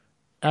flutter,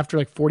 after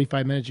like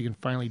 45 minutes, you can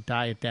finally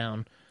die it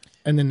down,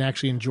 and then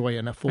actually enjoy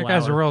a full That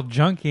guy's hour. a real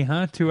junkie,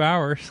 huh? 2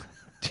 hours.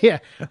 Yeah.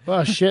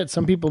 Well, shit.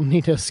 Some people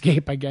need to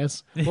escape, I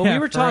guess. Well, Yeah,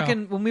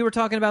 when we were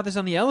talking about this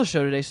on the Ella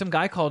show today, some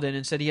guy called in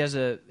and said he has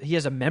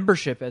a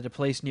membership at a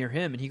place near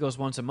him, and he goes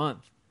once a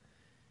month.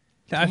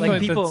 I feel Like,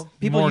 like people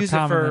that's more use it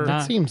common for- than That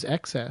not. seems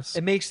excess.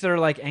 It makes their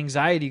like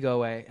anxiety go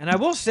away. And I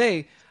will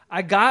say,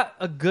 I got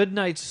a good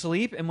night's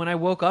sleep, and when I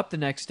woke up the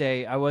next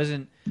day, I was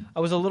a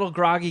little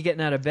groggy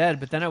getting out of bed,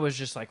 but then I was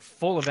just like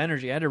full of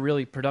energy. I had a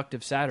really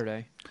productive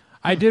Saturday.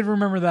 I did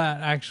remember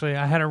that, actually.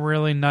 I had a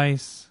really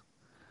nice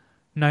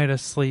night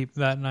of sleep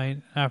that night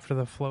after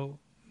the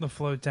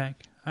float tank.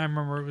 I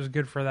remember it was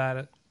good for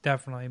that,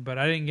 definitely, but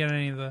I didn't get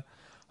any of the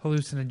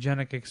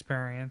hallucinogenic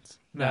experience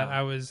that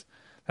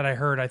I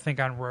heard, I think,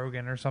 on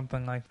Rogan or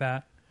something like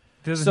that.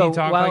 Doesn't he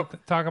talk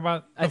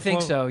about the I think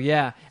float so,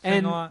 yeah. thing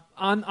And a lot?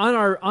 on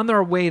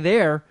our way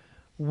there,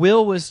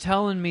 Will was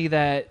telling me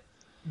that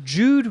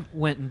Jude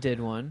went and did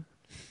one.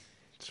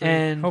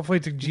 And Hopefully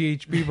it took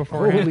GHB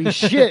before. Holy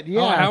shit!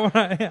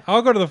 Yeah.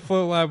 I'll go to the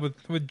float lab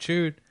with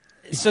Jude.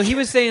 so he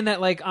was saying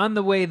that like on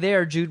the way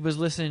there, Jude was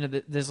listening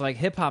to this like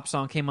hip hop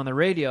song came on the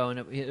radio, and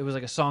it was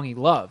like a song he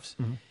loves.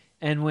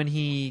 And when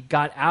he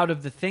got out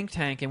of the think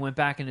tank and went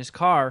back in his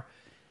car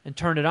and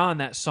turned it on,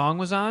 that song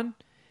was on,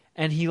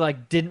 and he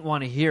like didn't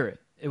want to hear it.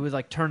 It was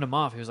like turned him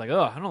off. He was like,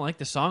 "Oh, I don't like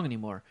this song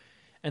anymore."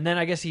 And then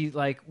I guess he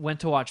like went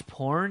to watch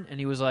porn, and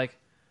he was like,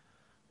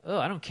 "Oh,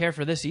 I don't care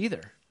for this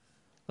either."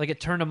 Like it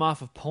turned him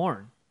off of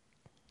porn.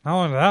 How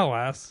long did that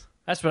last?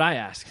 That's what I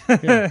asked.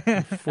 I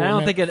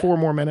don't think it- 4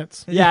 more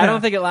minutes. Yeah, I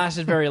don't think it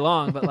lasted very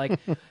long, but like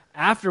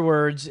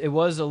afterwards, it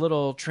was a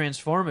little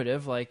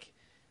transformative. Like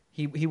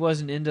he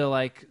wasn't into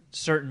like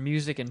certain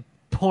music and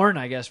porn,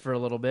 I guess, for a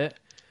little bit.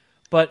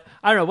 But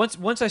I don't know.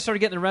 Once I started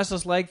getting the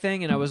restless leg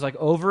thing, and I was like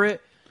over it,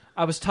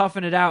 I was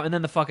toughing it out, and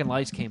then the fucking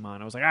lights came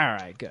on. I was like, all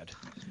right, good.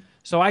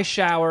 So I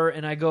shower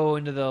and I go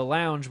into the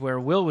lounge where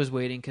Will was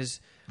waiting because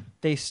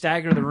they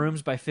stagger the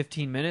rooms by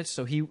 15 minutes.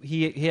 So he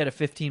had a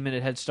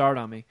 15-minute head start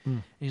on me.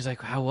 And he's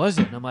like, how was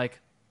it? And I'm like,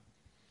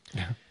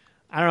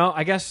 I don't know.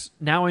 I guess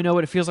now I know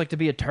what it feels like to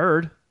be a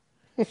turd.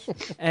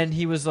 And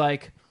he was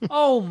like,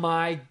 oh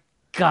my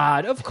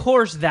God, of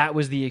course that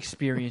was the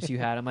experience you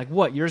had. I'm like,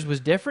 what, yours was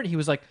different? He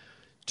was like,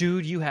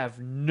 dude, you have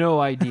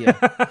no idea.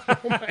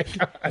 Oh my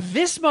God.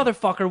 This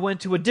motherfucker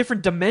went to a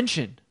different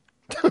dimension.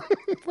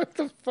 What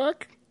the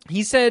fuck?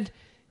 He said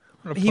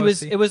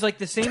pussy. it was like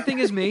the same thing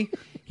as me.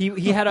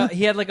 He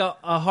had like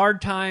a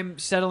hard time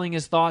settling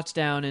his thoughts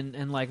down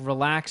and like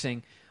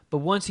relaxing. But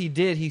once he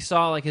did, he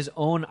saw like his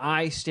own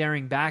eye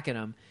staring back at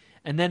him.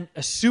 And then a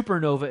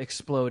supernova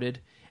exploded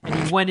and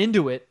he went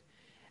into it.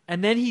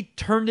 And then he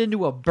turned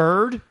into a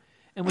bird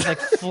and was like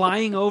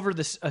flying over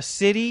a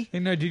city. Hey,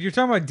 no, dude, you're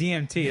talking about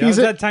DMT. That was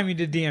that time you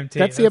did DMT.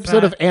 That's the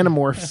episode of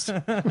Animorphs.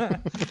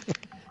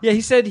 Yeah,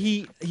 he said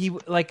he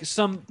like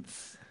some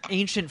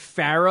ancient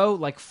pharaoh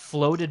like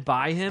floated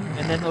by him,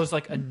 and then those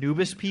like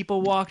Anubis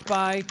people walked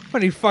by.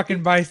 When he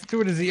fucking buys,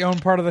 what does he own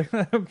part of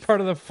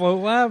the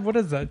float lab? What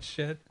is that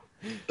shit?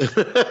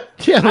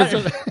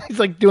 Yeah, he's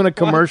like doing a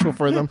commercial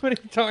for them. What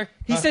are you talking?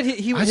 He said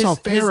he I saw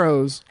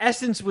pharaohs. His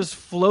essence was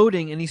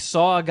floating, and he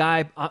saw a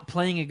guy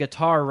playing a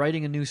guitar,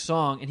 writing a new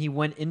song, and he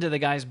went into the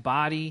guy's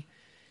body.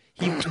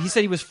 He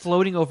said he was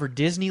floating over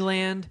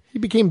Disneyland. He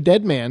became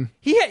Dead Man,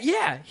 He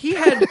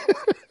had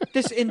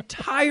this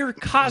entire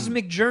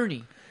cosmic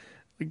journey.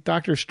 like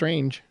Doctor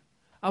Strange.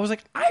 I was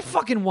like, I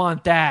fucking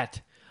want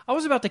that. I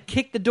was about to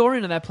kick the door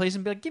into that place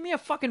and be like, give me a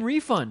fucking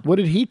refund. What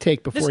did he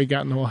take before he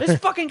got in the water? This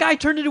fucking guy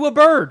turned into a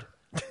bird.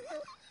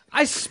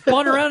 I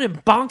spun around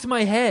and bonked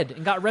my head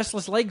and got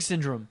restless leg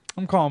syndrome.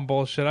 I'm calling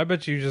bullshit. I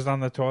bet you were just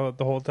on the toilet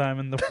the whole time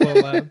in the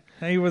float lab.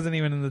 He wasn't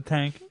even in the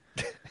tank.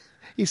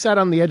 He sat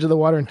on the edge of the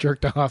water and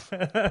jerked off.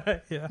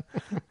 Yeah.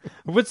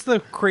 What's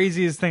the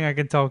craziest thing I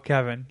could tell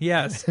Kevin?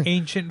 Yes,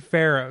 ancient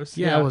pharaohs.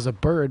 Yeah, I was a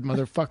bird,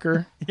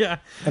 motherfucker. Yeah.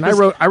 And I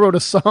wrote a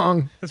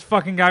song. This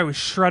fucking guy was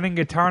shredding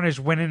guitar and just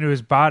went into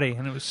his body,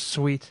 and it was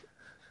sweet.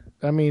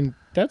 I mean,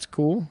 that's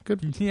cool.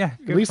 Good. Yeah.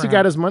 At least he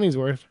got his money's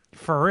worth.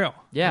 For real.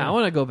 Yeah, I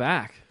want to go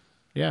back.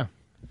 Yeah.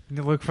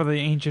 You look for the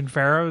ancient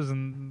pharaohs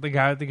and the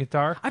guy with the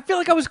guitar. I feel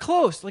like I was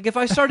close. Like if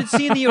I started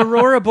seeing the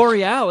Aurora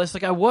Borealis,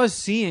 like I was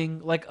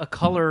seeing like a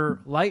color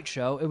light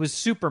show. It was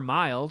super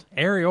mild.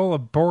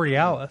 Areola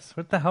borealis.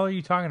 What the hell are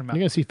you talking about?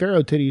 You're going to see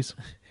pharaoh titties.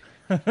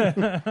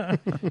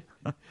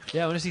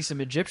 Yeah, I want to see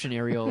some Egyptian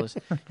areolas.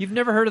 You've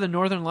never heard of the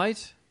Northern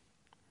Lights?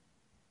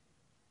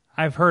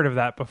 I've heard of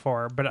that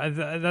before, but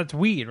that's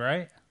weed,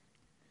 right?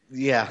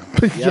 Yeah.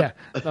 Yeah.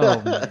 Oh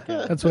my God.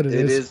 That's what it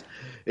is.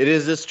 It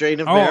is a strain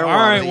of Oh, marijuana. all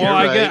right. You're Well,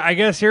 right. I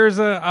guess here's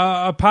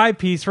a pie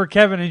piece for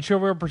Kevin in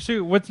Trivial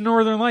Pursuit. What's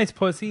Northern Lights,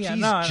 pussy? Jeez,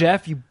 No,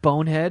 Jeff, you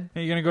bonehead.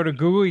 Are you going to go to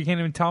Google? You can't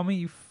even tell me,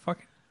 you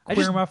fucking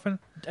queer muffin?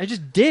 I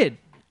just did.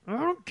 I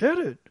don't get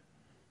it.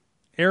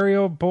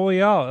 Aerial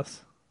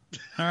borealis.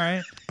 All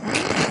right.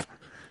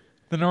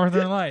 The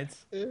Northern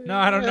Lights. No,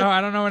 I don't know.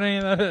 I don't know what any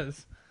of that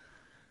is.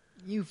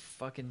 You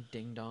fucking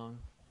ding dong.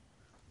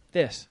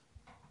 This.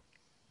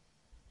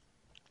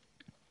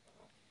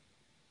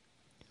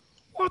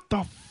 What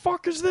the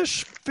fuck is this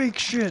fake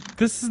shit?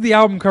 This is the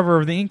album cover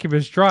of the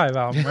Incubus Drive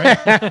album, right?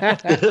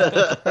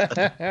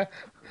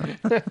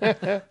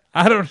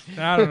 I don't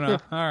know.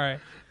 All right.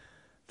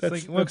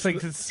 Looks like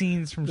the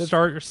scenes from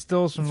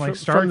stills from like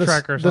Star From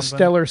Trek or something. the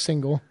Stellar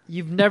single.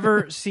 You've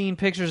never seen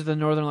pictures of the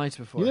Northern Lights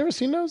before. You never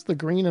seen those? The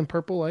green and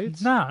purple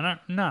lights?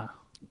 No.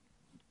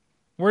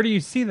 Where do you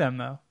see them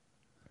though?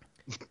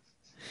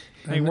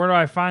 Like, where do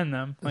I find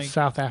them? Like,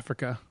 South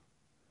Africa.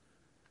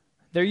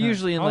 They're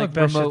usually in all like the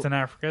best remote. shit's in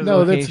Africa.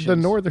 No, that's locations. the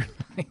Northern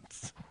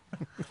Lights.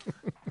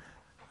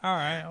 All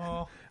right.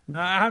 Well,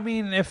 I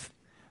mean, if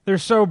they're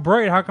so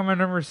bright, how come I've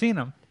never seen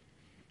them?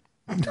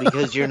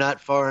 Because you're not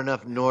far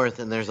enough north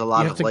and there's a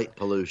lot of light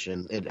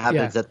pollution. It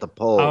happens at the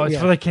pole. Oh, it's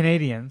Yeah. for the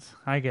Canadians.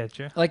 I get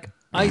you. Like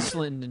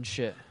Iceland and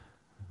shit.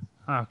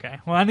 Okay.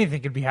 Well,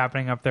 anything could be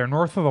happening up there.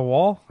 North of the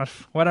wall?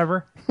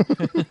 Whatever.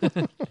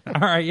 All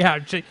right. Yeah.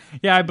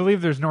 Yeah, I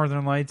believe there's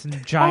Northern Lights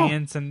and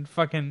giants and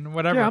fucking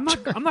whatever. Yeah,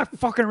 I'm not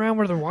fucking around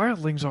where the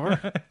wildlings are.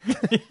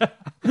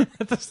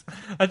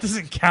 That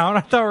doesn't count.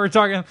 I thought we were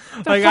talking...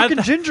 Like,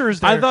 fucking ginger is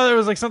there. I thought it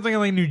was like something in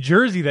like New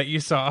Jersey that you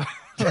saw.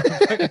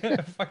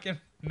 Fucking...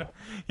 No.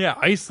 Yeah,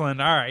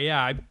 Iceland. All right.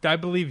 Yeah, I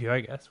believe you,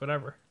 I guess.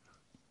 Whatever.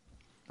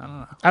 I don't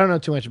know. I don't know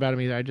too much about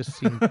them either. I just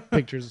seen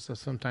pictures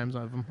sometimes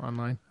of them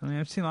online. I mean,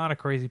 I've seen a lot of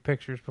crazy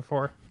pictures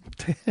before.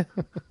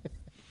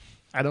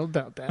 I don't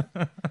doubt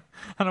that.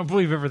 I don't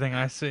believe everything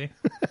I see.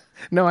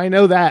 No, I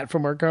know that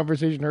from our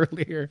conversation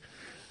earlier.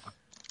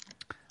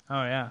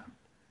 Oh, yeah.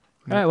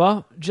 All right,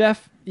 well,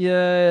 Jeff,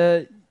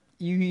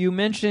 you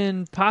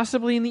mentioned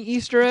possibly in the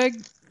Easter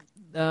egg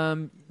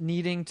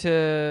needing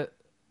to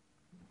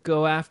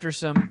go after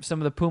some of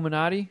the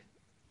Puminati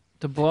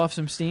to blow off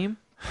some steam.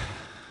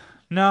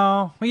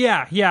 No.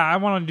 Yeah. I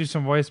want to do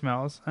some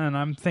voicemails, and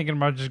I'm thinking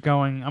about just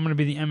going. I'm going to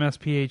be the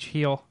MSPH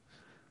heel.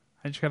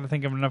 I just got to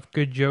think of enough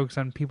good jokes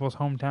on people's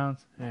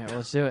hometowns. All right, well,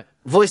 let's do it.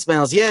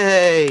 Voicemails,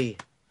 yay!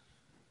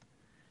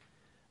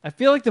 I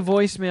feel like the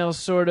voicemails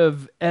sort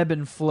of ebb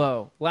and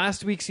flow.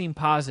 Last week seemed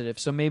positive,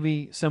 so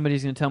maybe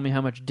somebody's going to tell me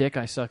how much dick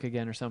I suck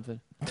again or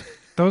something.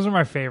 Those are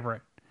my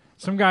favorite.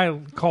 Some guy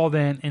called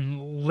in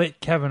and lit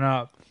Kevin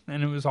up,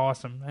 and it was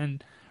awesome.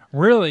 And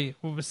really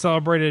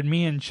celebrated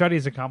me and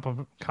Shuddy's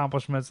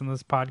accomplishments in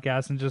this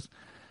podcast and just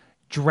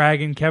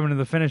dragging Kevin to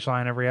the finish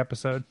line every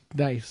episode.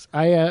 Nice.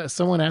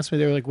 Someone asked me,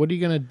 they were like, what are you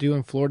going to do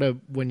in Florida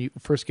when you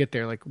first get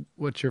there? Like,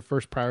 what's your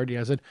first priority?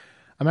 I said,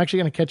 I'm actually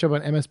going to catch up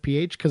on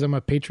MSPH because I'm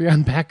a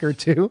Patreon backer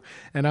too.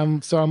 And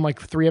I'm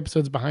like 3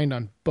 episodes behind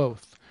on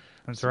both.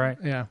 That's right.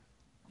 Yeah.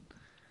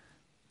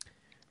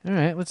 All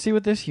right, let's see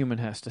what this human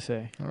has to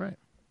say. All right.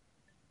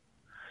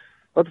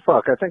 What the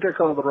fuck? I think I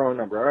called the wrong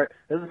number. All right,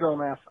 this is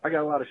Dumbass. I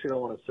got a lot of shit I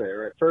want to say. All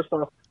right, first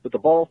off, with the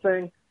ball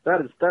thing,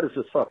 that is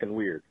just fucking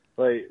weird.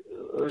 Like,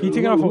 can you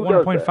take it off at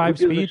 1.5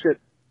 speed?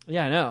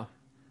 Yeah, I know.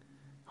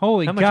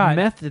 Holy How God! much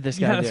meth did this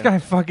guy do? This guy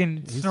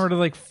fucking snorted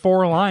like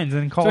 4 lines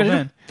and called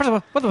in. First of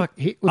all, what the fuck?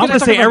 I'm gonna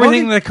say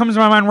everything that comes to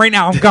my mind right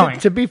now. I'm going.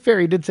 To be fair,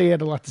 he did say he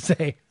had a lot to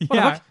say.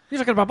 Yeah. You're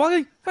talking about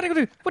balling? What are you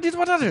going to do? What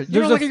is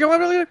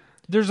it?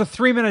 There's a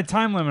 3-minute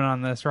time limit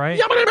on this, right?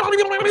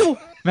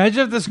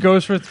 Imagine if this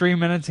goes for 3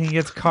 minutes and he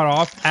gets cut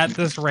off at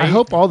this rate. I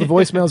hope all the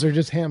voicemails are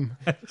just him.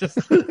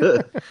 Just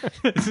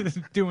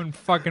doing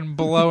fucking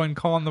blow and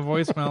calling the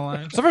voicemail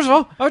line. So first of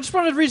all, I just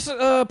wanted to read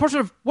a portion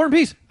of War and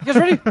Peace. You guys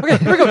ready? Okay,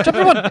 here we go.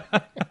 Chapter 1.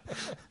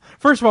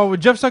 First of all,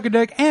 with Jeff suck a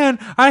dick, and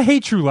I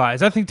hate True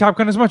Lies. I think Top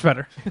Gun is much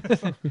better.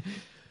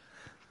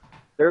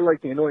 They're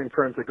like the annoying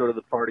friends that go to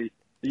the party.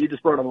 You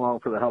just brought them along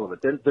for the hell of it.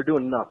 They're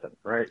doing nothing,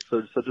 right?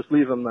 So just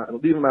leave them out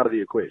of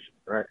the equation,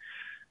 right?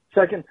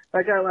 Second,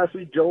 that guy last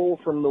week, Joel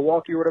from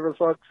Milwaukee or whatever the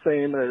fuck,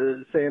 saying,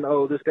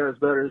 oh, this guy's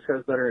better,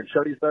 and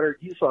Shuddy's better.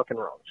 He's fucking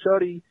wrong.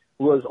 Shuddy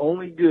was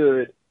only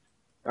good.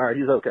 All right,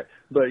 he's okay,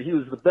 but he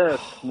was the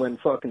best when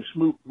fucking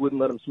Schmoop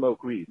wouldn't let him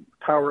smoke weed.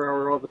 Power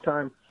Hour all the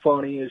time,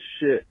 funny as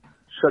shit.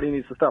 Shuddy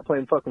needs to stop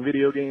playing fucking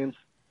video games,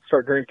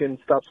 start drinking,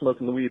 stop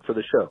smoking the weed for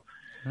the show.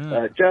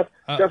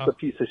 Jeff's a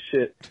piece of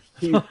shit.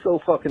 He's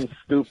so fucking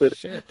stupid.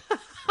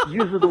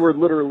 Uses the word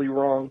literally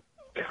wrong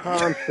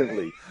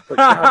constantly. But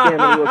goddamn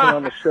it, he wasn't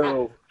on the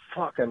show.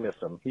 Fuck, I miss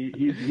him.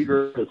 He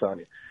grows on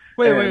you.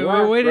 Wait.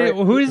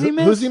 Who does he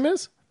miss? Who's he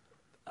miss?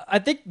 I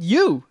think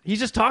you. He's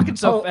just talking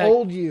so fast.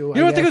 Old you.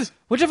 You know what?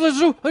 What you have to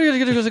do? What are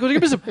you going to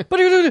miss him? What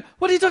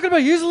are you talking about?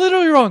 He's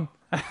literally wrong.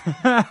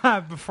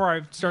 Before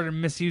I started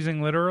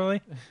misusing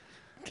literally.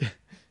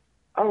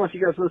 I don't know if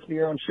you guys listen to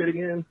your own shit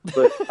again,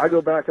 but I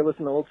go back and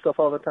listen to old stuff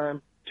all the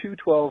time.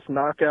 212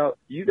 Knockout.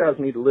 You guys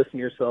need to listen to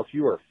yourself.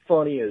 You are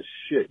funny as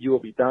shit. You will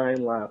be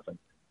dying laughing.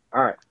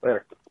 All right,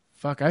 later.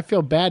 Fuck, I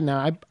feel bad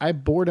now. I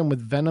bored him with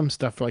Venom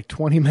stuff for like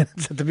 20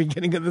 minutes at the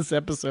beginning of this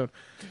episode.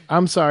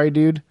 I'm sorry,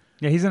 dude.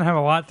 Yeah, he's going to have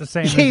a lot to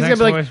say in his He's next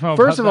gonna be like, voicemail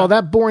first about of all,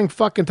 that boring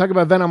fucking talk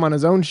about Venom on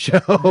his own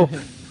show.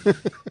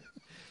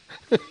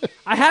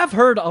 I have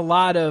heard a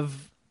lot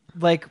of,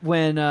 like,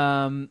 when,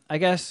 I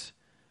guess,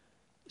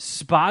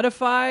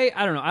 Spotify,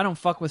 I don't know, I don't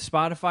fuck with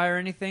Spotify or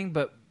anything,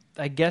 but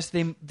I guess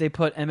they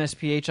put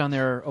MSPH on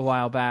there a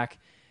while back,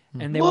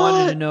 and they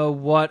wanted to know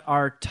what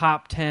our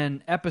top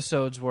 10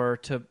 episodes were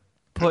to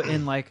put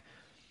in, like,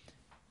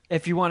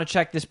 if you want to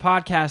check this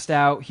podcast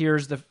out,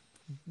 here's the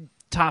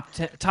top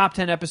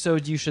 10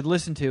 episodes you should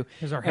listen to.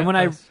 And when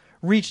I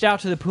reached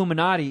out to the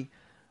Puminati,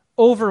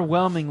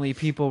 overwhelmingly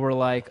people were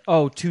like,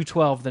 oh,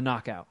 212, the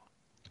Knockout.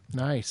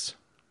 Nice.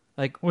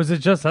 Like, was it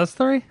just us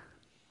three?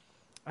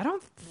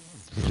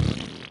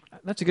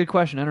 That's a good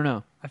question. I don't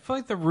know. I feel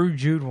like the Rude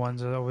Jude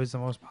ones are always the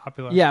most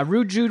popular. Yeah,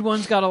 Rude Jude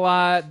one's got a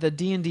lot. The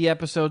D&D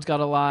episodes got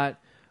a lot.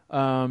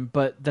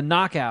 But the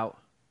Knockout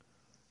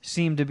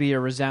seemed to be a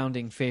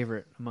resounding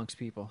favorite amongst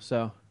people.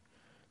 So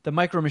the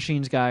Micro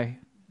Machines guy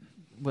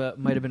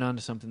might have been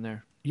onto something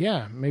there.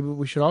 Yeah, maybe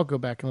we should all go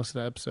back and listen to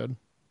that episode.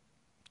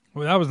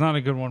 Well, that was not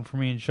a good one for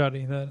me and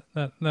Shuddy,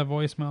 that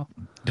voicemail.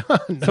 No.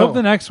 So hope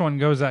the next one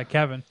goes at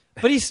Kevin.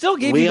 But he still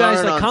gave you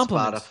guys like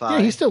compliments. Spotify. Yeah,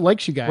 he still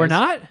likes you guys. We're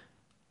not?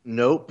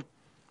 Nope.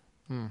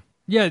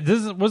 Yeah,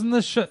 wasn't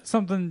this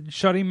something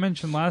Shuddy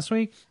mentioned last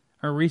week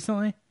or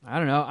recently? I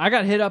don't know. I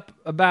got hit up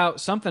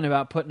about something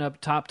about putting up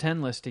top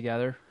 10 lists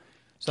together.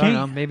 So I don't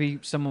know. Maybe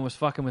someone was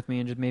fucking with me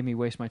and just made me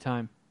waste my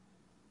time.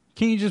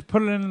 Can you just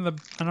put it in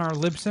our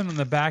Libsyn on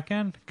the back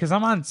end? Because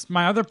I'm on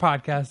my other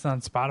podcast on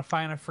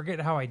Spotify and I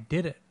forget how I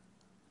did it.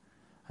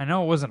 I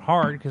know it wasn't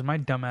hard because my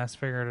dumbass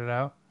figured it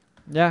out.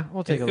 Yeah,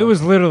 we'll take a look. It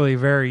was literally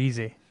very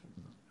easy.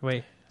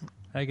 Wait,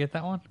 did I get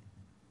that one?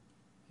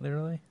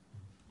 Literally?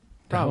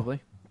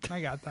 Probably. I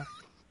got that.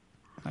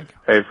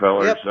 Hey,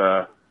 fellas.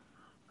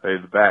 Hey,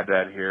 the Bat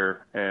Dad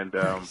here. And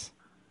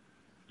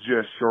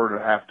just short of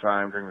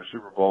halftime during the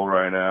Super Bowl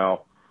right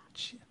now.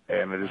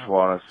 And I just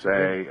want to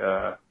say,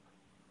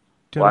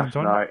 last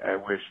night I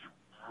wished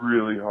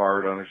really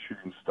hard on a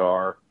shooting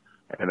star.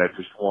 And I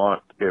just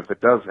want, if it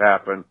does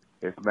happen,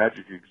 if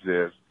magic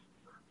exists,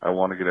 I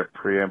want to get a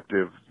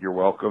preemptive "you're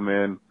welcome"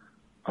 in.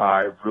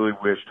 I really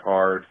wished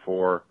hard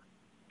for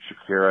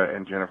Shakira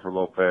and Jennifer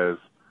Lopez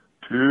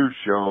to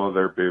show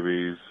their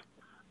bibbies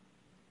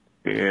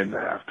in the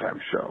halftime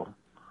show.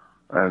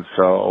 And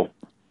so,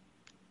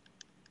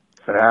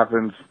 if it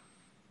happens,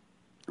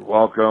 you're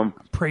welcome.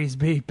 Praise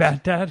be,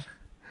 Bat Dad.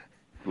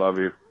 Love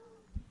you.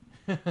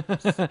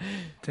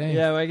 Dang.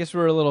 Yeah, well, I guess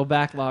we're a little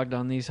backlogged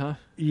on these, huh?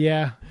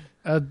 Yeah.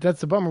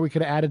 That's a bummer. We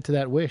could have added to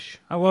that wish.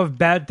 I love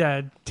Bat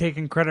Dad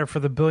taking credit for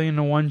the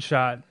 1,000,000,001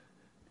 shot.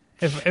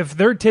 If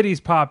their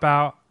titties pop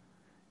out,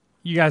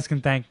 you guys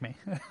can thank me.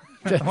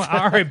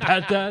 All right,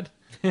 Bat Dad.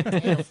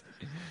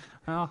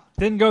 Well,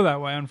 didn't go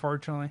that way,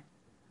 unfortunately.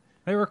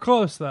 They were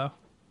close, though.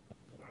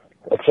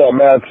 What's up,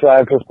 Mad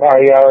Scientist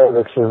Party Hour?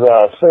 This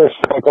is Sir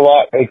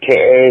Smoke-A-Lot,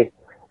 a.k.a.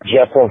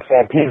 Jeff from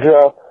San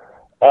Pedro.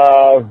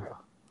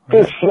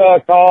 This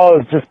call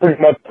is just pretty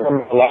much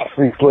from last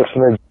week's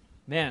listeners.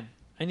 Man,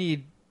 I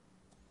need...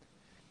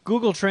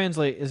 Google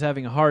Translate is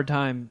having a hard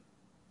time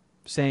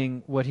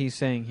saying what he's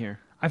saying here.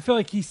 I feel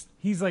like he's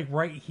like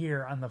right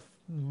here on the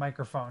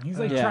microphone. He's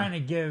like trying to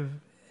give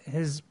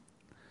his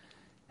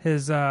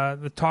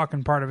the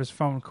talking part of his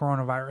phone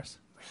coronavirus.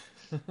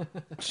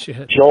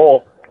 Shit.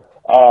 Joel,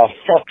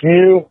 fuck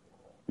you.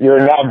 You're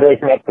now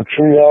breaking up the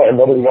trio, and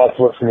nobody wants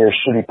to listen to your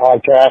shitty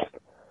podcast.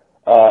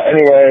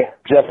 Anyway,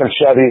 Jeff and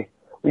Chevy,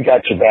 we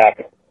got your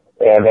back.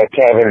 And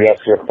Kevin, yes,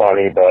 you're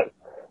funny, but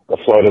the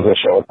flow doesn't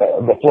show.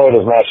 The flow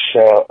does not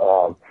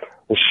show.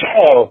 The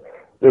show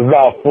does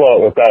not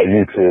float without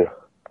you two.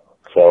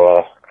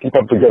 So keep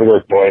up the good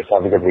work, boys.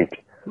 Have a good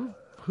week.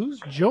 Who's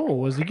Joel?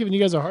 Was he giving you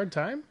guys a hard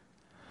time?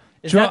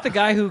 Is that the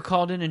guy who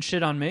called in and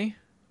shit on me?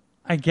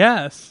 I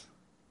guess.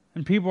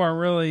 And people are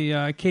really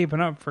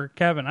caping up for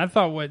Kevin. I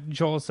thought what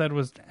Joel said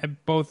was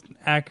both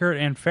accurate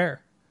and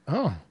fair.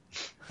 Oh.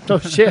 Oh,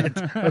 shit.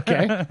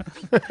 Okay.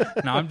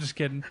 No, I'm just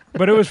kidding.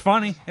 But it was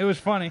funny. It was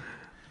funny.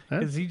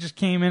 Because he just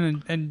came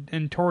in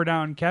and tore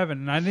down Kevin.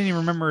 And I didn't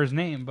even remember his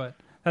name, but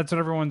that's what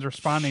everyone's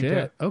responding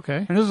to. Okay.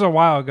 And this was a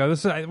while ago.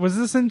 Was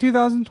this in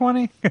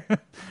 2020?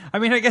 I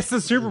mean, I guess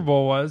the Super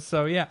Bowl was.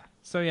 So, yeah.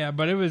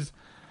 But it was...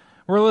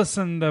 We're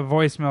listening to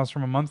voicemails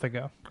from a month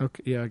ago.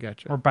 Okay. Yeah, I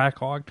got you. We're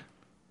backlogged.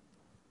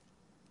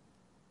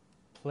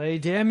 Play,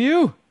 damn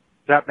you.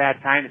 What's up, Mad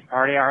Scientist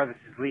Party Hour? This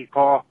is Lee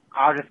Cole.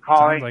 I was just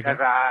calling like because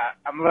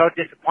I'm a little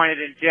disappointed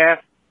in Jeff.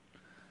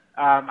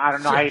 I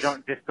don't know how you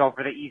don't just go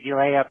for the easy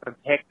layup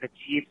and pick the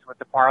Chiefs with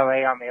the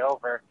parlay on the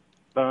over.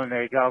 Boom,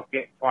 there you go.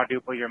 Get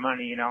quadruple your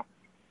money, you know.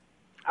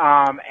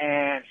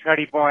 And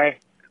Shuddy Boy,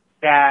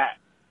 that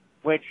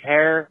which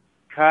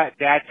haircut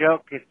dad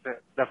joke is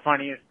the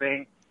funniest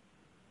thing.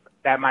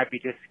 That might be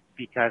just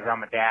because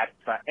I'm a dad.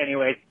 But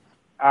anyways,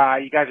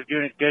 you guys are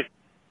doing a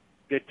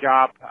good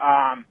job.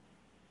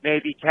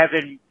 Maybe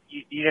Kevin,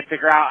 you need to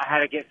figure out how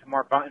to get some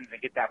more buttons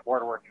and get that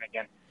board working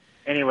again.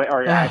 Anyway,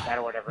 or your iPad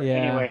or whatever. Yeah.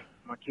 Anyway,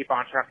 I'm going to keep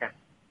on trucking.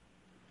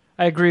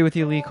 I agree with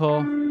you, Lee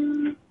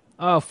Cole.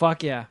 Oh,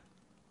 fuck yeah.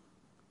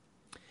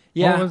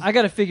 Yeah, I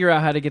got to figure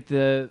out how to get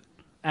the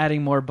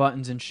adding more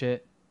buttons and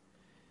shit.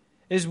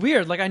 It's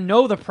weird. Like, I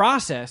know the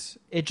process.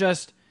 It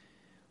just...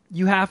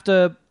 You have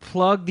to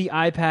plug the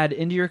iPad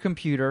into your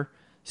computer,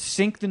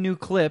 sync the new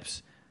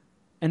clips,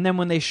 and then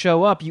when they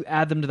show up, you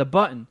add them to the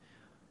button.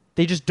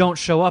 They just don't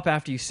show up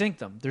after you sync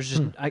them. There's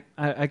just I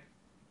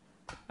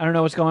don't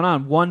know what's going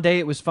on. One day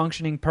it was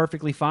functioning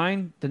perfectly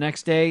fine. The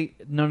next day,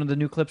 none of the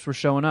new clips were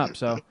showing up.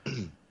 So I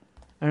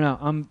don't know.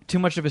 I'm too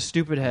much of a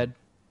stupid head.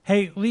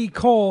 Hey, Lee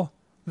Cole,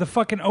 the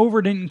fucking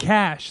over didn't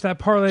cash. That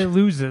parlay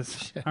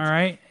loses. All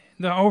right,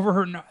 the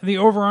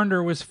over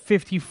under was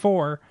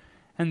 54.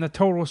 And the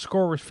total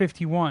score was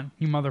 51,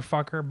 you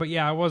motherfucker. But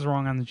yeah, I was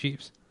wrong on the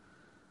Chiefs.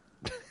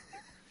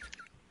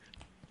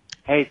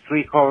 Hey, it's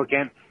Lee Cole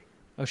again.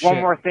 Oh, shit.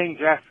 One more thing,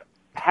 Jeff.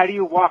 How do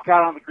you walk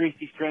out on the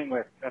Greasy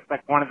Strangler? That's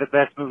like one of the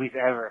best movies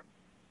ever.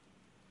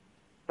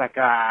 It's like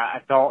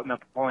adult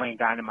Napoleon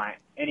Dynamite.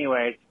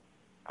 Anyways,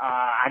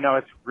 I know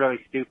it's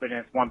really stupid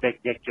and it's one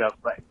big dick joke,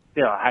 but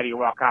still, how do you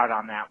walk out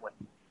on that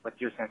with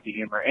your sense of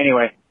humor?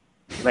 Anyway,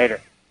 later.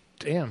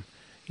 Damn.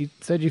 You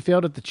said you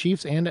failed at the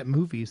Chiefs and at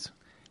movies.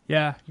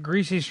 Yeah,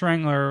 Greasy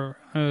Strangler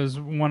is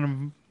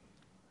one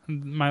of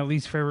my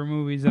least favorite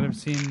movies that I've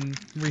seen in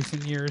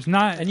recent years.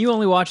 And you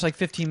only watched like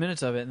 15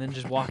 minutes of it and then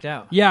just walked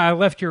out. Yeah, I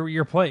left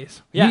your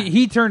place. Yeah.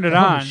 He turned it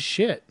on.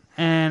 Shit.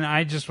 And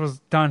I just was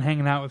done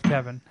hanging out with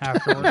Kevin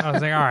afterwards. I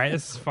was like, all right,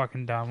 this is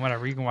fucking dumb.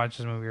 Whatever, you can watch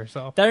this movie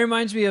yourself. That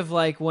reminds me of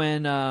like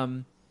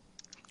when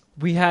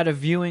we had a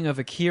viewing of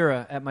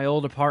Akira at my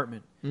old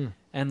apartment.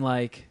 And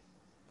like,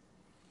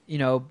 you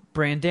know,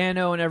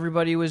 Brandano and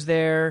everybody was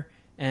there.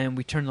 And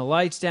we turned the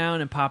lights down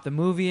and popped the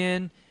movie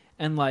in.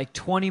 And like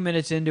 20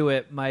 minutes into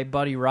it, my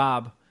buddy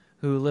Rob,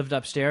 who lived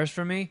upstairs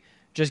from me,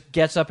 just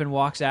gets up and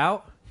walks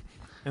out.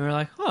 And we're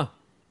like, huh,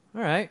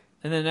 all right.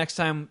 And then the next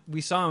time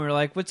we saw him, we were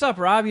like, what's up,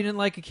 Rob? You didn't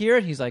like Akira?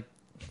 And he's like,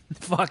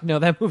 fuck no,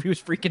 that movie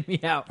was freaking me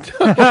out.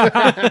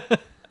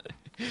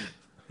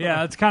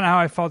 Yeah, that's kind of how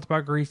I felt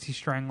about Greasy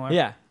Strangler.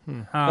 Yeah.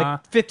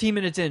 Like 15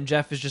 minutes in,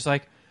 Jeff is just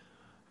like,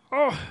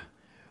 oh,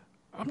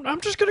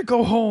 I'm just going to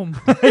go home.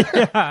 I'm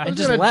and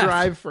just going to left.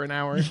 drive for an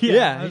hour.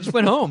 Yeah, he just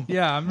went home.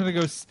 Yeah, I'm going to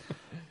go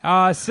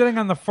Sitting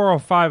on the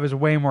 405 is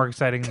way more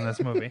exciting than this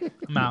movie.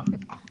 I'm out.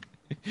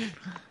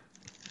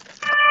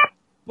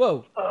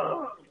 Whoa.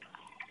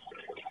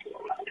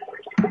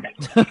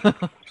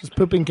 Just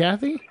pooping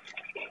Kathy?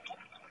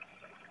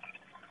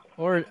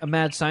 Or a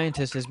mad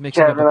scientist is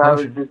mixing Kevin, up a I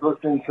was potion. just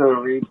listening to a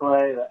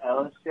replay of the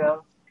Ellis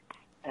show,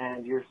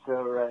 and you're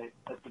so right.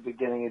 At the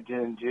beginning of Gin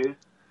and Juice,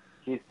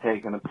 he's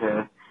taking a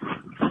piss.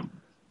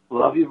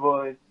 Love you,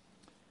 boys.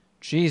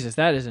 Jesus,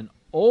 that is an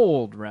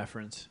old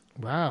reference.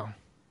 Wow.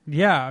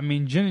 Yeah, I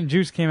mean, Gin and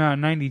Juice came out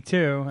in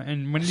 92,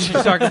 and when did you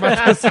talk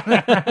about this?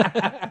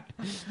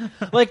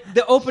 Like,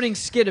 the opening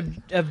skit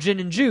of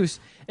Gin and Juice,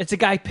 it's a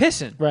guy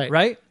pissing,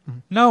 right?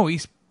 No,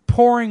 he's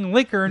pouring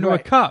liquor into a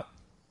cup.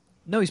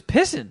 No, he's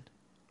pissing.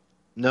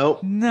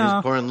 Nope. No.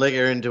 He's pouring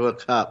liquor into a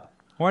cup.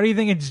 Why do you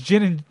think it's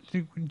gin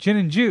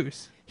and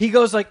juice? He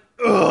goes like,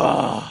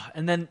 ugh,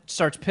 and then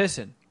starts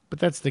pissing. But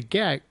that's the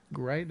gag,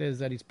 right? Is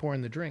that he's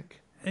pouring the drink.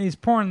 He's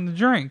pouring the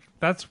drink.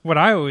 That's what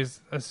I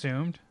always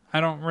assumed. I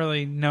don't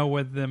really know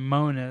what the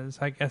moan is.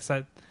 I guess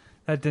that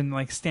didn't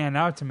like stand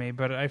out to me,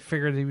 but I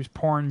figured he was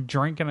pouring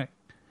drink in a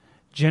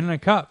gin in a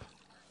cup.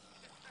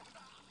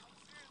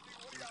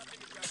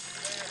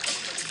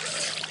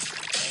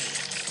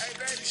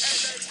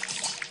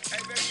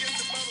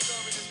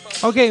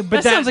 Okay,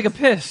 but that sounds like a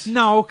piss.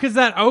 No, because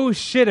that oh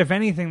shit, if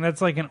anything,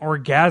 that's like an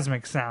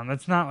orgasmic sound.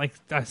 That's not like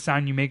a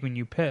sound you make when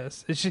you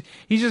piss. It's just,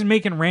 he's just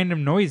making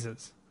random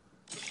noises.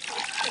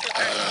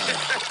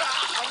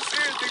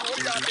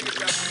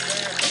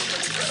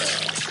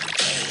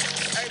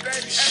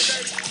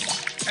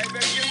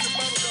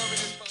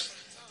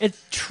 It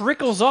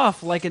trickles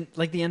off like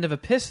the end of a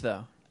piss,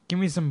 though. Give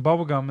me some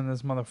bubble gum in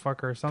this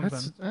motherfucker or something.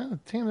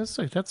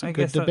 That's a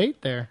good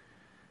debate there.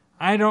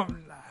 I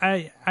don't.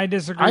 I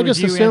disagree. I with just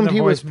you and assumed the he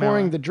was voicemail.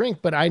 pouring the drink,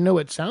 but I know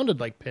it sounded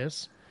like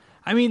piss.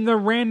 I mean, the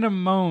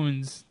random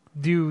moans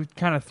do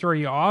kind of throw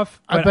you off.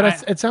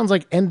 But it sounds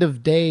like end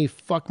of day,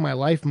 fuck my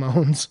life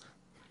moans.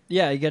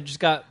 Yeah, he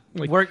just got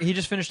work. He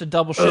just finished a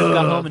double shift,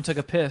 got home, and took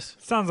a piss.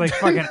 Sounds like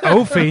fucking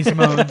O-face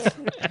moans.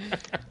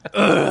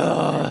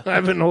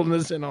 I've been holding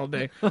this in all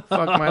day. Fuck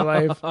my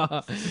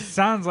life.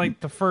 Sounds like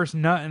the first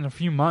nut in a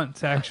few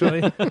months,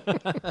 actually.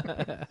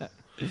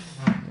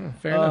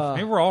 Fair enough.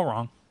 Maybe we're all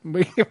wrong.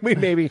 We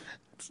maybe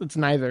it's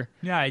neither.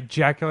 Yeah, I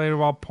ejaculated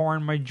while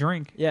pouring my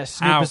drink. Yeah,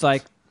 Snoop was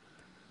like,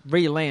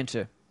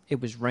 "Re-Lancer,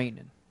 it was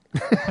raining."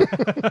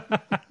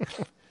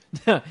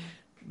 That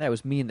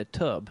was me in the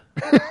tub.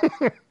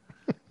 All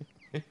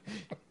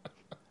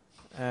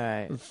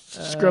right,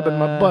 Scrubbing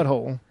my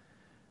butthole.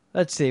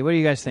 Let's see. What do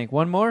you guys think?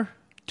 One more?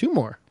 Two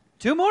more.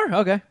 Two more?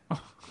 Okay. All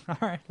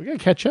right. We gotta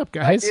catch up,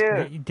 guys.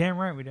 Thank you. You're damn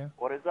right we do.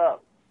 What is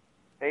up?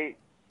 Hey,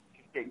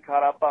 just getting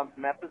caught up on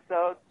some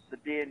episodes. The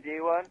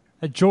D&D one.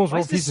 Joel's Why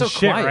real is this piece so of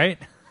shit, quiet?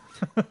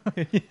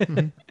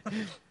 right?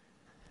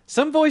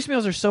 Some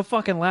voicemails are so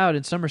fucking loud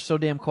and some are so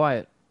damn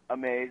quiet.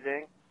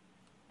 Amazing.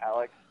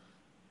 Alex,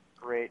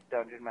 great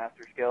Dungeon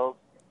Master skills.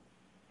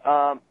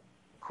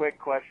 Quick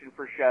question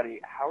for Shuddy.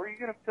 How are you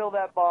going to fill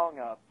that bong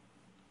up?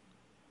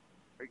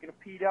 Are you going to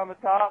pee down the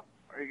top?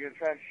 Are you going to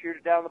try and shoot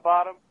it down the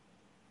bottom?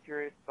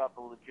 Curious about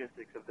the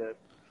logistics of this.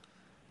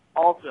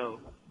 Also,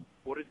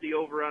 what is the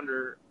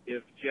over-under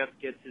if Jeff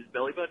gets his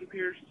belly button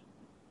pierced,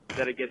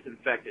 that it gets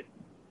infected?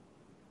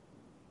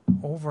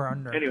 Over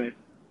under. Anyways,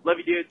 love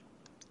you, dudes.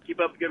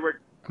 Keep up the good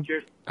work.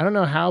 Cheers. I don't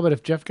know how, but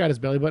if Jeff got his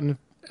belly button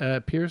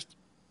pierced,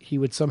 he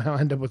would somehow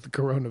end up with the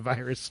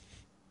coronavirus.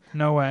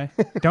 No way.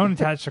 Don't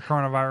attach the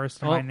coronavirus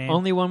to my name.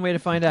 Only one way to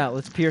find out.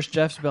 Let's pierce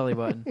Jeff's belly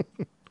button.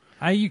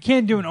 You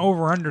can't do an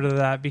over-under to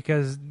that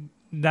because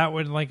that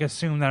would like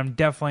assume that I'm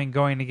definitely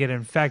going to get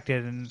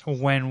infected, and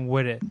when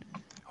would it?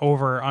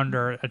 Over,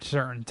 under a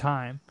certain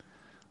time.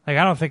 Like,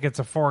 I don't think it's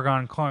a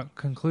foregone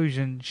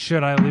conclusion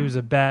should I lose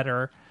a bet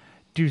or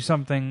do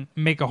something,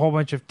 make a whole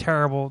bunch of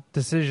terrible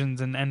decisions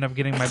and end up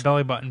getting my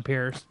belly button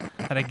pierced,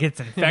 that it gets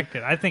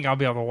infected. I think I'll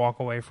be able to walk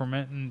away from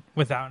it and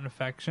without an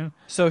infection.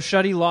 So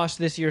Shuddy lost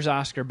this year's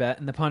Oscar bet,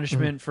 and the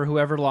punishment for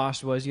whoever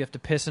lost was you have to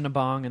piss in a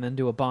bong and then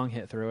do a bong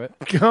hit through it.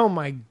 Oh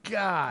my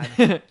God.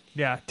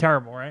 Yeah,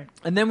 terrible, right?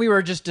 And then we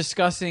were just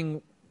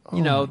discussing,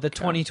 the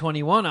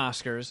 2021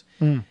 Oscars,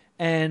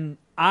 and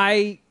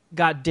I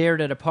got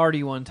dared at a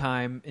party one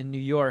time in New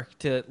York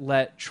to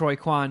let Troy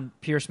Kwan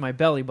pierce my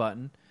belly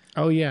button.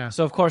 Oh yeah.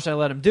 So of course I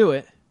let him do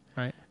it.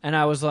 Right. And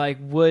I was like,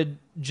 would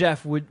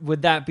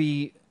that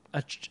be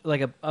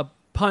a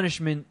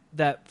punishment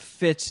that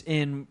fits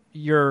in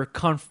your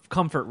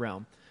comfort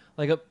realm?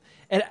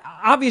 And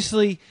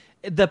obviously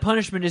the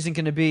punishment isn't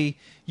going to be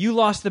you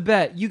lost the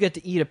bet, you get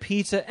to eat a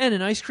pizza and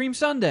an ice cream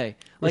sundae.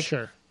 For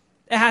sure.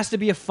 It has to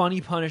be a funny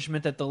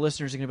punishment that the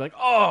listeners are going to be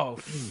like, "Oh,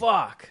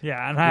 fuck."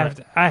 Yeah, and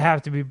I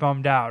have to be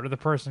bummed out, or the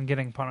person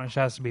getting punished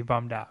has to be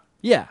bummed out.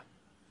 Yeah.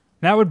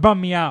 That would bum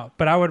me out,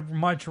 but I would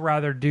much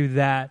rather do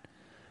that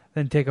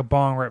than take a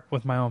bong rip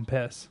with my own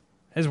piss.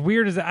 As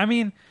weird as I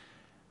mean,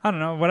 I don't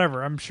know,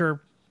 whatever. I'm sure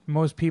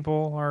most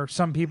people or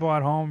some people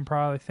at home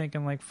probably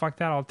thinking like, fuck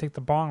that, I'll take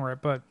the bong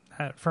rip. But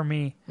for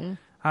me,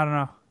 I don't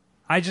know.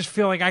 I just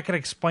feel like I could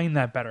explain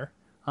that better.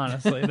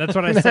 Honestly, that's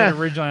what I said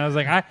originally. I was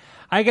like,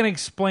 I can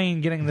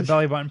explain getting the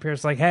belly button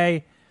pierced. Like,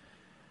 hey,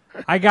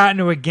 I got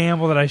into a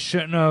gamble that I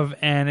shouldn't have,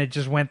 and it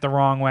just went the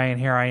wrong way, and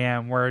here I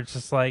am. Where it's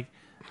just like,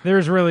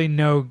 there's really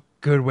no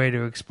good way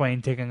to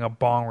explain taking a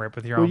bong rip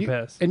with your own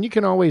piss. And you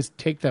can always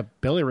take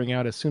that belly ring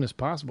out as soon as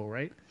possible,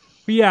 right?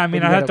 But yeah, I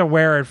mean, I have to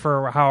wear it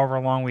for however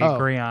long we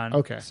agree on.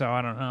 Okay. So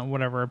I don't know,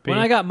 whatever it be. When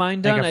I got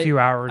mine done, a few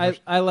hours.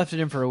 I left it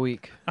in for a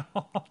week.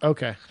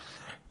 Okay.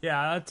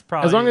 Yeah, that's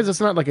probably... As long as it's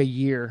not like a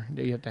year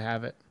that you have to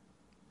have it.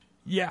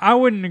 Yeah, I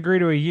wouldn't agree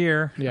to a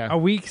year. Yeah. A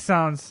week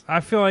sounds...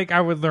 I feel like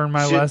I would learn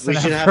my lesson We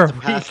should after have to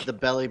a pass week. the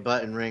belly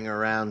button ring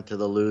around to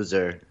the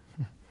loser.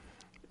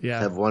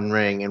 Yeah. Have one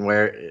ring and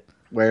wear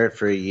it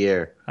for a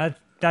year. That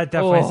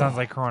definitely sounds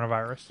like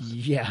coronavirus.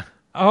 Yeah.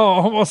 Oh,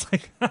 almost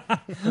like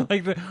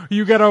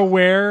you gotta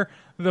wear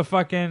the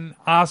fucking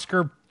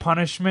Oscar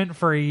punishment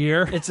for a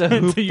year. It's a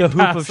hoop, until you the hoop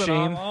pass of it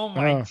shame. on. Oh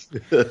my!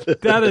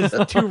 That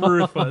is too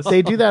ruthless.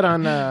 They do that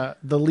on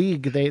the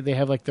league. They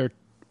have like their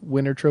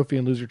winner trophy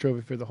and loser trophy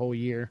for the whole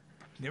year.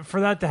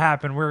 For that to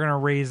happen, we're gonna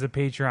raise the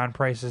Patreon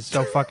prices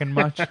so fucking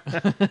much.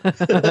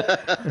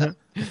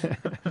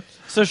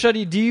 So,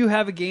 Shuddy, do you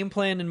have a game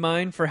plan in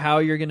mind for how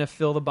you're gonna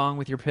fill the bong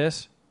with your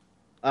piss?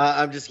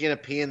 I'm just gonna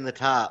pee in the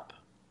top.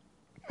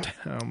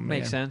 Oh, man.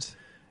 Makes sense.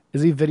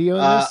 Is he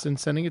videoing this and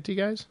sending it to you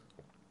guys?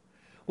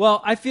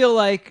 Well, I feel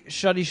like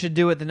Shuddy should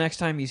do it the next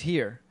time he's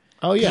here.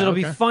 Oh, yeah. It'll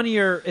be okay.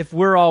 funnier if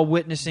we're all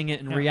witnessing it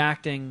and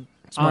reacting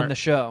Smart. on the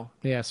show.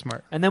 Yeah,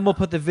 smart. And then we'll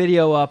put the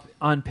video up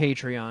on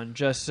Patreon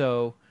just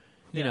so,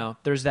 you know,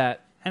 there's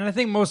that. And I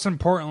think most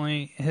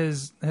importantly,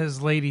 his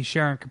lady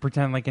Sharon could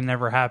pretend like it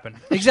never happened.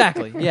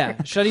 Exactly. Yeah.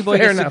 Shuddy Boy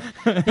Fair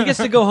he gets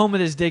to go home with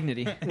his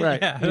dignity.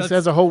 Right. Yeah, he that's-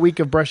 has a whole week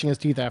of brushing his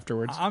teeth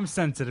afterwards. I'm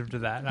sensitive to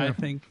that. I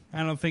think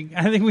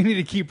we need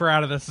to keep her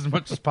out of this as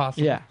much as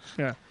possible. Yeah.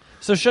 Yeah.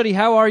 So, Shuddy,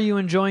 how are you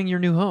enjoying your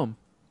new home?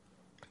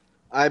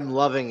 I'm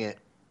loving it.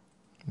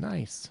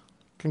 Nice.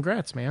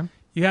 Congrats, man.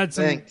 You had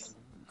some Thanks.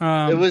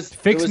 It was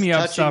fix it was me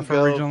up touch stuff and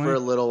go originally. for a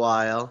little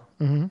while.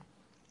 Mm-hmm.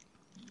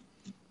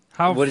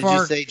 How What did far,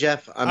 you say,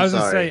 Jeff? I was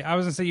sorry.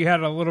 gonna say you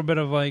had a little bit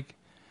of like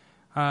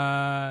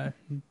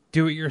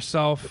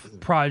do-it-yourself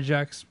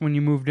projects when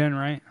you moved in,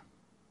 right?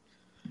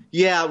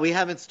 Yeah, we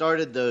haven't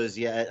started those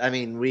yet. I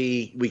mean,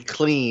 we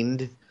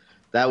cleaned.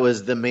 That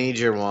was the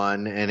major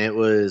one, and it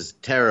was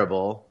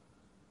terrible.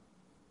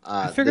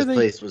 figured This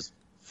place was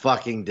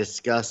fucking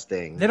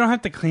disgusting. They don't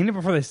have to clean it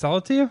before they sell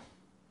it to you?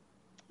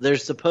 They're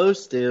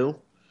supposed to,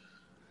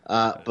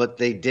 but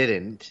they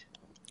didn't.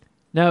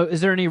 Now,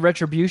 is there any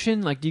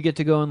retribution? Like, do you get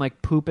to go and,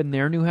 like, poop in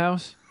their new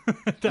house?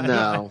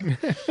 No.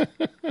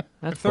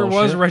 That's If there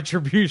was bullshit.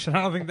 retribution,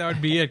 I don't think that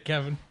would be it,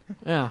 Kevin.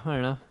 Yeah, I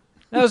don't know.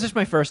 That was just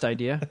my first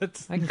idea.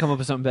 I can come up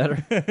with something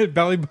better.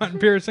 Belly button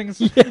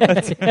piercings?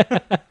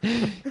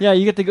 Yeah,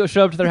 you get to go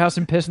show up to their house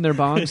and piss in their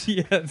bongs.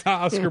 Yeah, it's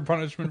Oscar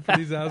punishment for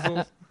these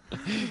assholes.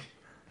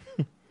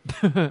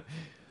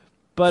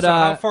 But so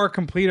how far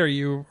complete are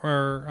you,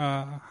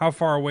 or how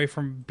far away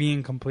from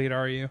being complete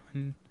are you?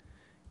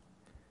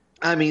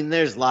 I mean,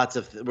 there's lots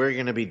of... we're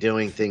going to be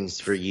doing things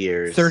for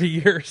years. 30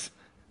 years.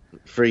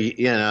 For,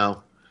 you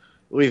know,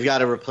 we've got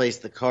to replace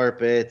the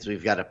carpets.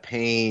 We've got to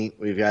paint.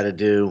 We've got to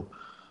do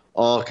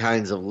all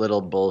kinds of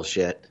little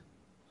bullshit.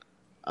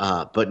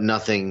 But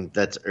nothing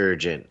that's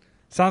urgent.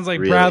 Sounds like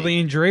really. Bradley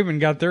and Draven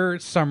got their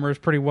summers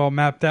pretty well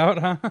mapped out,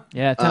 huh?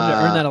 Yeah, time to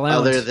earn that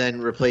allowance. Other than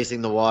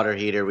replacing the water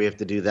heater, we have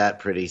to do that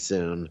pretty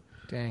soon.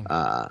 Dang.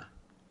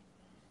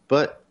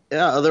 But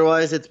yeah,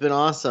 otherwise it's been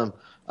awesome.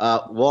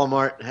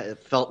 Walmart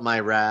felt my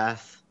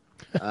wrath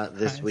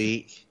this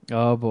week.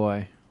 Oh,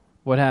 boy.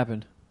 What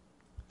happened?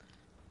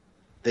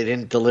 They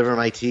didn't deliver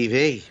my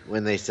TV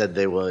when they said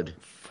they would.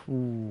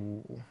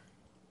 Ooh.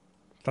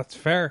 That's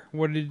fair.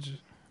 What did you...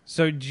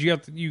 So did you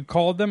have to, you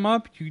called them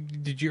up?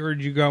 Did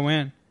you go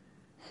in?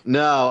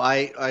 No,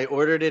 I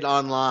ordered it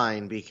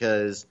online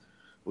because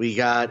we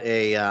got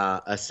a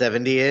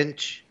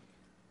 70-inch,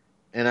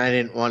 and I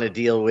didn't want to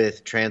deal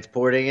with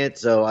transporting it,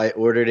 so I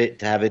ordered it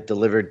to have it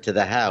delivered to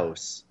the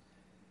house.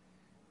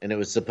 And it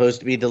was supposed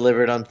to be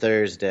delivered on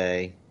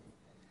Thursday.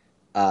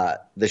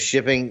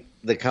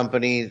 The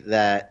company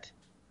that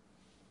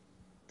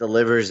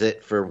delivers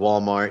it for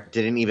Walmart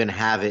didn't even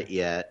have it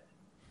yet.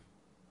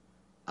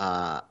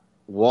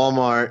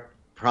 Walmart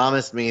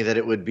promised me that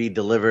it would be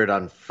delivered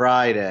on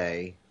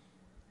Friday,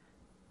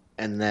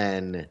 and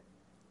then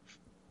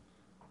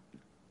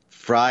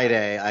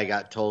Friday I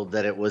got told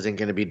that it wasn't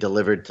going to be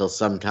delivered till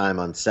sometime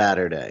on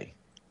Saturday.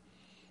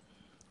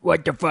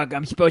 What the fuck?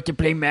 I'm supposed to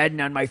play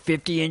Madden on my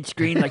 50-inch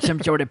screen like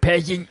some sort of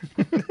peasant?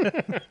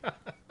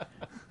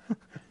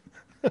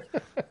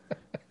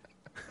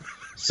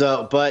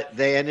 So, but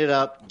they ended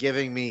up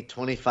giving me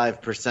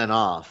 25%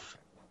 off.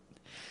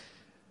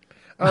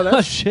 Oh,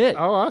 that's shit.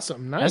 Oh,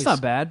 awesome. Nice. That's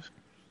not bad.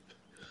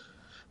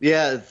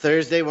 Yeah,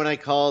 Thursday when I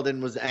called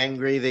and was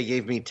angry, they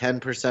gave me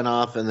 10%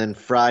 off, and then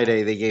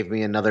Friday they gave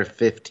me another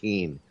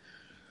 15%.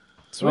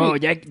 Sweet. Oh,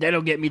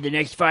 that'll get me the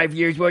next 5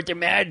 years worth of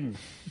Madden.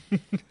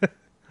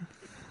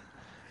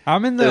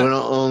 I'm in They the... would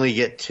only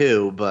get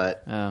 2,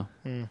 but Oh.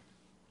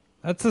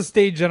 That's the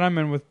stage that I'm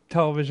in with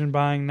television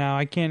buying now.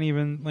 I can't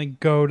even like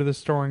go to the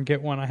store and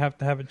get one. I have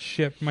to have it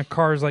shipped. My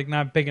car's like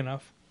not big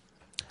enough.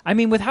 I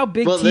mean, with how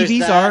big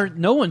TVs are,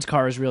 no one's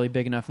car is really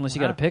big enough unless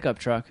you got a pickup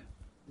truck.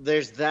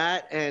 There's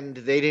that, and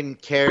they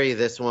didn't carry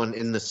this one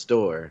in the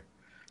store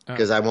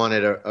because I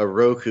wanted a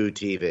Roku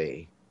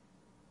TV.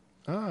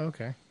 Oh,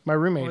 okay. My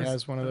roommate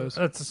has one of those.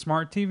 That's a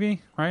smart TV,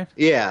 right?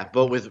 Yeah,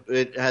 but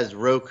it has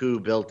Roku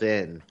built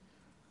in.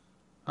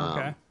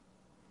 Okay.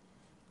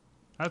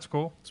 That's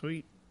cool.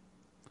 Sweet.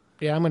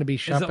 Yeah, I'm going to be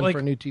shopping for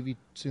a new TV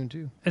soon,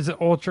 too. Is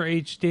it Ultra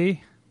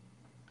HD?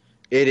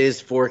 It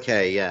is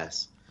 4K,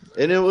 yes.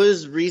 And it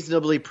was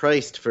reasonably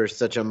priced for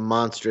such a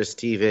monstrous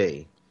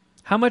TV.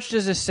 How much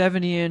does a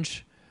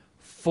 70-inch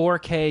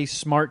 4K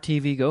smart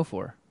TV go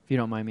for, if you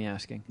don't mind me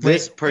asking?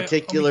 This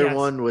particular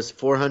one was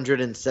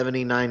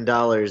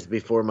 $479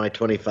 before my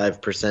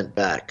 25%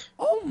 back.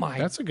 Oh, my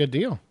That's a good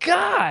deal.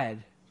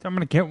 God. I'm going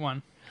to get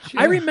one.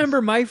 I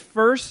remember my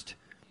first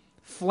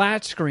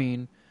flat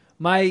screen.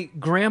 My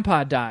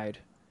grandpa died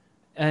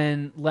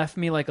and left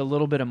me like a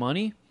little bit of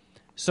money,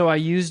 so I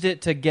used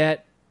it to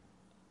get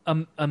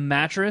a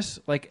mattress.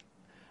 Like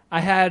I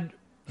had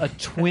a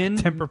twin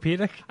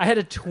Tempur-Pedic. I had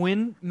a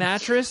twin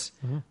mattress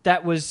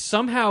that was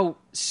somehow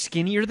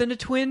skinnier than a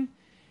twin,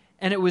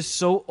 and it was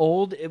so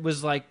old it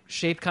was like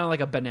shaped kind of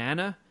like a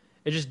banana.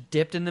 It just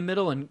dipped in the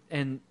middle,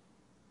 and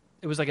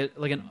it was like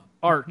an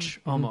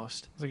arch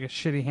almost. It's like a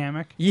shitty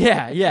hammock.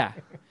 Yeah.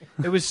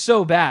 It was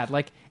so bad.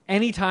 Like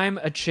anytime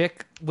a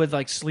chick would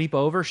like sleep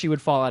over, she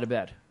would fall out of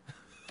bed.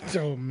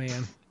 Oh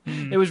man.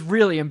 It was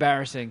really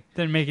embarrassing.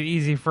 Didn't make it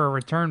easy for a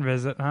return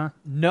visit, huh?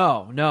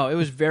 No, it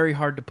was very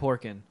hard to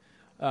pork in.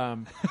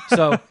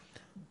 So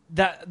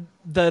that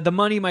the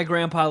money my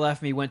grandpa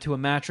left me went to a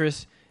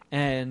mattress,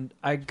 and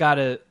I got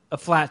a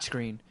flat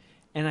screen,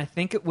 and I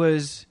think it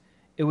was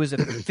a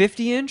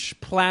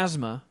 50-inch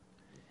plasma,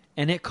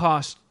 and it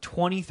cost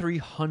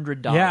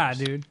 $2,300. Yeah,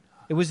 dude,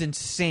 it was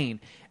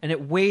insane, and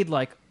it weighed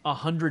like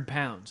 100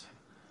 pounds.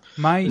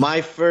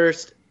 My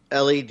first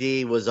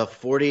LED was a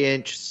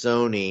 40-inch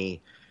Sony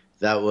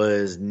that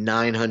was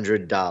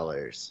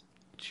 $900.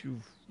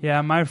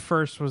 Yeah, my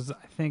first was,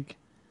 I think,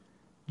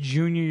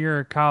 junior year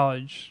of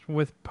college.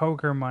 With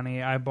poker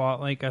money, I bought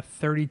like a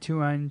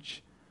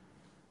 32-inch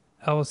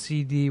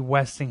LCD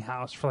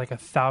Westinghouse for like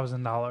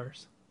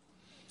 $1,000.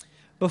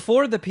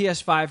 Before the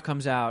PS5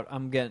 comes out,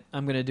 I'm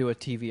gonna do a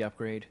TV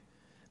upgrade.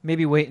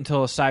 Maybe wait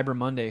until a Cyber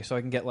Monday so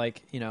I can get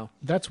like,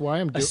 that's why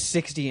I'm a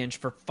 60-inch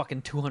for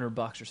fucking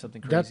 $200 or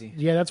something crazy.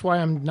 That's why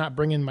I'm not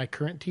bringing my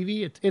current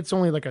TV. It's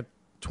only like a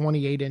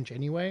 28-inch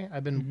anyway.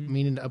 I've been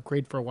meaning to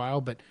upgrade for a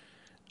while, but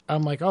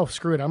I'm like, oh,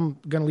 screw it. I'm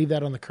going to leave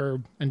that on the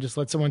curb and just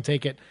let someone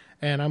take it,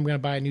 and I'm going to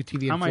buy a new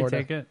TV in Florida. I might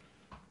take it.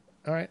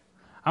 All right.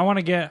 I want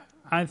to get,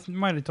 I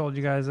might have told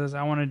you guys this,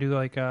 I want to do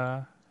like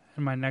in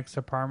my next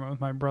apartment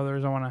with my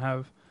brothers, I want to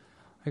have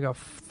like a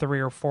 3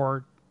 or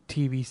 4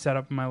 TV set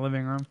up in my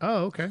living room.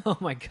 Oh, okay. Oh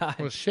my God.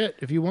 Well, shit.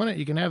 If you want it,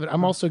 you can have it.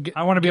 I'm also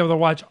I want to be able to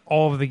watch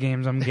all of the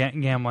games I'm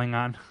gambling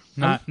on,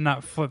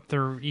 not flip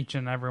through each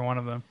and every one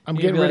of them. I'm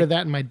getting rid of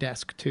that in my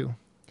desk too.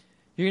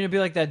 You're gonna be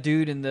like that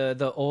dude in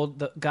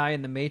the guy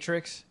in the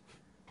Matrix.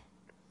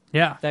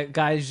 Yeah, that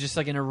guy is just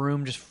like in a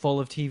room just full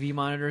of TV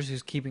monitors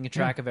who's keeping a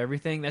track of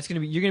everything.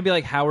 You're gonna be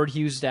like Howard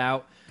Hughes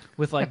out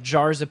with like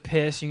jars of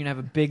piss. You're gonna have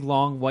a big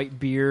long white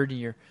beard and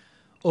your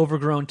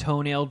overgrown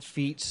toenailed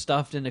feet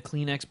stuffed into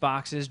Kleenex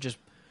boxes. Just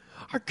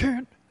I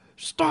can't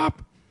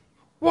stop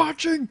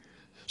watching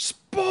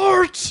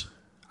sports.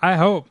 I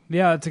hope.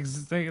 Yeah, it's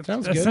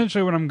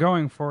essentially what I'm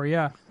going for.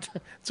 Yeah,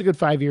 it's a good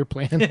 5-year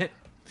plan.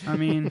 I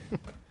mean,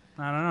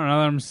 I don't know. Now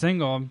that I'm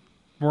single, I'm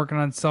working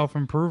on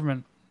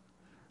self-improvement.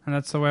 And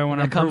that's the way I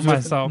want to improve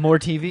myself. More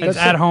TV. It's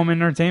at-home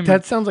entertainment.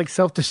 That sounds like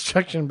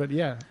self-destruction, but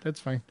yeah, that's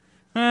fine.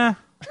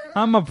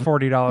 I'm up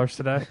 $40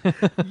 today.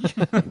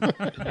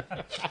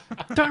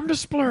 Time to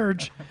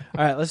splurge.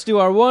 All right, let's do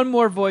our one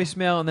more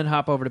voicemail and then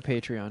hop over to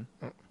Patreon.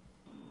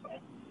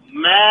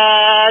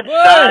 Mad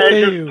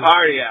Scientist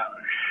Party Hour.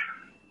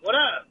 What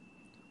up?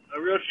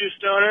 A real true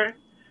stoner?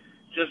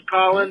 Just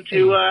calling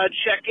to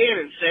check in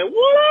and say,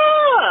 what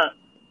up?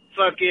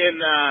 Fucking,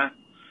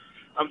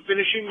 I'm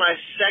finishing my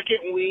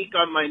second week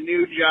on my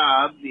new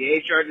job, the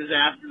HR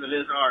disaster that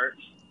is ours.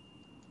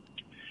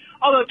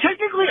 Although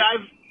technically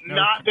I've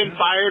not been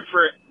fired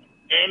for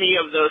any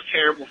of those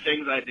terrible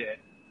things I did.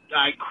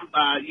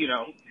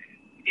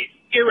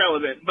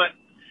 Irrelevant, but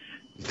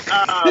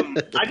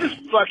I just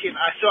fucking,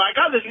 so I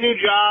got this new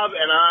job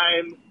and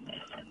I'm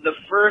the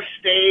first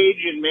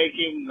stage in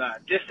making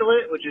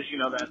distillate, which is,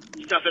 that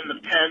stuff in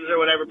the pens or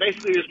whatever,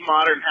 basically just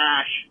modern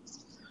hash.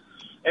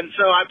 And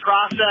so I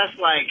process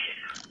like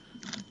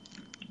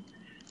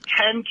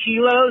 10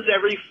 kilos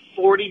every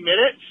 40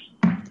 minutes.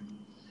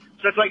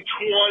 So that's like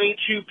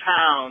 22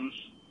 pounds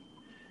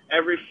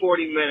every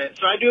 40 minutes.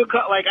 So I do a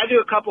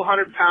couple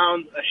 100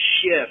 pounds a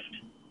shift.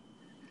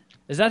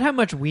 Is that how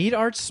much weed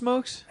Art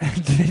smokes?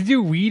 Do they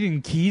do weed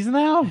in Keys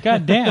now?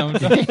 God damn.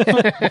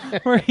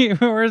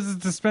 Where is this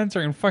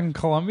dispensary? In fucking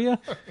Colombia?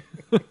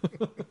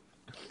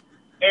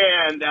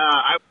 And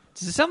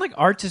Does it sound like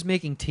Arts is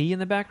making tea in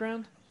the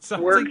background?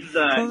 work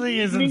the something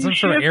is in evening some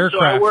sort of shift, so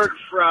I aircraft. work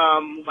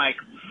from like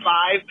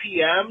 5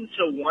 p.m.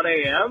 to 1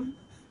 a.m.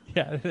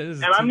 Yeah, it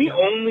is. And I'm the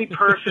only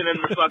person in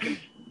the fucking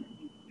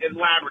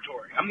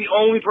laboratory. I'm the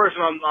only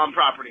person on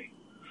property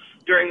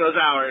during those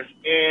hours.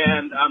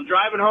 And I'm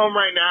driving home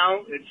right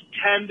now. It's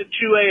 10 to 2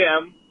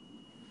 a.m.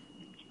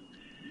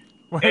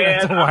 Wow,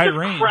 that's a And wide I'm just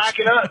range.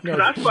 cracking up because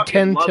No, I fucking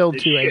 10 love till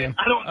this 2 shit. a.m.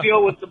 I don't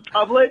deal with the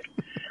public.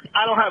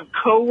 I don't have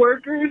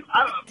coworkers.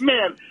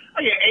 Man,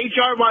 I get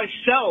HR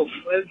myself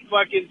and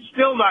fucking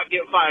still not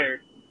get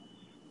fired.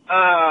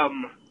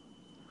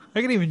 I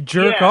can even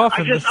jerk yeah, off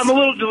I in just, this. I'm a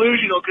little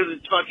delusional because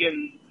it's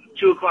fucking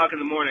 2 o'clock in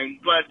the morning.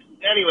 But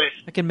anyways,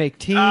 I can make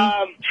tea.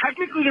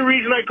 technically the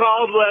reason I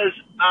called was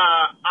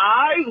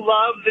I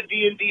love the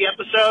D&D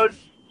episode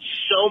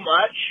so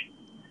much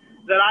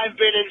that I've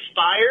been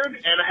inspired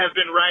and have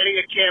been writing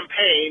a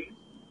campaign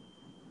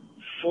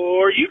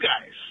for you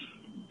guys.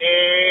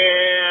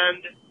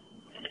 And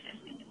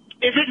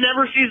if it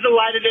never sees the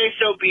light of day,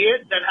 so be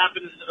it. That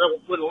happens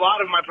with a lot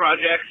of my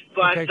projects.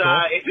 But Okay,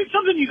 cool. if it's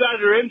something you guys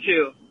are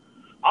into,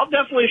 I'll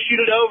definitely shoot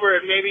it over,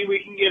 and maybe we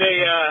can get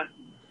an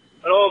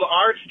old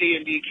Arts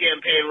D&D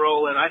campaign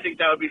rolling. I think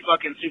that would be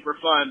fucking super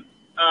fun.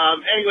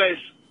 Anyways,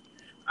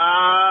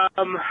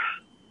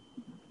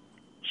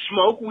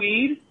 smoke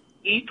weed,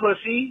 eat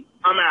pussy,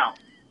 I'm out.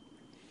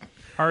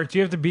 Art,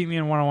 you have to beat me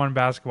in one-on-one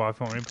basketball if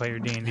you want me to play your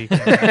D&D.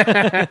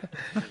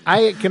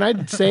 Can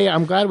I say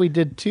I'm glad we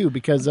did too,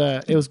 because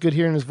it was good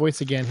hearing his voice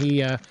again.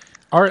 He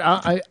Art,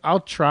 I'll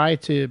try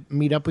to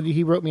meet up with you.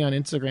 He wrote me on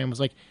Instagram, was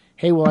like,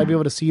 hey, will I be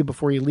able to see you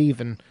before you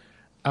leave? And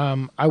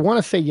I want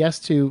to say yes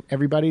to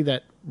everybody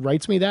that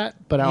writes me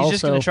that, but I He's also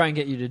just going to try and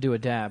get you to do a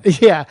dab.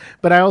 yeah,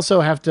 but I also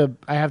have to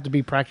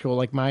be practical.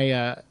 Like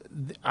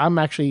I'm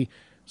actually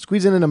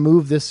squeezing in a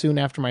move this soon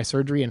after my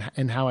surgery,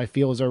 and how I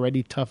feel is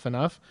already tough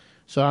enough.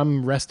 So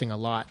I'm resting a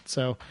lot.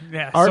 So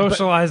Yeah,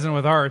 socializing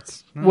with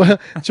Arts. Well,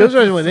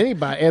 socializing with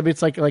anybody.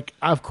 It's like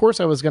of course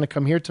I was going to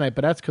come here tonight,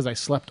 but that's because I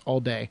slept all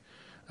day.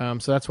 So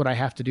that's what I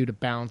have to do to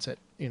balance it.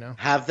 You know,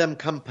 Have them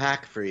come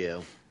pack for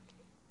you.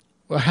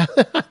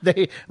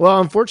 well,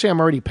 unfortunately,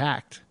 I'm already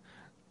packed.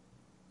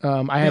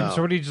 I have.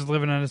 So what, are you just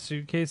living out of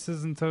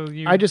suitcases until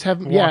you I just have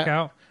walk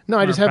out? No,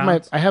 I just Or have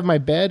bounce? I have my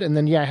bed, and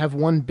then I have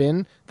one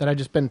bin that I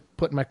just been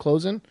putting my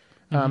clothes in.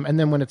 And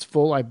then when it's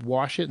full, I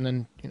wash it, and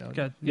then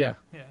Good. yeah.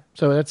 Yeah.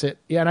 So that's it.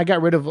 Yeah, and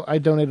I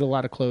donated a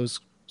lot of clothes,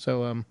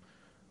 so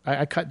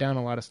I cut down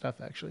a lot of stuff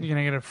actually. You're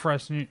gonna get a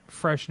fresh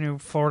new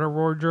Florida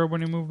wardrobe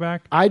when you move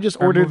back. I just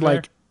Or ordered move there?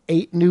 like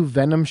 8 new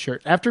Venom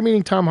shirts. After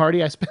meeting Tom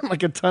Hardy, I spent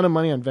like a ton of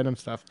money on Venom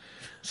stuff.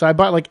 So I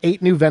bought like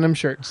 8 new Venom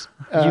shirts.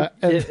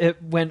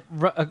 It went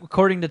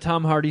according to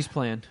Tom Hardy's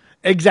plan.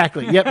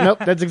 Exactly. Yep. Nope.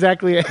 That's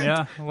exactly it.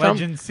 Yeah.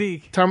 Legend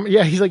seek. Tom.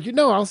 Yeah. He's like,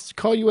 I'll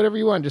call you whatever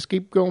you want. Just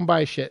keep going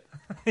buy shit.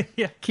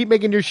 Yeah. Keep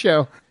making your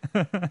show.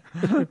 All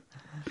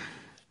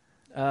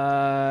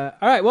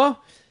right.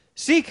 Well,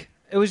 Seek,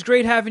 it was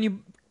great having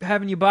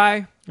you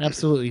by.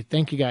 Absolutely.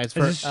 Thank you guys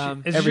for Is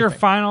this your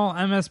final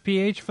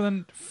MSPH for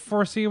the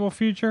foreseeable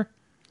future?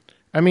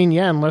 I mean,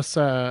 yeah, unless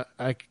maybe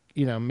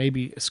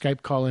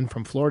Skype call in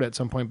from Florida at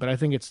some point, but I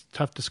think it's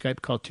tough to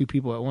Skype call 2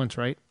 people at once,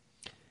 right?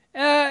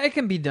 It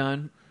can be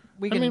done.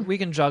 We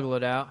can juggle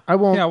it out. I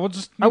won't. Yeah, we'll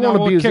just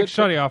we'll abuse kick it.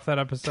 Shuddy off that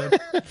episode.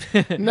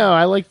 No,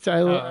 I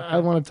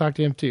want to talk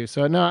to him too.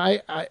 So no,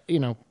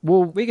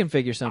 we can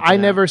figure something. I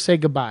out. never say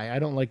goodbye. I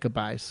don't like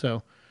goodbyes.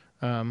 So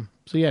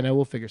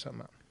we'll figure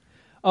something out.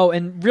 Oh,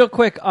 and real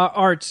quick,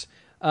 Arts,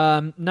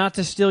 not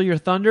to steal your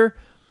thunder,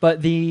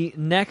 but the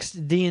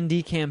next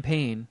D&D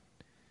campaign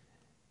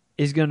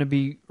is going to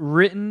be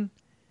written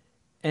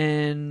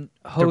and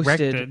hosted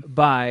Directed.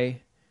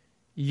 by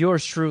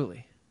yours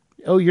truly.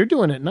 Oh, you're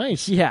doing it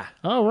nice. Yeah.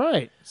 All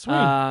right. Sweet.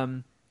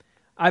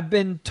 I've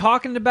been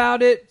talking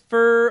about it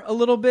for a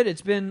little bit.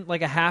 It's been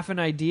like a half an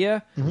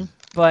idea,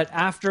 but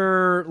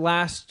after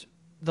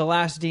the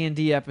last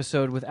D&D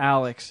episode with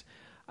Alex,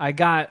 I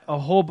got a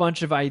whole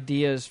bunch of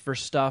ideas for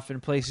stuff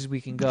and places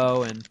we can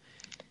go, and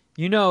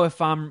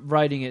if I'm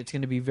writing it, it's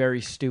going to be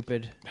very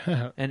stupid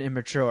and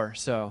immature.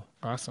 So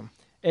awesome.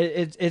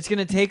 It's going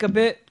to take a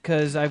bit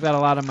because I've got a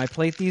lot on my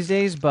plate these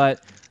days,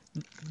 but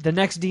the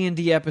next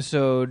D&D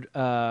episode,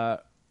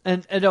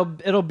 and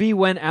it'll be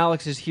when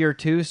Alex is here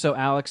too, so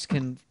Alex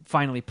can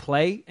finally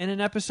play in an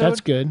episode.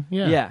 That's good.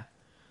 Yeah. Yeah.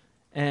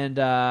 And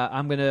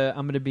I'll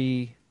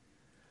be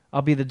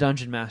the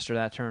dungeon master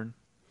that turn.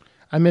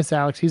 I miss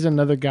Alex. He's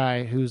another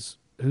guy who's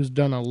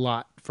done a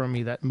lot for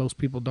me that most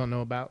people don't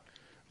know about.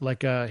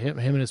 Like him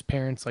and his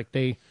parents, like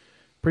they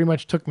pretty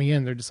much took me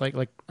in. They're just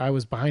like I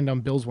was behind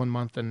on bills one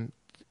month, and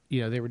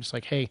they were just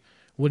like, "Hey,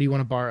 what do you want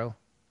to borrow?"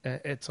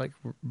 It's like,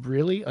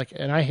 really? Like,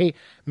 and I hate,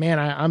 man,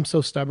 I'm so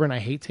stubborn. I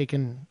hate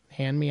taking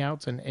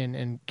hand-me-outs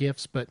and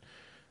gifts, but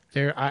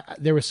there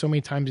were so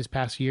many times this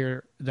past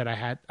year that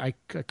I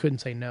couldn't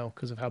say no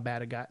because of how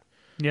bad it got.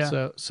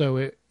 Yeah.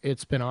 So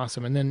it's been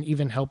awesome. And then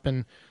even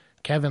helping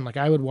Kevin, like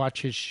I would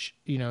watch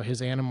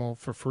his animal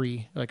for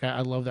free. Like I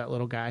love that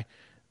little guy,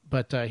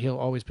 but he'll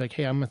always be like,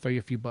 "Hey, I'm gonna throw you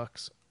a few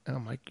bucks." And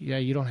I'm like, yeah,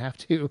 you don't have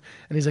to.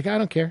 And he's like, I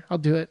don't care. I'll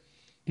do it.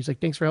 He's like,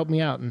 thanks for helping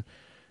me out. And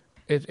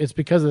it's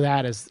because of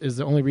that is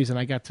the only reason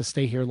I got to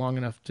stay here long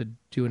enough to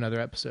do another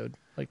episode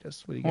like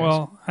this with you guys.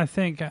 Well, I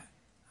think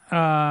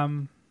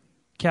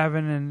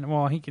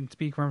Kevin he can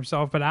speak for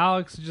himself, but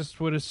Alex just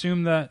would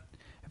assume that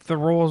if the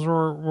roles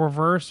were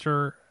reversed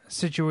or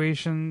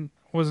situation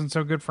wasn't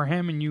so good for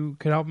him and you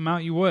could help him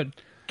out, you would.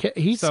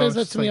 He says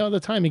that to me all the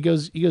time. He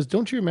goes,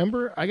 don't you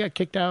remember? I got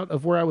kicked out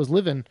of where I was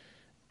living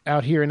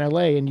out here in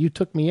LA and you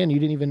took me in. You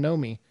didn't even know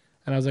me.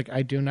 And I was like,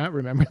 I do not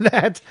remember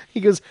that. He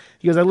goes,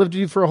 I lived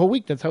with you for a whole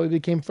week. That's how we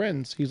became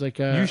friends. He's like,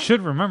 you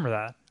should remember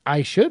that.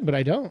 I should, but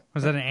I don't.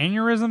 Was that an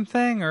aneurysm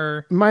thing,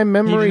 or my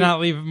memory? He did not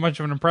leave much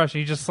of an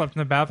impression. He just slept in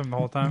the bathroom the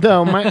whole time.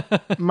 No,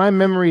 my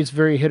memory is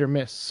very hit or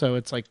miss. So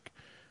it's like,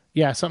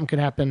 yeah, something could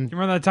happen. You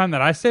remember that time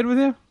that I stayed with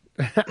you?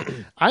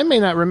 I may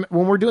not remember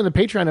when we're doing the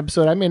Patreon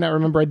episode. I may not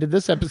remember I did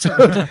this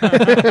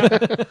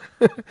episode.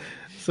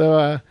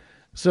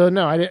 So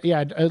no,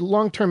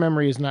 long-term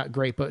memory is not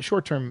great, but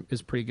short-term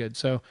is pretty good.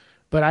 So,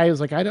 but I was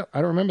like, I don't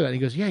remember that. He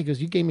goes,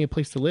 you gave me a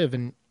place to live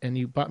and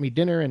you bought me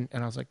dinner. And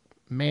I was like,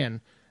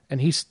 man,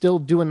 and he's still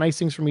doing nice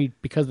things for me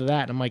because of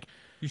that. And I'm like,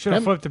 you should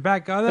have flipped it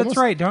back. Oh, that's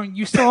right. Don't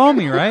you still owe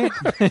me, right?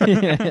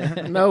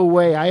 No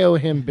way. I owe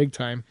him big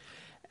time.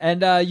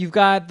 And you've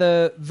got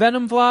the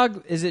Venom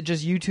vlog. Is it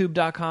just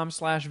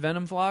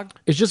youtube.com/Venom vlog?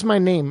 It's just my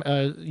name,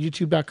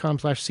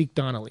 youtube.com/Seek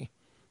Donnelly.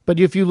 But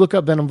if you look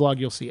up Venom vlog,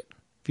 you'll see it.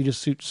 If you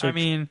just search. I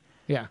mean,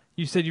 yeah.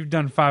 You said you've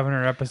done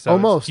 500 episodes.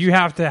 Almost. You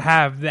have to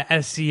have the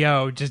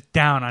SEO just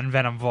down on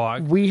Venom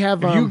vlog. We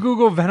have. If you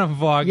Google Venom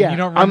vlog, and you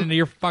don't run into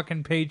your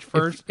fucking page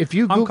first. If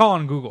you, I'm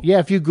calling Google. Yeah,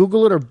 if you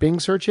Google it or Bing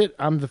search it,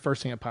 I'm the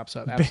first thing that pops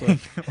up. Absolutely.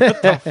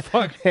 What the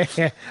fuck?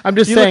 I'm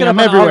just saying, I'm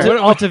everywhere.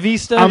 Alta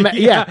Vista.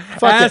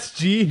 Ask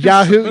Jeeves.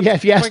 Yahoo. Yeah,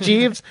 if you ask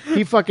Jeeves,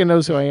 he fucking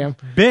knows who I am.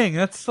 Bing,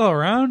 that's still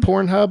around.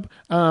 Pornhub.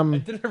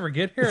 Did it ever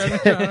get here?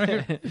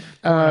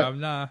 Pornhub,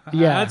 nah.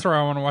 Yeah, that's where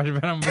I want to watch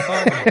Venom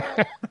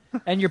vlog.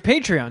 And your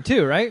Patreon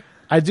too, right?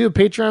 I do a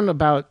Patreon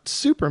about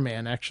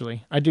Superman,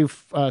 actually. I do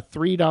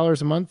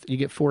 $3 a month. You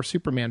get 4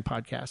 Superman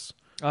podcasts.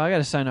 Oh, I got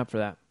to sign up for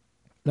that.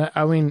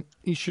 I mean,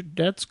 you should.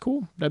 That's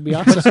cool. That'd be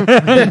awesome.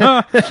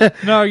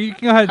 No, you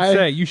can go ahead and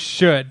say it. You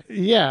should.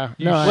 Yeah.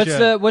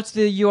 What's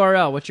the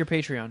URL? What's your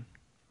Patreon?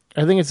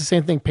 I think it's the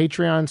same thing.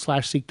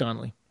 Patreon/Seek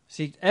Donnelly.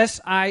 Seek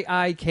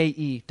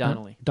SIIKE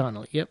Donnelly.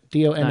 Donnelly. Yep.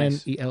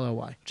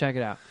 DONNELLY. Check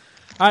it out.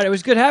 All right, it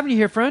was good having you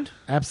here, friend.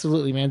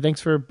 Absolutely, man.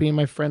 Thanks for being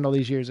my friend all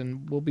these years,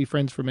 and we'll be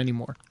friends for many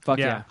more. Fuck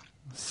yeah.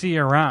 See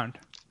you around.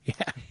 Yeah.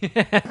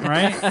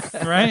 Right?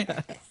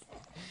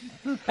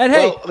 And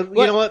hey,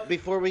 you know what?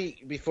 Before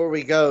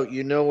we go,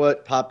 you know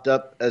what popped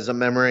up as a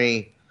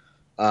memory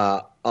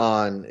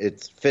on?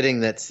 It's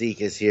fitting that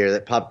Seek is here.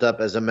 That popped up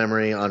as a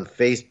memory on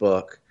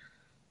Facebook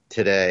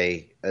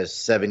today, as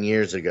 7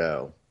 years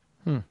ago.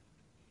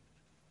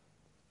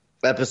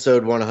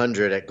 Episode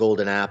 100 at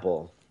Golden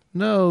Apple.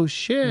 No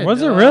shit.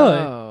 Was it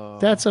really?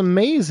 That's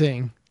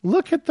amazing.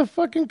 Look at the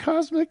fucking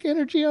cosmic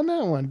energy on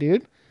that one,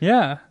 dude.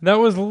 Yeah, that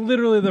was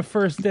literally the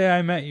first day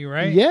I met you,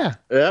 right? Yeah.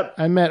 Yep.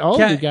 I met all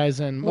of you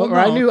guys in. Well,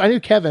 I knew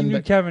Kevin. You knew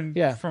but, Kevin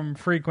yeah. from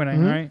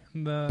frequenting, right?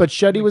 But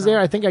Shuddy was there.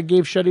 I think I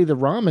gave Shuddy the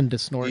ramen to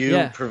snort.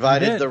 You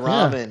provided the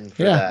ramen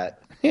for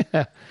that.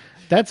 Yeah.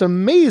 That's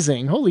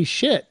amazing. Holy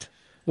shit.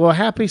 Well,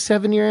 happy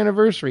 7-year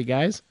anniversary,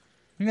 guys.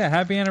 Yeah,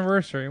 happy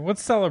anniversary.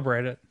 Let's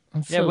celebrate it.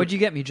 What'd you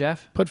get me,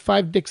 Jeff? Put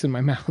 5 dicks in my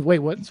mouth. Wait,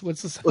 what's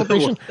the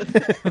celebration?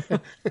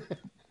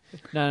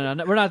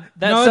 No, we're not.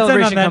 That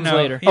celebration comes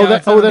later. Yeah,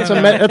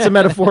 that's a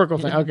metaphorical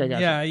thing. Okay,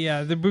 gotcha.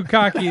 Yeah. The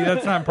bukkake,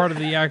 that's not part of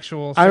the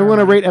actual ceremony. I want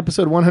to rate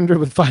episode 100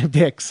 with 5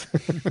 dicks.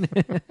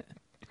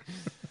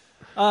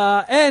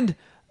 And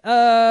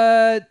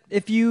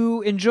if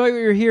you enjoy what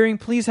you're hearing,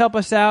 please help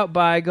us out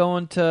by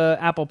going to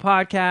Apple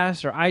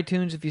Podcasts or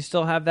iTunes if you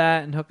still have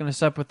that, and hooking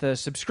us up with a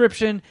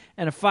subscription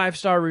and a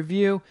 5-star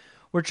review.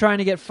 We're trying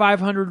to get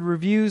 500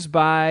 reviews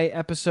by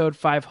episode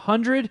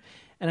 500,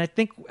 and I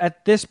think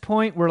at this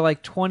point we're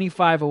like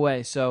 25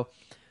 away. So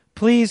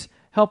please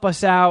help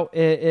us out.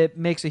 It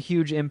makes a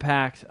huge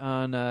impact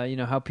on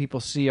how people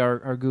see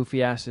our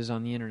goofy asses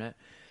on the internet.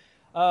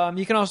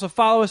 You can also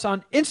follow us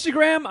on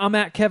Instagram. I'm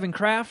at Kevin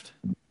Kraft.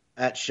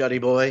 At Shuddy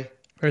Boy.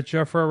 At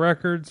Jeffro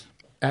Records.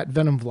 At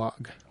Venom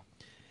Vlog.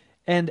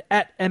 And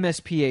at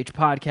MSPH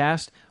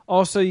Podcast.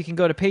 Also, you can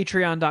go to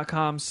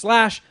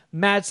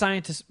patreon.com/Mad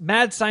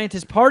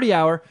Scientist Party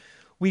Hour.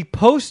 We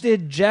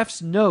posted Jeff's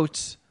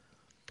notes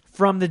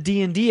from the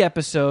D&D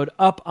episode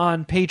up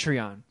on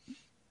Patreon.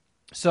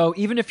 So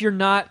even if you're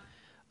not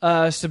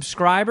a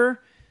subscriber,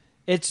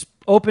 it's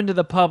open to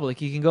the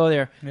public. You can go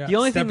there. Yeah, the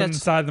only thing that's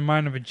inside the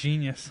mind of a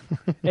genius.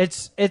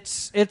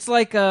 it's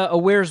like a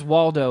Where's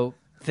Waldo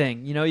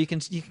thing. You can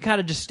kind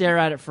of just stare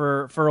at it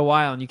for a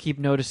while, and you keep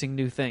noticing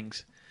new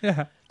things.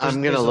 Yeah. I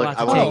want to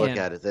look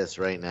at this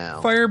right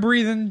now. Fire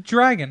breathing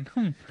dragon.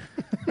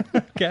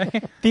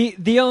 Okay.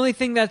 The only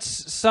thing that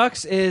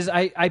sucks is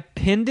I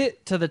pinned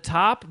it to the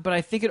top, but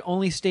I think it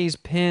only stays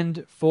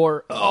pinned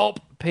for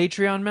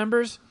Patreon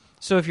members.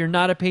 So if you're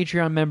not a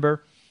Patreon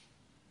member,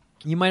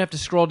 you might have to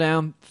scroll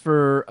down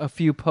for a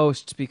few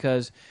posts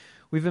because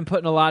we've been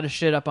putting a lot of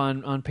shit up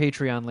on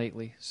Patreon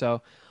lately.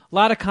 So a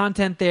lot of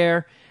content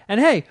there. And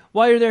hey,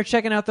 while you're there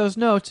checking out those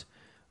notes,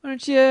 why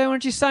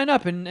don't you sign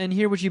up and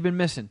hear what you've been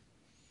missing?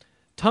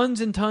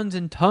 Tons and tons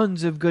and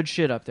tons of good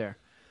shit up there.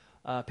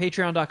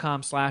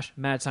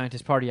 Patreon.com/Mad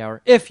Scientist Party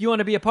Hour. If you want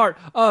to be a part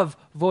of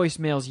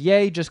voicemails,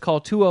 yay, just call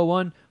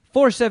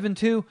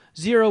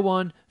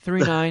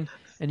 201-472-0139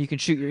 and you can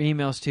shoot your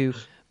emails to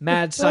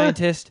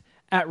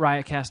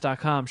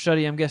madscientist@riotcast.com.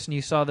 Shuddy, I'm guessing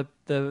you saw the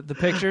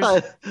pictures?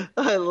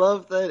 I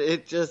love that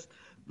it just,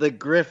 the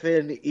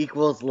griffin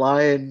equals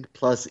lion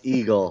plus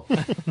eagle.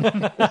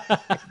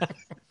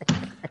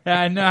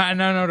 Yeah, I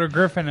know what a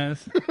griffin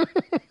is.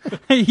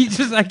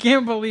 I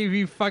can't believe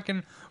he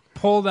fucking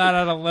pulled that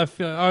out of left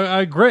field.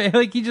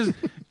 Like he just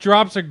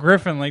drops a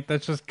griffin, like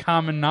that's just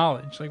common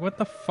knowledge. Like what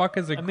the fuck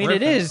is a griffin? I mean,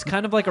 it is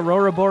kind of like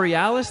Aurora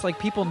Borealis. Like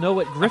people know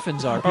what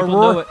griffins are. People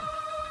know what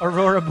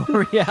Aurora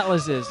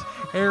Borealis is.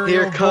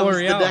 Here comes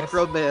the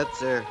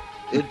necromancer.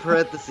 In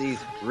parentheses,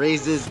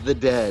 raises the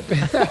dead.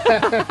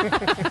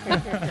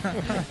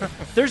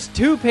 There's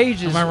 2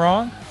 pages. Am I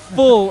wrong?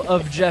 Full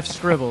of Jeff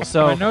scribbles.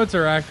 So my notes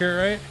are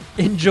accurate,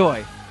 right?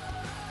 Enjoy.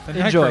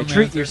 The Enjoy.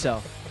 Treat necromancer.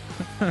 yourself.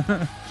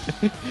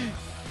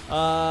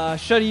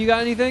 Shuddy, you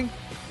got anything?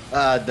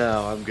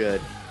 No, I'm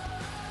good.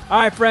 All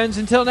right, friends.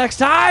 Until next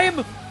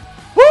time.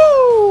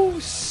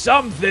 Woo!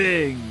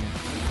 Something.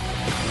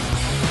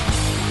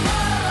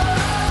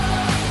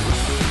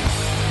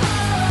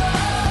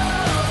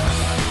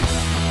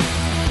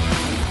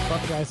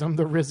 Guys, I'm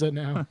the RZA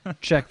now.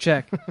 Check.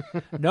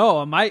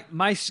 No,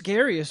 my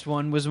scariest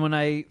one was when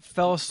I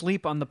fell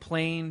asleep on the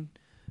plane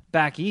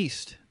back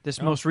east,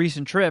 this most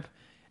recent trip.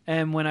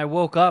 And when I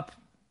woke up,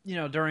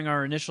 during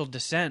our initial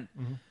descent,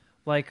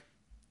 like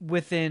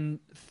within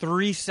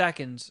 3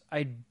 seconds,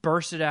 I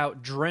bursted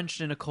out,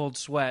 drenched in a cold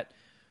sweat,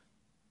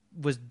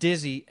 was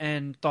dizzy,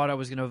 and thought I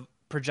was going to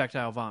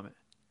projectile vomit.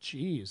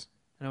 Jeez.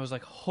 And I was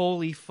like,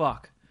 holy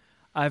fuck,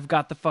 I've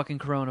got the fucking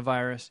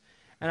coronavirus.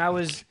 And I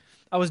was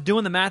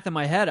doing the math in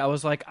my head. I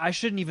was like, I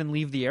shouldn't even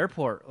leave the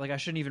airport. Like, I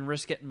shouldn't even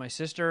risk getting my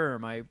sister or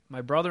my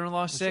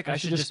brother-in-law sick. I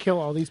should just kill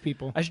all these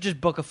people. I should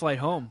just book a flight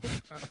home.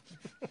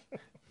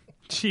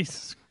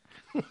 Jesus.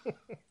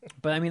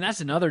 But, I mean, that's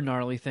another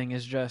gnarly thing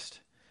is just,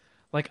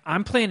 like,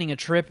 I'm planning a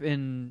trip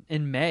in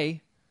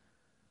May.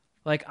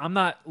 Like, I'm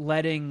not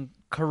letting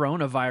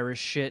coronavirus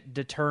shit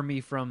deter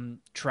me from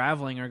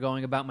traveling or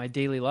going about my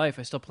daily life.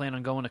 I still plan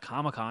on going to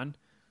Comic-Con.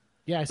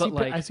 Yeah, I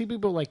see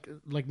people like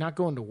not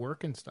going to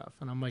work and stuff,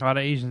 and I'm like, a lot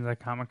of Asians at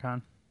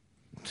Comic-Con.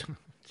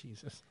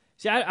 Jesus.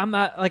 See, I'm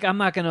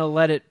not gonna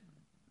let it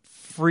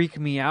freak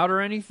me out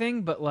or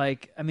anything, but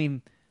like, I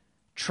mean,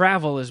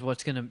 travel is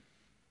what's gonna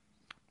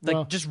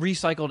just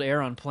recycled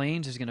air on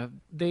planes is gonna.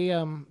 They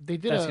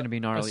did that's gonna be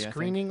gnarly. A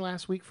screening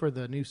last week for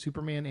the new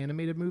Superman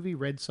animated movie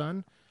Red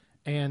Sun,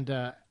 and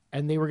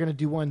they were gonna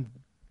do one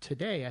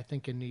today, I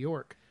think, in New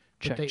York.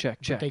 Check.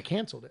 But they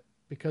canceled it.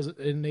 Because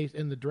and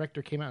the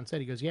director came out and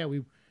said, he goes, yeah,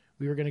 we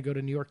were going to go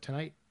to New York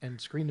tonight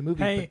and screen the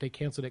movie, but they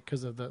canceled it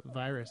because of the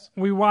virus.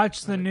 We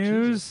watched the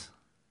news. Jesus.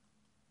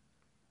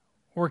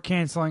 We're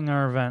canceling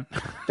our event.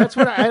 That's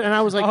what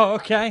I was like. Oh,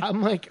 okay.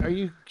 I'm like, are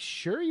you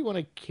sure you want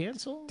to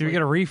cancel? Do we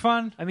get a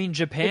refund? I mean,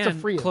 Japan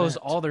closed event.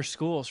 all their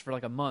schools for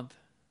like a month.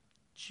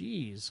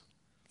 Jeez.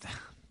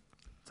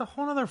 It's a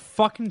whole other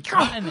fucking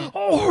continent.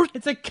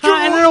 It's a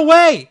continent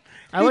away.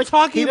 What are you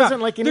talking about?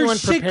 Like anyone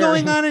There's shit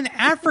going on in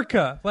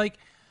Africa. Like,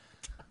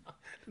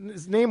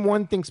 name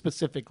one thing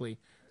specifically.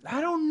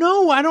 I don't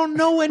know. I don't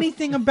know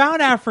anything about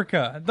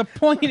Africa. The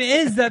point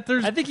is that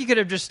there's. I think you could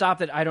have just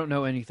stopped at I don't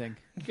know anything.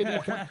 You could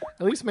at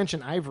least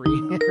mention Ivory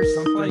or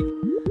something. Like,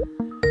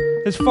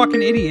 this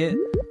fucking idiot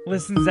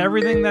listens to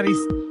everything that he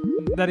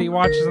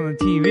watches on the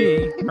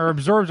TV or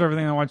absorbs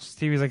everything that watches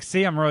TV. He's like,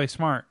 see, I'm really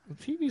smart.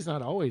 TV's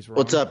not always wrong.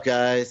 What's up,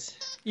 guys?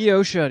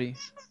 Yo, Shuddy.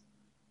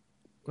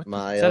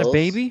 Miles. Is that a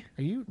baby?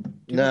 Are you?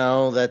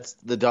 No, that's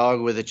the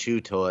dog with a chew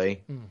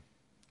toy.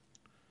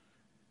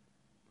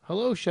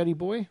 Hello, Shuddy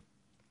boy.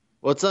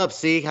 What's up,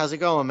 Seek? How's it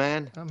going,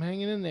 man? I'm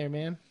hanging in there,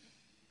 man.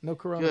 No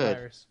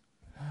coronavirus.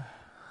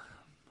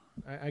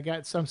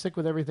 I'm sick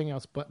with everything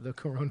else but the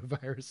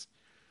coronavirus.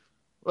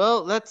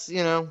 Well, that's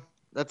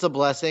a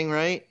blessing,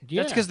 right?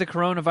 Yeah. That's because the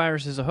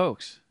coronavirus is a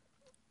hoax.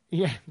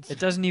 Yeah. It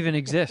doesn't even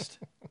exist.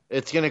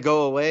 It's going to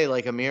go away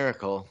like a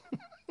miracle.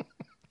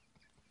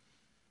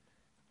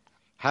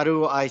 How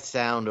do I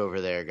sound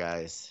over there,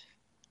 guys?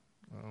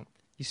 Well,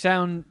 you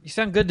sound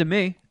good to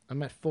me.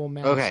 I'm at full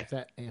mass, okay. If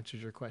that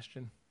answers your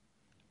question.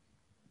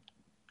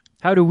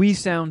 How do we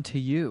sound to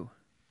you?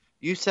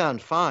 You sound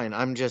fine.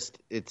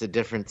 It's a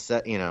different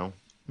set,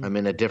 I'm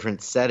in a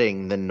different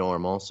setting than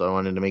normal, so I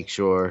wanted to make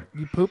sure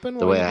you pooping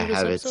the way I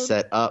have it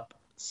set up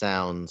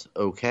sounds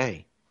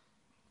okay.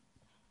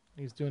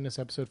 He's doing this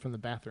episode from the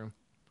bathroom.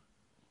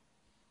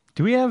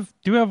 Do we have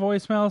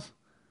voicemails?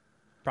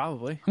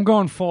 Probably. I'm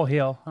going full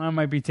heel. I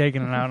might be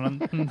taking it out on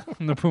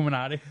the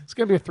Puminati. It's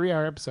going to be a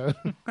 3-hour episode.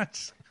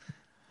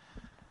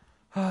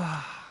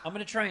 I'm going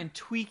to try and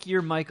tweak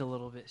your mic a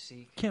little bit,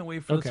 see. Can't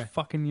wait for this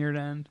fucking year to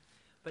end.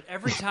 But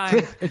every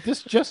time... It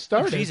just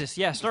started. Jesus,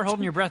 yeah, start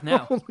holding your breath now.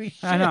 Holy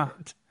shit. I know.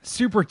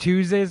 Super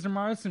Tuesdays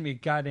tomorrow. It's going to be a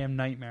goddamn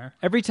nightmare.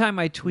 Every time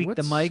I tweak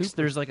What's the mics, super?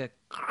 there's like a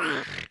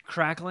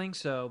crackling,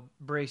 so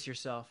brace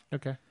yourself.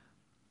 Okay.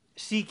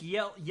 Seek,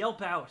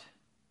 yelp out.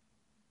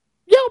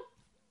 Yelp.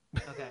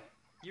 Okay,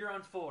 you're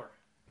on 4.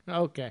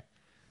 Okay.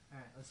 All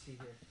right, let's see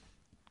here.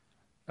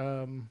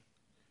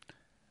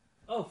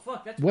 Oh,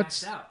 fuck, that's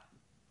What's- maxed out.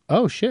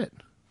 Oh shit.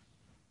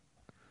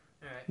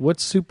 All right.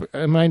 What's super?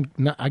 Am I?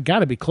 Not, I got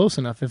to be close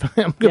enough. If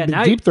I'm gonna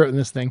now be deep throating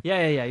this thing.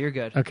 Yeah, you're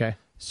good. Okay.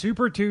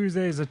 Super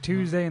Tuesday is a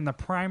Tuesday in the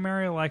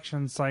primary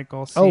election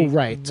cycle. Oh,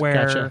 right. Where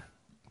Gotcha.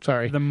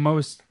 Sorry. the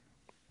most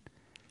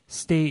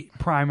state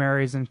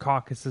primaries and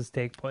caucuses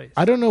take place.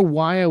 I don't know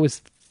why I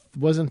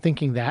wasn't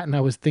thinking that, and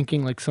I was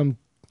thinking like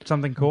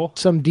something cool,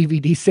 some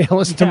DVD sale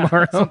is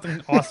tomorrow.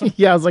 Something awesome.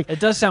 Yeah, I was like, It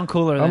does sound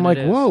cooler than I'm like,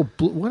 it is. whoa,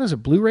 what is it?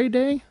 Blu-ray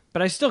day?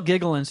 But I still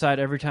giggle inside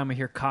every time I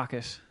hear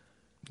caucus.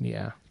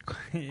 Yeah.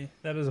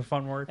 That is a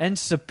fun word. And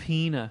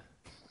subpoena.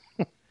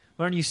 Why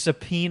don't you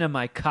subpoena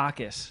my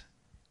caucus?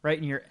 Right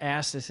in your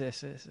ass. Okay. I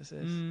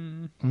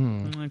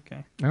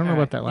don't know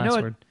about that last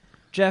word.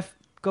 Jeff,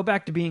 go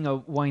back to being a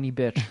whiny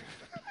bitch.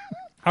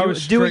 I do,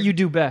 was do what strict- you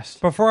do best.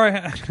 Before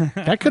I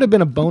That could have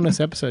been a bonus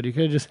episode. You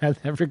could have just had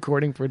that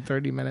recording for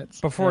 30 minutes.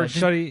 before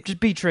Shuddy Just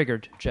be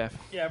triggered, Jeff.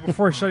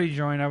 before Shuddy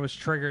joined, I was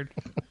triggered.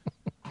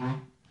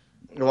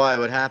 Why?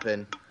 What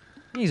happened?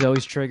 He's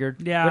always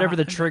triggered. Yeah. Whatever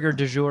the trigger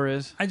du jour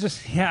is. I just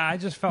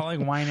felt like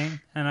whining,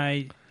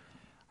 and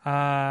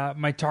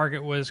my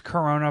target was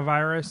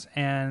coronavirus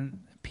and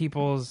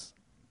people's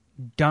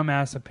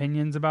dumbass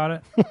opinions about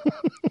it.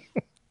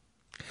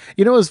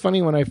 You know, it was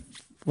funny when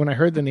I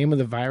heard the name of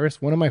the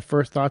virus. One of my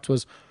first thoughts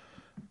was,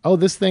 "Oh,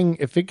 this thing.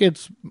 If it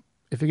gets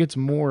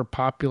more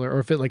popular, or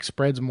if it like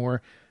spreads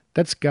more,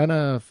 that's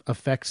gonna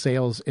affect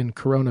sales in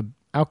Corona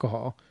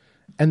alcohol."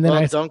 And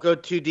then Don't go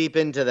too deep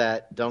into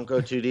that. Don't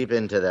go too deep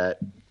into that.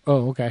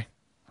 Oh, okay.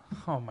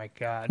 Oh my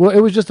god. Well,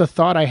 it was just a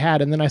thought I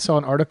had, and then I saw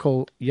an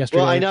article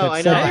yesterday. Well, I know. that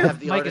I said that. have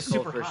the Mike is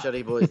article super for hot.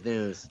 Shuddy Boys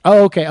News.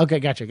 Oh, okay.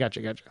 Gotcha.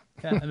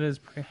 Yeah, it is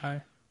pretty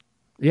high.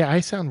 Yeah, I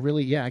sound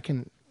really. Yeah, I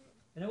can.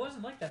 And it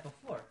wasn't like that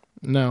before.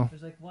 No.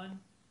 There's like one.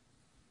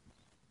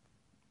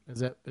 Is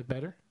that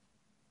better?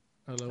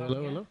 Hello, Oh,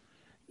 hello, yeah. hello.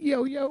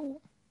 Yo. Yeah,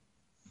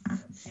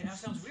 now it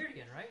sounds weird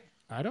again, right?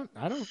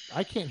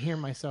 I can't hear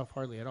myself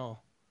hardly at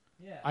all.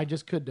 Yeah. I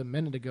just could a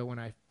minute ago when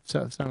it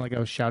sounded like I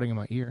was shouting in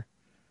my ear.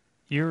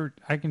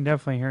 I can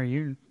definitely hear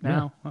you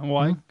now. Well,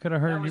 I could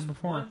have That heard you was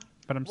before,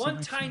 but I'm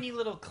one sitting tiny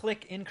little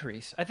click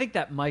increase. I think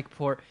that mic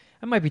port.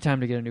 It might be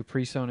time to get a new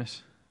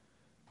PreSonus.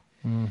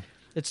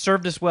 It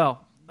served us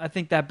well. I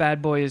think that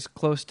bad boy is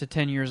close to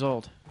 10 years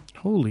old.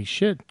 Holy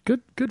shit!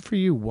 Good for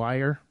you,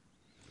 Wire.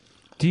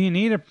 Do you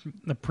need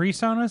the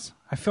PreSonus?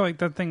 I feel like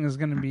that thing is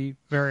going to be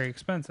very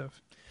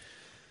expensive.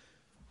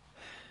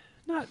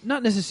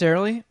 Not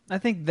necessarily. I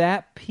think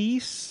that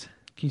piece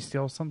Can you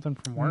steal something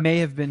from work? may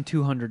have been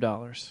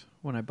 $200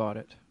 when I bought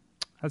it.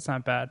 That's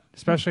not bad,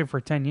 especially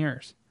for 10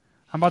 years.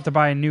 I'm about to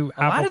buy a new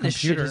A Apple lot of this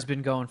shit computer. has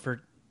been going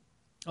for.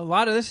 A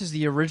lot of this is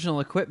the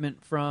original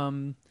equipment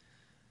from.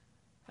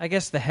 I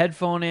guess the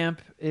headphone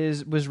amp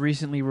was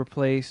recently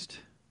replaced.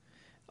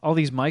 All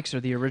these mics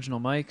are the original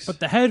mics. But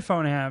the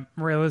headphone amp,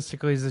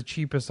 realistically, is the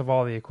cheapest of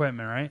all the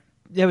equipment, right?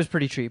 It was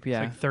pretty cheap,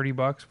 yeah. It's like $30,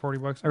 $40,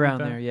 something Around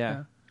like that. there,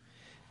 yeah.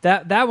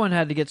 That one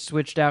had to get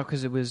switched out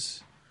because it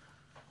was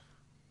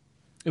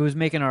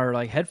making our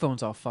like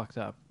headphones all fucked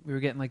up. We were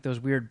getting like those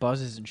weird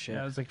buzzes and shit.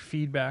 Yeah, it was like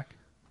feedback.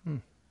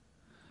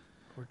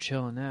 We're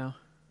chilling now.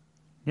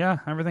 Yeah,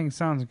 everything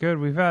sounds good.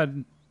 We've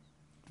had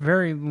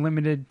very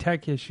limited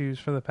tech issues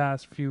for the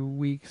past few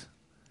weeks.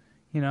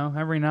 You know,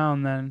 every now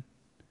and then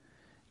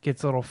it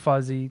gets a little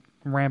fuzzy,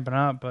 ramping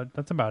up, but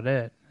that's about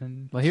it.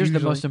 And Well, here's the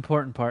most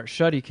important part.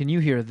 Shuddy, can you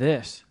hear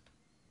this?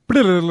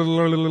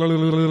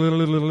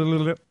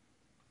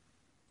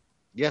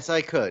 Yes,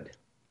 I could.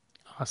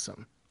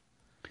 Awesome.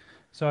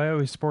 So I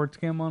always sports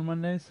gamble on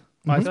Mondays.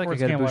 I feel like I sports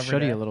got to gamble boost every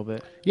Shuddy day. a little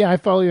bit. Yeah, I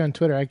follow you on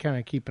Twitter. I kind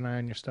of keep an eye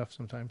on your stuff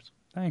sometimes.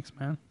 Thanks,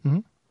 man.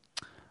 Mhm.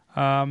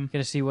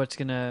 Gonna see what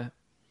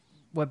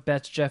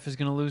bets Jeff is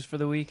gonna lose for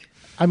the week.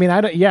 I mean,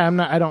 I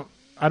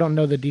don't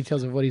know the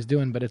details of what he's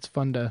doing, but it's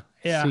fun to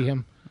Yeah. see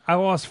him. I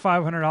lost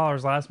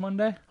 $500 last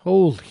Monday.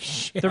 Holy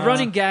shit! The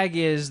running gag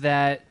is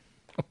that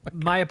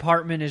my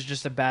apartment is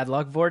just a bad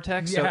luck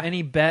vortex. So Yeah.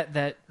 any bet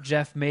that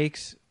Jeff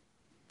makes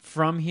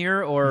from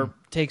here or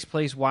takes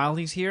place while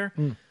he's here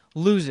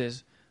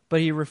loses, but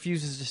he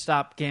refuses to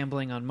stop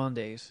gambling on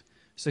Mondays.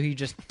 So he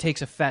just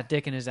takes a fat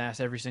dick in his ass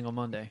every single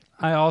Monday.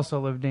 I also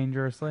live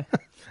dangerously.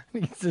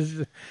 He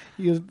says,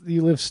 you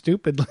live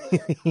stupidly.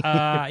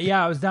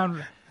 Yeah, I was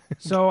down.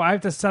 So I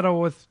have to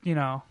settle with,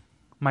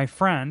 my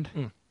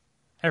friend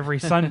every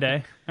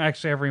Sunday,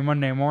 actually every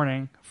Monday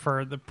morning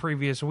for the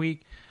previous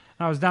week.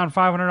 And I was down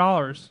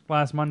 $500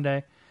 last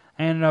Monday.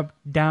 I ended up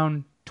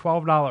down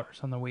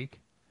 $12 on the week.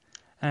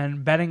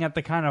 And betting at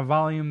the kind of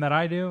volume that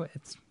I do,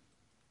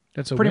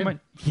 That's a pretty win.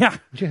 much,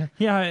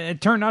 yeah, it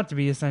turned out to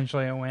be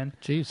essentially a win.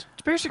 Jeez.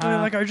 It's basically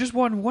like I just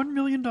won $1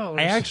 million.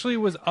 I actually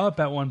was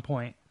up at one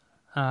point.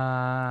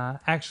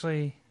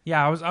 Actually,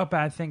 yeah, I was up,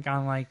 I think,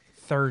 on like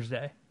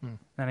Thursday.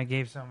 Then I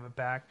gave some of it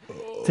back.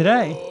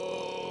 Today,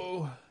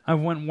 I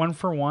went 1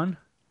 for 1,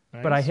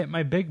 but I Nice. hit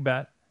my big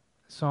bet,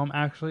 so I'm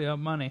actually up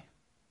money.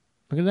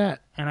 Look at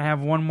that. And I have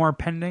one more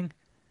pending.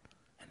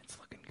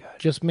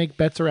 Just make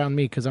bets around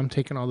me because I'm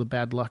taking all the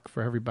bad luck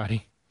for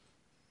everybody.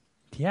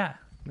 Yeah.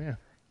 Yeah.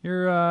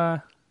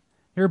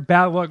 Your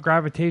bad luck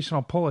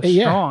gravitational pull is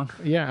Yeah. strong.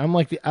 Yeah, I'm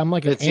like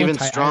an It's even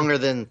anti-Irish. stronger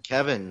than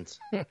Kevin's.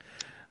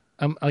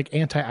 I'm like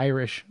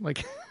anti-Irish.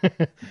 Like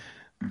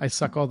I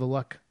suck all the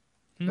luck.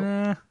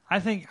 Nah, I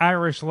think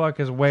Irish luck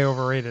is way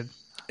overrated.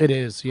 It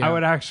is. Yeah, I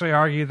would actually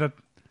argue that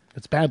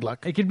it's bad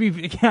luck. it could be.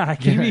 Yeah, it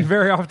can be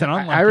very often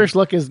unlucky. Irish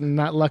luck is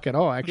not luck at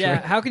all. Actually, Yeah,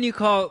 how can you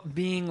call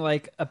being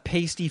like a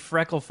pasty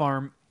freckle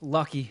farm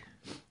lucky?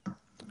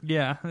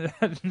 Yeah,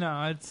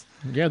 no, it's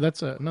yeah.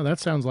 That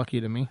sounds lucky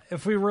to me.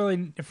 if we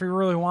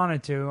really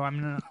wanted to. I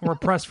mean, we're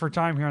pressed for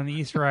time here on the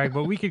Easter egg,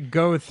 but we could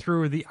go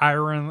through the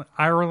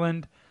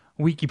Ireland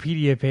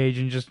Wikipedia page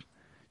and just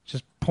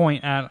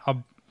point at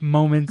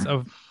moments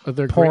of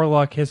their poor great-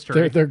 luck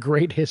history. Their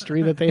great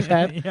history that they've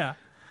had. Yeah,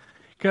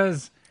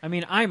 because I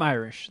mean, I'm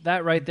Irish.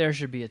 That right there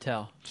should be a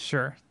tell.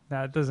 sure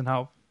that doesn't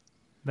help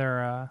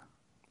their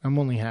I'm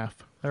only half.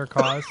 their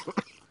cause.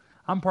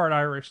 I'm part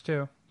Irish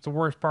too. It's the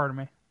worst part of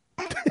me.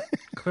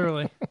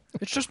 Clearly,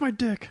 it's just my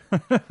dick.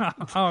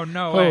 Oh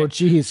no! Way. Oh,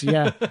 jeez,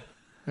 yeah.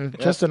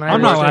 Just an Irish.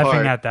 I'm not part.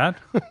 laughing at that.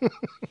 A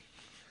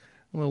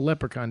little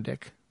leprechaun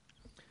dick.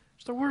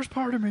 It's the worst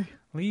part of me.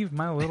 Leave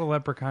my little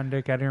leprechaun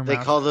dick out of your They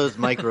mouth. call those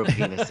micro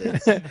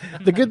penises.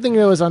 The good thing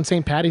though is on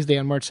St. Patty's Day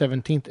on March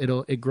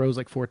 17th, it grows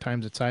like 4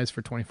 times its size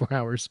for 24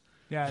 hours.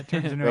 Yeah, it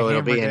turns into Oh, a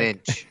it'll be hammer an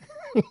dick. inch.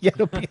 Yeah,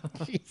 it'll be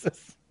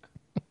Jesus.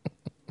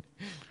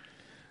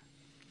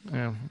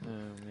 Yeah,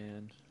 Oh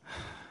man.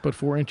 but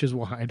 4 inches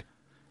wide.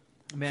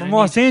 Man, From I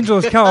Los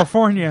Angeles,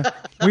 California,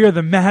 we are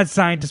the Mad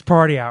Scientist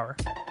Party Hour.